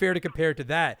it's not fair to compare it to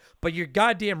that, but you're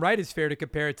goddamn right it's fair to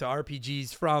compare it to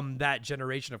RPGs from that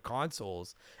generation of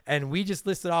consoles. And we just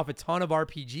listed off a ton of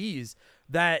RPGs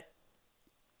that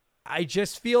I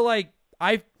just feel like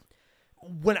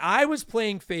when I was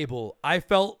playing Fable,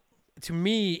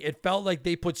 it felt like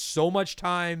they put so much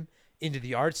time into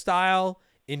the art style,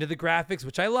 into the graphics,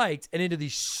 which I liked, and into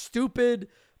these stupid,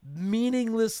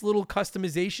 meaningless little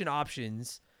customization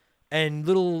options and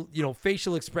little, you know,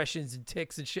 facial expressions and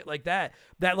ticks and shit like that,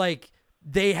 that like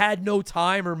they had no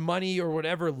time or money or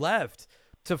whatever left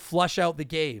to flush out the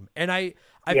game. And I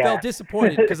felt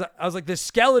disappointed because I was like, the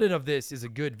skeleton of this is a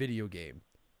good video game.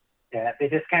 Yeah, they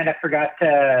just kind of forgot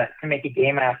to make a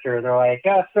game after. They're like,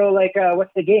 oh, so like,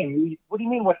 what's the game? What do you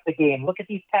mean, what's the game? Look at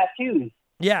these tattoos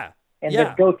Yeah. and yeah.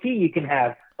 this goatee you can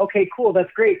have. Okay, cool,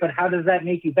 that's great, but how does that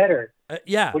make you better?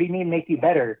 Yeah. What do you mean make you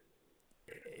better?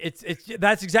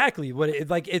 That's exactly what it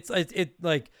like. It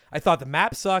like, I thought the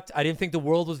map sucked. I didn't think the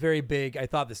world was very big. I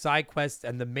thought the side quests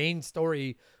and the main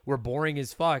story were boring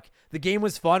as fuck. The game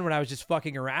was fun when I was just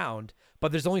fucking around,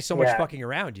 but there's only so much fucking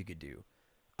around you could do.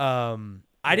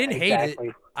 I didn't hate it.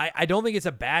 I don't think it's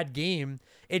a bad game.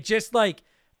 It just like,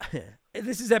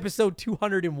 this is episode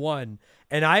 201,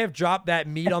 and I have dropped that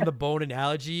meat on the bone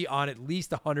analogy on at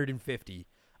least 150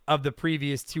 of the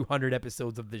previous 200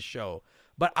 episodes of this show.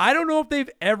 But I don't know if they've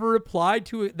ever applied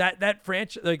to it, that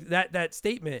franchise, like that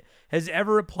statement has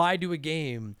ever applied to a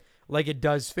game like it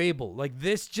does Fable. Like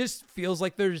this just feels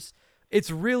like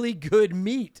it's really good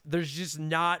meat. There's just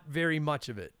not very much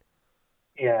of it.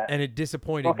 Yeah. And it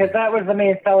disappointed Well, because me. that was the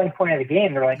main selling point of the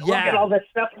game. They're like, look at all this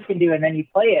stuff you can do, and then you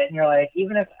play it, and you're like,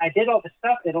 even if I did all this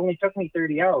stuff, it only took me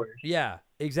 30 hours. Yeah,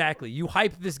 exactly. You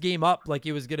hyped this game up like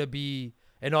it was going to be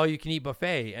an all-you-can-eat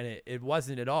buffet, and it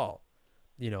wasn't at all.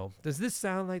 You know, does this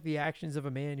sound like the actions of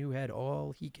a man who had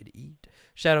all he could eat?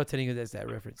 Shout out to anyone that's that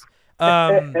reference.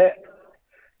 I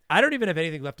don't even have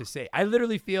anything left to say. I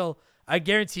literally feel, I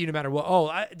guarantee you, no matter what.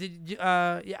 Oh,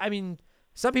 yeah, I mean,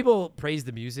 some people praise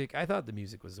the music. I thought the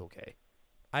music was okay.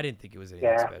 I didn't think it was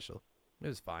anything special. It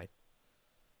was fine.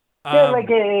 Yeah, like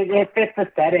it fits the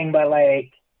setting, but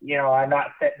like, you know, I'm not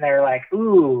sitting there like,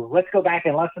 ooh, let's go back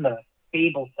and listen to the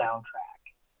Fable soundtrack.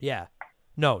 Yeah,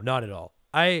 no, not at all.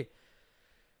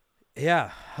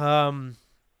 Yeah.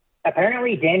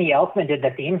 Apparently, Danny Elfman did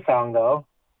the theme song though.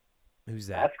 Who's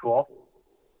that? That's cool.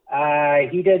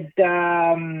 He did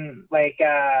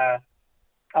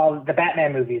all the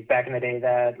Batman movies back in the day,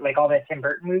 all the Tim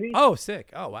Burton movies. Oh, sick.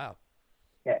 Oh, wow.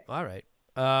 Yeah. All right.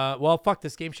 Well, fuck,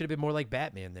 this game should have been more like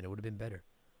Batman, then it would have been better.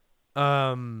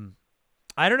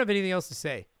 I don't have anything else to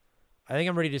say. I think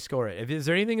I'm ready to score it. Is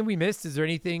there anything we missed? Is there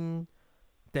anything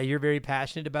that you're very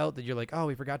passionate about that you're like, oh,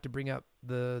 we forgot to bring up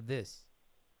this?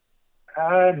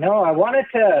 No, I wanted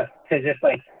to just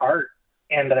like start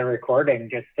and the recording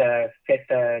just to fit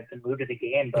the mood of the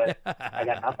game, but I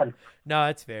got nothing. No,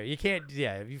 that's fair. You can't.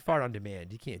 Yeah, if you fart on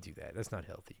demand, you can't do that. That's not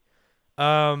healthy.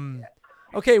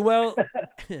 Okay, well,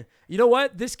 you know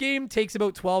what? This game takes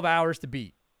about 12 hours to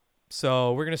beat,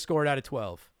 so we're gonna score it out of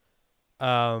 12.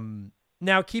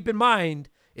 Now, keep in mind,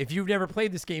 if you've never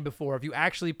played this game before, if you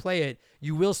actually play it,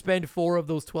 you will spend 4 of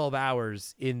those 12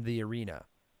 hours in the arena,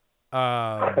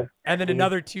 and then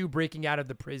another 2 breaking out of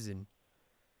the prison.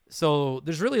 So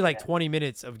there's really like 20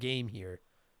 minutes of game here,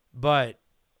 but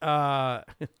I'm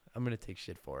gonna take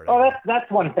shit for it. Oh, that's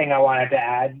one thing I wanted to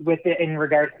add with it in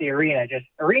regards to the arena. Just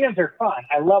arenas are fun.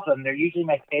 I love them. They're usually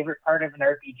my favorite part of an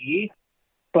RPG.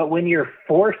 But when you're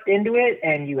forced into it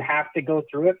and you have to go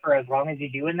through it for as long as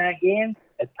you do in that game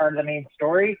as part of the main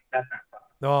story, that's not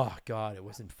fun. Oh God, it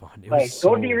wasn't fun.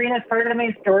 Go to the arena as part of the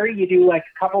main story. You do like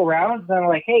a couple rounds, and then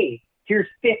like, hey, here's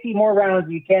 50 more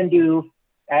rounds you can do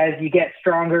as you get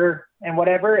stronger and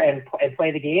whatever, and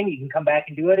play the game. You can come back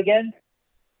and do it again,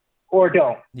 or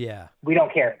don't. Yeah, we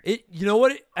don't care. You know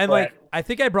what? I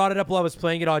think I brought it up while I was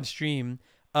playing it on stream.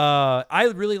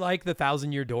 I really like the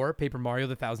 1,000 Year Door, Paper Mario: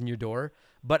 The 1,000 Year Door.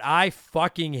 but I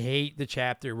fucking hate the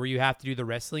chapter where you have to do the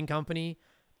wrestling company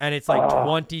and it's like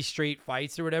 20 straight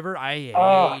fights or whatever. I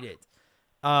hate it.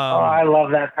 I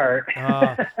love that part.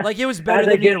 Like it was better As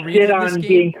I than the get arena shit in on this game.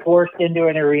 being forced into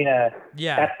an arena.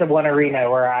 Yeah. That's the one arena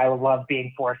where I love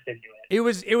being forced into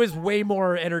it. It was way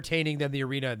more entertaining than the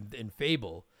arena in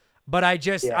Fable. But I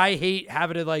hate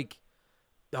having to like,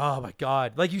 oh my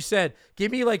God. Like you said,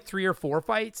 give me like 3 or 4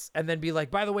 fights and then be like,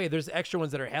 by the way, there's extra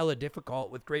ones that are hella difficult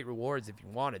with great rewards if you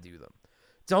want to do them.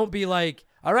 Don't be like,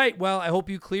 all right, well, I hope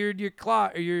you cleared your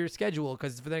clock or your schedule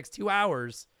because for the next 2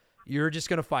 hours, you're just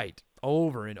going to fight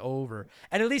over and over.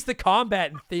 And at least the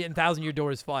combat in Thousand Year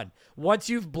Door is fun. Once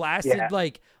you've blasted,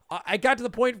 like, I got to the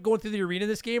point of going through the arena in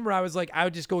this game where I was like, I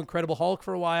would just go Incredible Hulk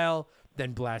for a while,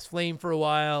 then blast flame for a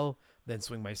while, then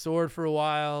swing my sword for a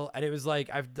while. And it was like,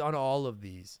 I've done all of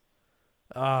these.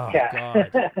 Oh,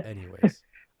 God. Anyways,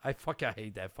 I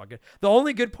hate that fucking. The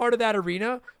only good part of that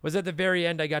arena was at the very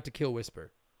end, I got to kill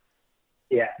Whisper.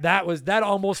 Yeah. That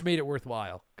almost made it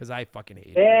worthwhile because I fucking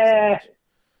hate it. Yeah. So much.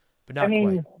 But not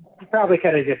quite. You probably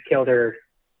could have just killed her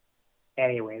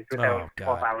anyways without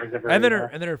 12 hours of and then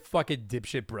arena. her fucking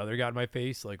dipshit brother got in my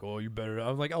face like, oh, you better.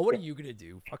 I'm like, oh, what are you gonna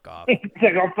do? Fuck off. He's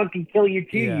like, I'll fucking kill you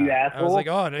too, Yeah. you asshole. I was like,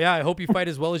 oh yeah, I hope you fight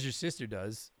as well as your sister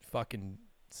does. Fucking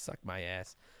suck my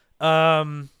ass.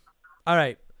 All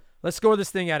right, let's score this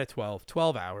thing out of 12.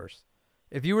 12 hours.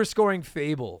 If you were scoring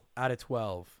Fable out of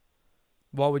 12,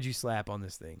 what would you slap on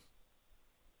this thing?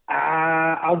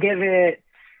 I'll give it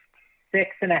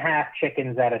 6.5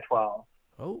 chickens out of 12.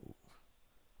 Oh,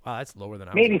 wow, that's lower than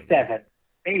I was. Maybe gonna go. 7.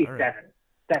 Maybe All 7. right.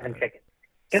 7 chickens.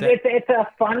 Because Se- it's a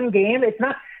fun game. It's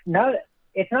not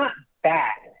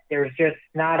bad. There's just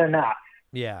not enough.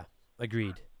 Yeah,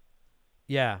 agreed.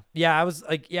 Yeah, I was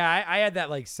like, I had that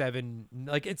like 7.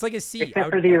 Like it's like a C. Except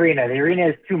for the arena. The arena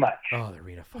is too much. Oh, the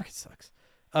arena fucking sucks.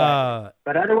 But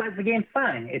otherwise, the game's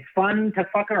fine. It's fun to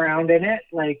fuck around in it.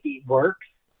 Like, it works.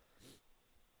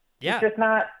 Yeah. It's just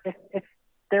not.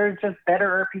 There's just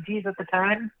better RPGs at the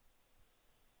time.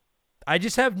 I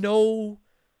just have no,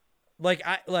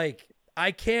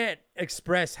 I can't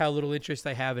express how little interest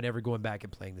I have in ever going back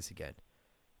and playing this again.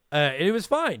 It was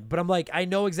fine, but I'm like, I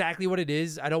know exactly what it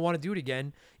is. I don't want to do it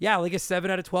again. Yeah, like a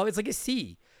 7 out of 12. It's like a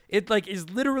C. It like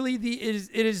is literally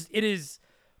it is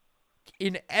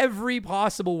in every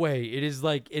possible way. It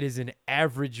is an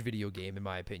average video game in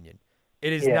my opinion.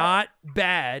 It is not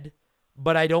bad,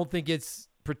 but I don't think it's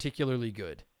particularly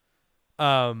good.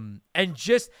 And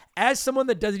just as someone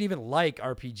that doesn't even like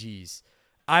RPGs,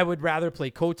 I would rather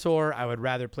play KOTOR. I would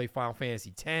rather play Final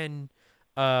Fantasy X.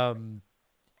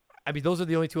 I mean, those are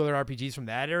the only 2 other RPGs from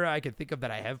that era I can think of that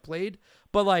I have played.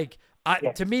 But like,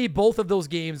 to me, both of those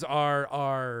games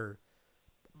are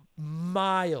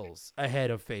miles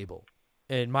ahead of Fable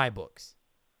in my books.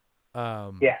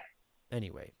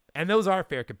 Anyway, and those are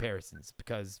fair comparisons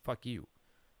because fuck you.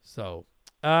 So.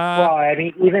 Well, I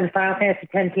mean, even Final Fantasy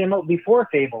X came out before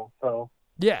Fable, so.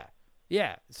 Yeah.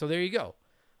 So there you go.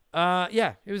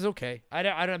 Yeah, it was okay.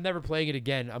 I'm never playing it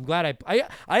again. I'm glad I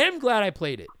am glad I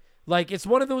played it. Like, it's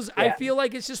one of those, I feel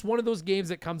like it's just one of those games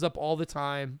that comes up all the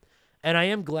time. And I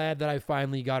am glad that I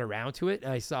finally got around to it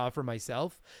and I saw it for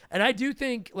myself. And I do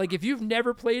think, like, if you've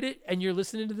never played it and you're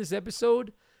listening to this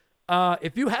episode,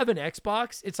 if you have an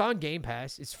Xbox, it's on Game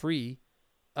Pass. It's free.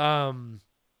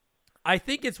 I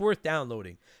think it's worth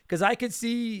downloading because I could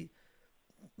see,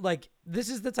 like, this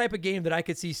is the type of game that I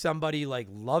could see somebody, like,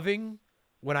 loving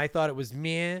when I thought it was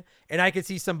meh, and I could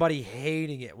see somebody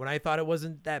hating it when I thought it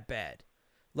wasn't that bad.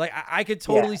 Like, I could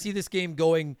totally see this game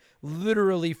going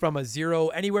literally from a 0,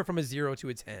 anywhere from a 0 to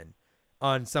a 10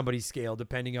 on somebody's scale,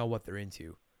 depending on what they're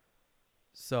into.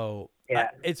 So,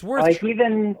 it's worth like,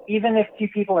 even if 2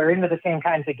 people are into the same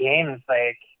kinds of games,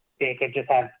 like, they could just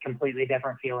have completely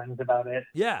different feelings about it.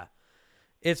 Yeah.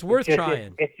 It's worth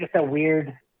trying. It's just a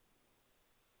weird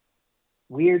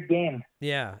game.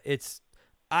 Yeah,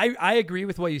 I agree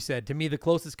with what you said. To me, the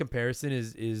closest comparison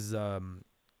is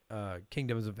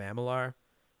Kingdoms of Amalur,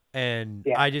 and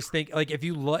I just think, like, if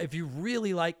you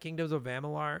really like Kingdoms of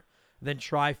Amalur, then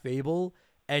try Fable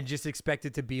and just expect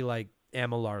it to be like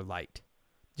Amalur Light,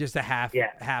 just a half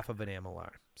of an Amalur.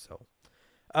 So,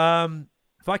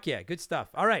 fuck yeah, good stuff.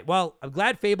 All right, well, I'm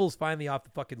glad Fable's finally off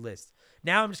the fucking list.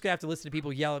 Now I'm just gonna have to listen to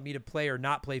people yell at me to play or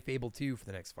not play Fable 2 for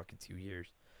the next fucking 2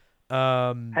 years.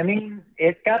 I mean,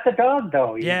 it's got the dog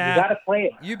though. You gotta play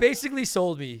it. You basically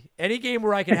sold me. Any game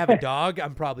where I can have a dog,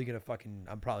 I'm probably gonna try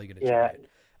it.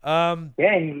 And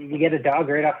you get a dog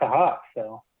right off the hop.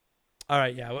 So. All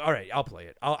right, I'll play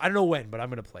it. I don't know when, but I'm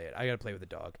gonna play it. I gotta play with the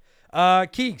dog.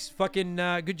 Keeks, fucking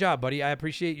good job, buddy. I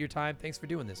appreciate your time. Thanks for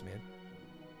doing this, man.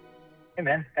 Hey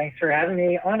man, thanks for having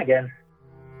me on again.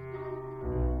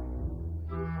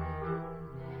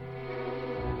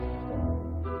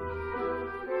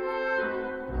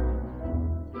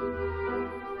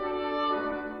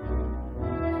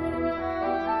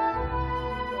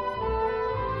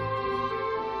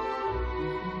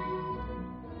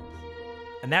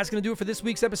 And that's going to do it for this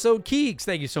week's episode. Keeks,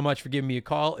 thank you so much for giving me a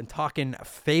call and talking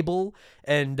Fable.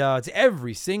 And to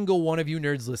every single one of you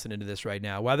nerds listening to this right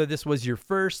now, whether this was your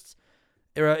first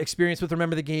experience with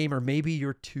Remember the Game or maybe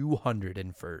your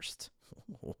 201st.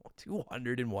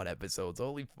 201 episodes.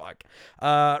 Holy fuck.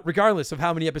 Regardless of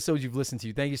how many episodes you've listened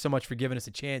to, thank you so much for giving us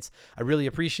a chance. I really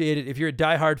appreciate it. If you're a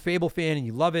diehard Fable fan and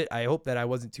you love it, I hope that I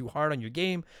wasn't too hard on your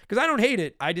game, because I don't hate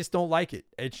it. I just don't like it.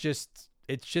 It's just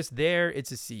there.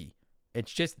 It's a C.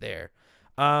 It's just there.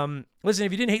 Listen,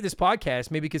 if you didn't hate this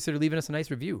podcast, maybe consider leaving us a nice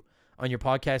review on your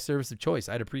podcast service of choice.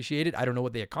 I'd appreciate it. I don't know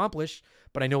what they accomplish,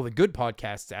 but I know the good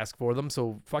podcasts ask for them.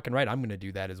 So fucking right, I'm going to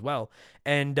do that as well.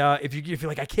 And if you're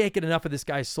like, I can't get enough of this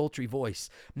guy's sultry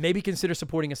voice, maybe consider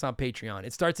supporting us on Patreon.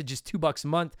 It starts at just $2 a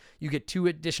month. You get 2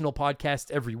 additional podcasts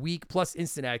every week, plus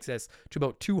instant access to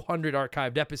about 200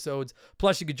 archived episodes.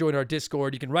 Plus you can join our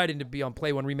Discord. You can write in to be on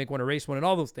Play One, Remake One, Erase One, and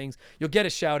all those things. You'll get a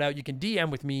shout out. You can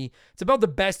DM with me. It's about the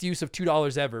best use of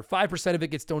 $2 ever. 5% of it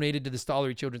gets donated to the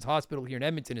Stollery Children's Hospital here in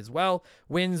Edmonton as well.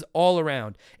 Wins all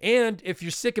around. And if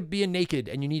you're sick of being naked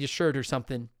and you need a shirt or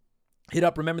something, hit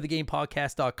up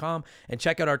rememberthegamepodcast.com and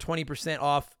check out our 20%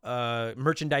 off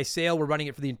merchandise sale. We're running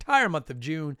it for the entire month of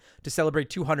June to celebrate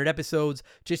 200 episodes.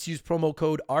 Just use promo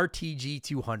code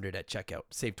RTG200 at checkout.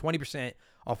 Save 20%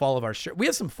 off all of our shirts. We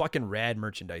have some fucking rad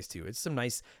merchandise too. It's some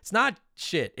nice, it's not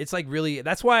shit. It's like really,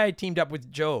 that's why I teamed up with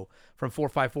Joe from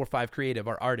 4545 Creative,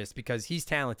 our artist, because he's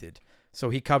talented. So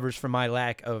he covers for my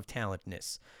lack of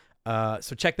talentness.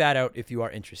 So check that out if you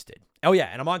are interested. Oh yeah,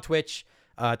 and I'm on Twitch,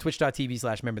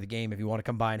 twitch.tv/rememberthegame. If you want to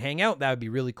come by and hang out, that would be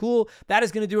really cool. That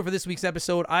is going to do it for this week's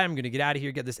episode. I am going to get out of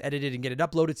here, get this edited, and get it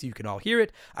uploaded so you can all hear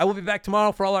it. I will be back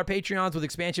tomorrow for all our Patreons with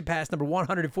Expansion Pass number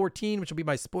 114, which will be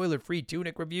my spoiler-free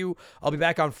Tunic review. I'll be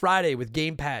back on Friday with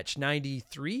Game Patch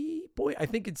 93. Boy, I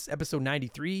think it's episode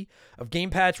 93 of Game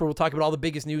Patch, where we'll talk about all the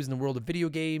biggest news in the world of video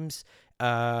games.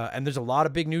 And there's a lot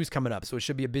of big news coming up, so it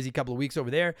should be a busy couple of weeks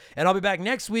over there. And I'll be back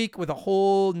next week with a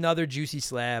whole nother juicy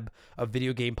slab of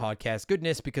video game podcast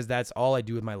goodness, because that's all I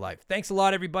do with my life. Thanks a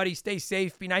lot, everybody. Stay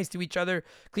safe. Be nice to each other.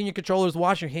 Clean your controllers.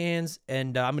 Wash your hands.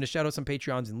 And I'm going to shout out some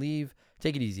Patreons and leave.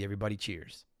 Take it easy, everybody.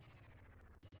 Cheers.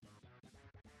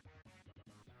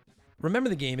 Remember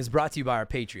the Game is brought to you by our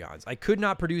Patreons. I could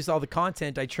not produce all the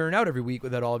content I churn out every week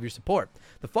without all of your support.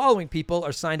 The following people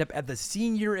are signed up at the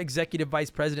senior executive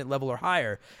vice president level or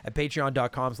higher at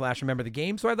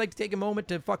patreon.com/rememberthegame. So I'd like to take a moment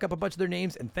to fuck up a bunch of their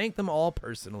names and thank them all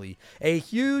personally. A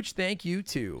huge thank you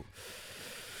to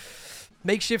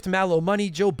Makeshift Mallow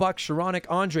Money, Joe Buck, Sharonic,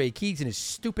 Andre, Keegs and his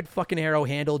stupid fucking arrow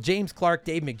handle, James Clark,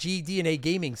 Dave McGee, DNA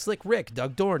Gaming, Slick Rick,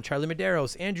 Doug Dorn, Charlie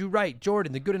Medeiros, Andrew Wright,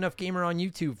 Jordan, The Good Enough Gamer on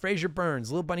YouTube, Fraser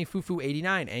Burns, Lil Bunny Fufu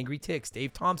 89, Angry Ticks,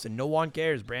 Dave Thompson, No One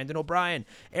Cares, Brandon O'Brien,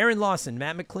 Aaron Lawson,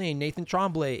 Matt McLean, Nathan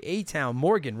Tremblay, A-Town,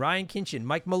 Morgan, Ryan Kinchin,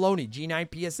 Mike Maloney,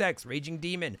 G9PSX, Raging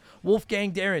Demon,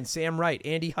 Wolfgang Darren, Sam Wright,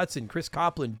 Andy Hudson, Chris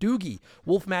Copland, Doogie,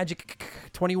 Wolf Magic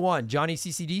 21, Johnny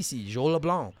CCDC, Joe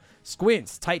LeBlanc,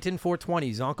 Squints, Titan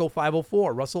 420, Zonko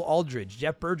 504, Russell Aldridge,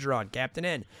 Jeff Bergeron, Captain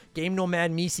N, Game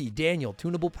Nomad Misi, Daniel,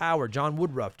 Tunable Power, John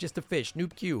Woodruff, Just a Fish,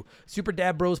 Noob Q, Super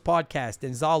Dad Bros Podcast,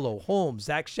 Denzalo, Holmes,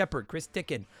 Zach Shepard, Chris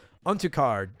Dickin,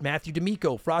 Untercard, Matthew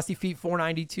D'Amico, Frosty Feet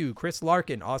 492, Chris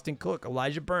Larkin, Austin Cook,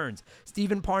 Elijah Burns,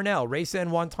 Stephen Parnell, Ray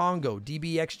San Wantongo,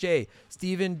 DBXJ,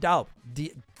 Stephen Dalp,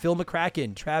 Phil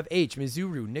McCracken, Trav H,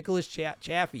 Mizuru, Nicholas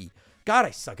Chaffee, God,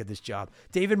 I suck at this job.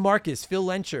 David Marcus, Phil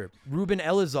Lencher, Ruben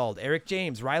Elizald, Eric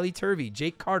James, Riley Turvey,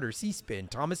 Jake Carter, C-Spin,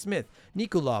 Thomas Smith,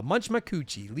 Nikola, Munch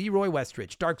Makuchi, Leroy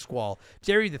Westrich, Dark Squall,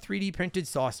 Jerry the 3D Printed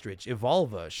Saustrich,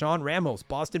 Evolva, Sean Ramos,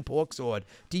 Boston Porksword,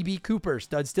 DB Cooper,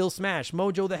 Stud Still Smash,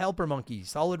 Mojo the Helper Monkey,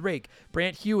 Solid Rake,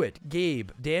 Brant Hewitt, Gabe,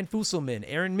 Dan Fusselman,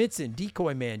 Aaron Mitson,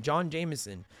 Decoy Man, John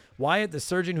Jameson, Wyatt, the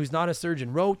surgeon who's not a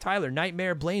surgeon, Roe, Tyler,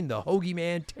 Nightmare, Blaine, the Hoagie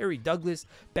Man, Terry Douglas,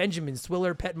 Benjamin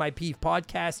Swiller, Pet My Peeve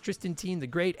Podcast, Tristan Teen the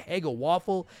Great, Hagel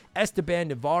Waffle, Esteban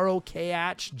Navarro,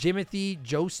 K-Atch, Jimothy,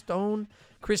 Joe Stone,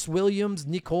 Chris Williams,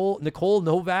 Nicole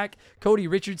Novak, Cody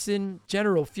Richardson,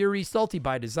 General Fury, Salty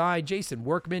by Design, Jason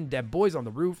Workman, Deb Boys on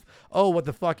the Roof, Oh What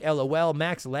the Fuck LOL,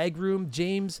 Max Lagroom,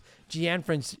 James,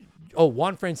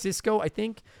 Juan Francisco, I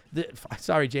think.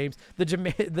 Sorry, James. The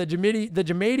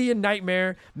Jamadian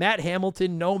Nightmare, Matt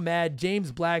Hamilton, Nomad,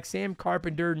 James Black, Sam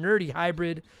Carpenter, Nerdy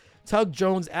Hybrid, Tug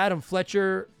Jones, Adam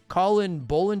Fletcher, Colin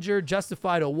Bollinger,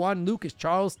 Justified 01, Lucas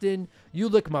Charleston, You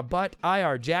Lick My Butt,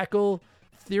 IR Jackal,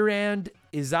 Thirand,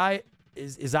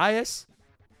 Isaias.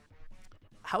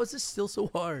 How is this still so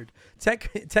hard?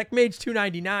 Tech Mage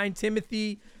 299,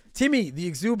 Timmy, the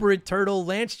Exuberant Turtle,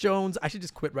 Lance Jones, I should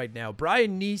just quit right now,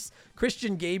 Brian Neese,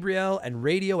 Christian Gabriel, and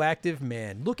Radioactive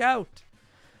Man. Look out.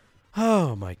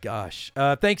 Oh my gosh.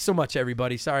 Thanks so much,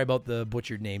 everybody. Sorry about the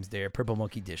butchered names there. Purple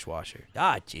Monkey Dishwasher.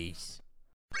 Ah, jeez.